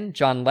 10,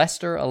 John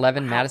Lester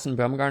 11, Madison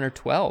Bumgarner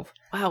 12.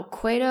 Wow,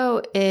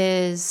 Cueto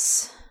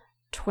is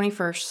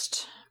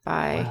 21st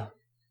by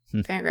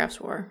Fangraphs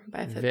WAR,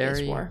 by Fifth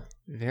Base WAR.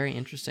 Very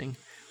interesting.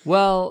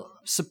 Well,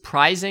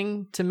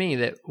 surprising to me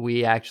that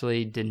we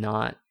actually did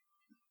not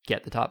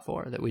get the top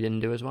 4, that we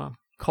didn't do as well.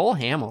 Cole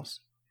Hamels.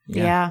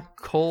 Yeah.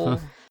 Cole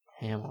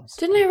Hamels.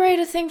 Didn't I write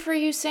a thing for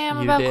you, Sam,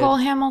 You about did. Cole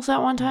Hamels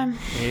at one time?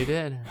 You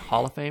did.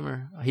 Hall of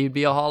Famer. He'd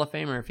be a Hall of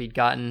Famer if he'd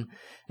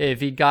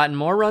gotten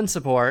more run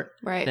support,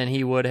 Right. then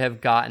he would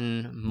have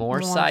gotten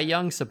more Cy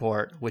Young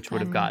support, which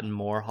would have gotten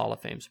more Hall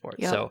of Fame support.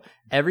 Yep. So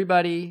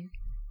everybody,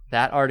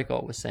 that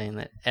article was saying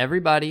that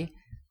everybody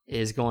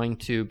is going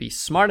to be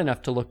smart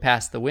enough to look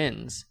past the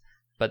wins,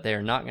 but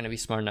they're not going to be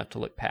smart enough to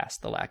look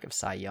past the lack of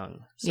Cy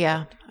Young support.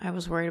 Yeah, I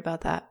was worried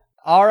about that.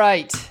 All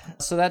right.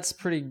 So that's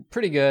pretty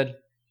good.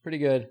 Pretty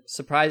good.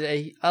 Surprise,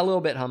 a little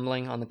bit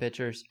humbling on the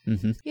pitchers.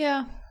 Mm-hmm.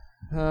 Yeah.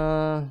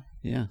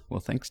 Yeah. Well,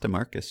 thanks to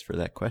Marcus for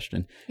that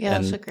question. Yeah,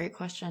 And that's a great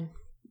question.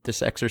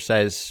 this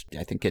exercise,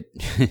 I think it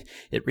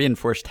it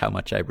reinforced how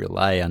much I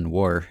rely on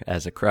war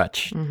as a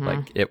crutch.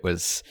 Like it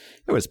was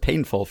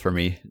painful for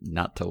me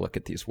not to look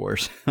at these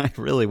wars. I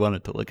really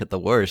wanted to look at the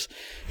wars,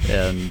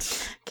 and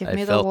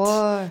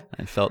I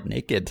felt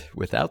naked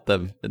without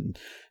them. And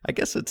I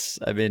guess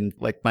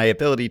like my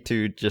ability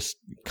to just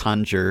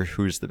conjure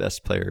who's the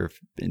best player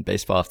in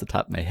baseball off the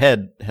top of my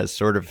head has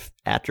sort of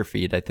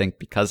atrophied, I think,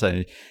 because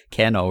I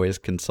can always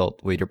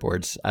consult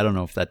leaderboards. I don't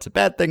know if that's a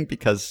bad thing,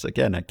 because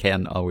again, I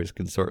can always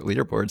consult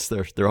leaderboards.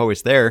 They're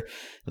always there.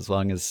 As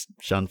long as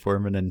Sean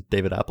Foreman and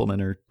David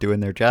Appelman are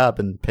doing their job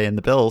and paying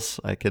the bills,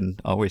 I can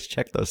always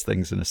check those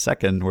things in a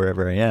second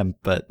wherever I am.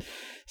 But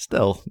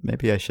still,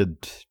 maybe I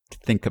should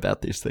think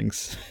about these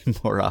things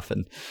more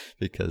often,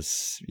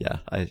 because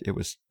it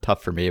was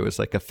tough for me. It was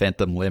like a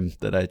phantom limb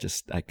that I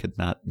could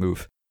not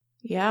move.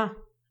 Yeah.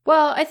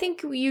 Well, I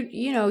think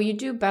you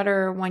do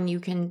better when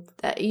you can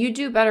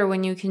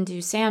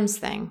do Sam's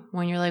thing,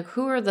 when you're like,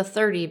 who are the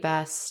 30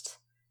 best?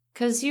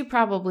 Because you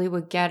probably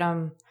would get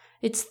them.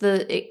 It's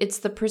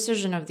the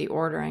precision of the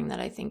ordering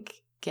that I think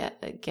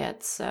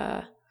gets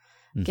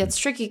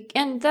tricky,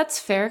 and that's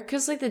fair,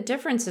 because like the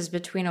differences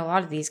between a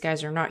lot of these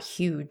guys are not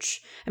huge.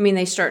 I mean,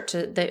 they're sort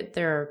of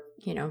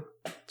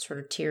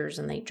tiers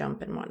and they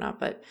jump and whatnot,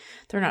 but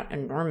they're not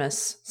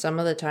enormous. Some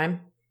of the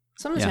time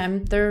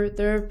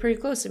they're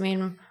pretty close. I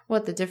mean,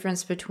 what the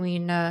difference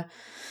between well,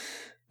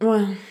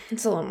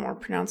 it's a little more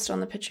pronounced on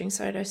the pitching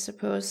side, I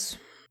suppose,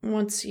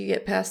 once you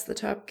get past the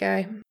top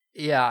guy.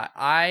 Yeah,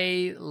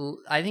 I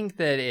think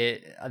that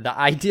the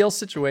ideal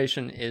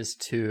situation is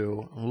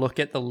to look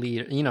at the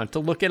lead, to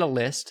look at a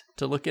list,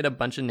 to look at a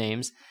bunch of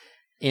names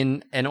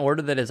in an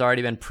order that has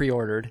already been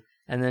pre-ordered,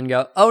 and then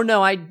go, oh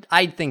no, I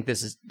think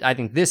this is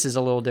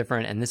a little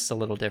different, and this is a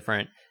little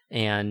different,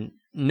 and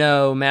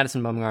no,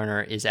 Madison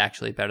Bumgarner is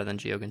actually better than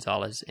Gio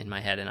Gonzalez in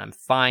my head, and I'm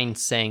fine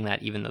saying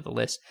that, even though the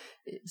list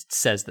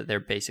says that they're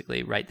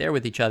basically right there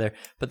with each other.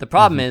 But the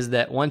problem is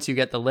that once you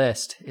get the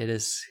list, it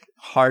is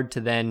hard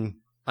to then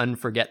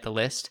unforget the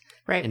list,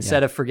 right?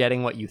 Instead of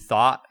forgetting what you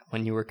thought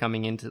when you were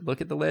coming in to look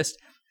at the list.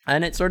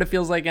 And it sort of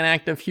feels like an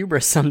act of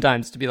hubris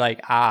sometimes to be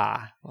like,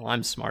 well,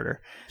 I'm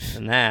smarter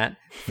than that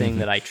thing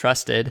that I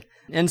trusted.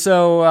 And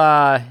so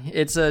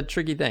it's a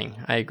tricky thing.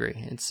 I agree.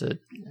 It's a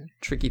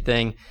tricky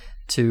thing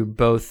to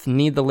both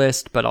need the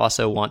list, but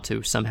also want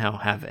to somehow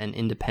have an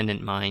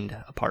independent mind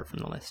apart from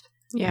the list.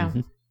 Yeah.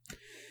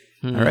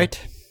 All right.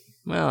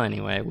 Well,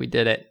 anyway, we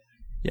did it.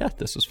 Yeah,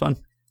 this was fun.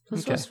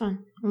 This was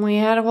fun. We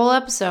had a whole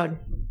episode.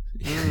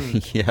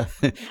 Yeah.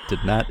 Did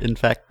not, in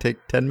fact,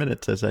 take 10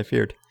 minutes as I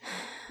feared.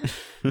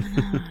 I'm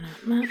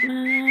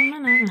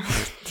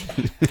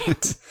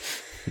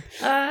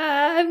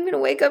going to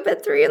wake up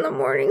at 3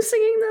 a.m.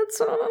 singing that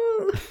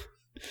song.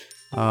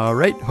 All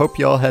right. Hope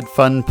you all had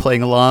fun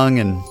playing along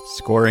and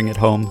scoring at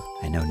home.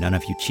 I know none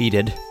of you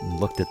cheated and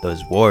looked at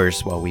those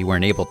wars while we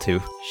weren't able to.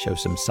 Show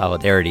some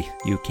solidarity.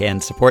 You can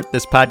support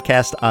this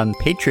podcast on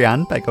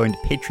Patreon by going to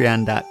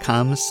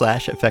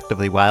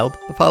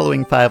patreon.com/effectivelywild. The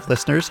following 5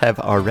 listeners have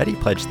already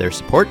pledged their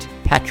support: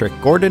 Patrick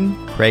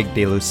Gordon, Craig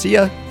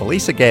DeLucia,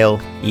 Elisa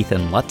Gale,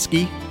 Ethan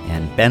Lutsky,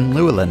 and Ben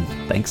Llewellyn.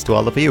 Thanks to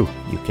all of you.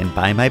 You can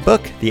buy my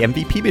book, The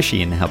MVP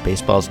Machine: How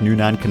Baseball's New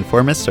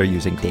Nonconformists Are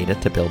Using Data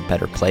to Build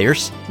Better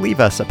Players. Leave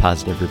us a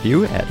positive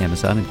review at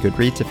Amazon and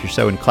Goodreads if you're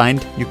so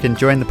inclined. You can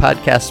join the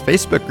podcast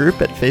Facebook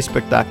group at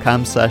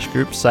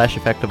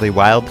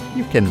facebook.com/group/effectivelywild.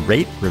 You can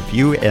rate,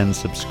 review, and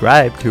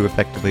subscribe to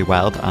Effectively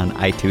Wild on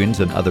iTunes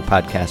and other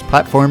podcast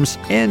platforms.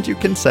 And you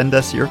can send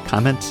us your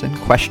comments and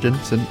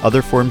questions and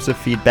other forms of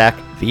feedback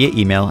via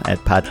email at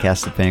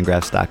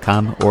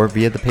podcast@fangraphs.com or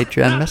via the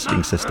Patreon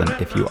messaging system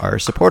if you are a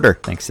supporter.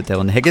 Thanks to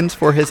Dylan Higgins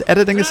for his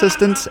editing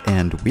assistance,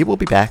 and we will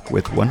be back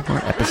with one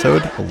more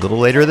episode a little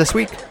later this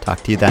week.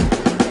 Talk to you then.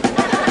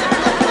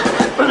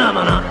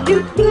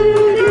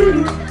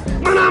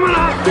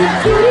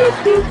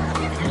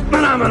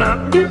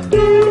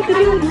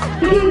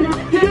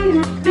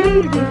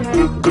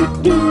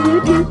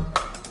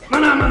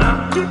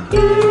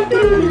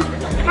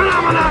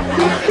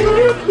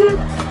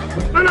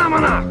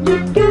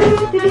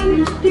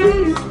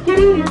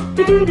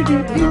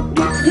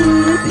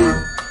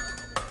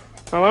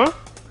 Hello?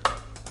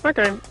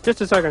 Okay,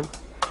 just a second.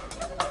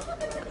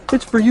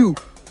 It's for you.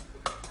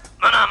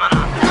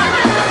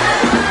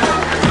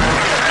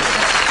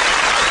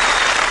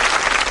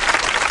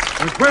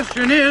 The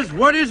question is,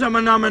 what is a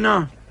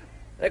phenomena?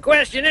 The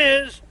question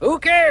is, who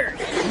cares?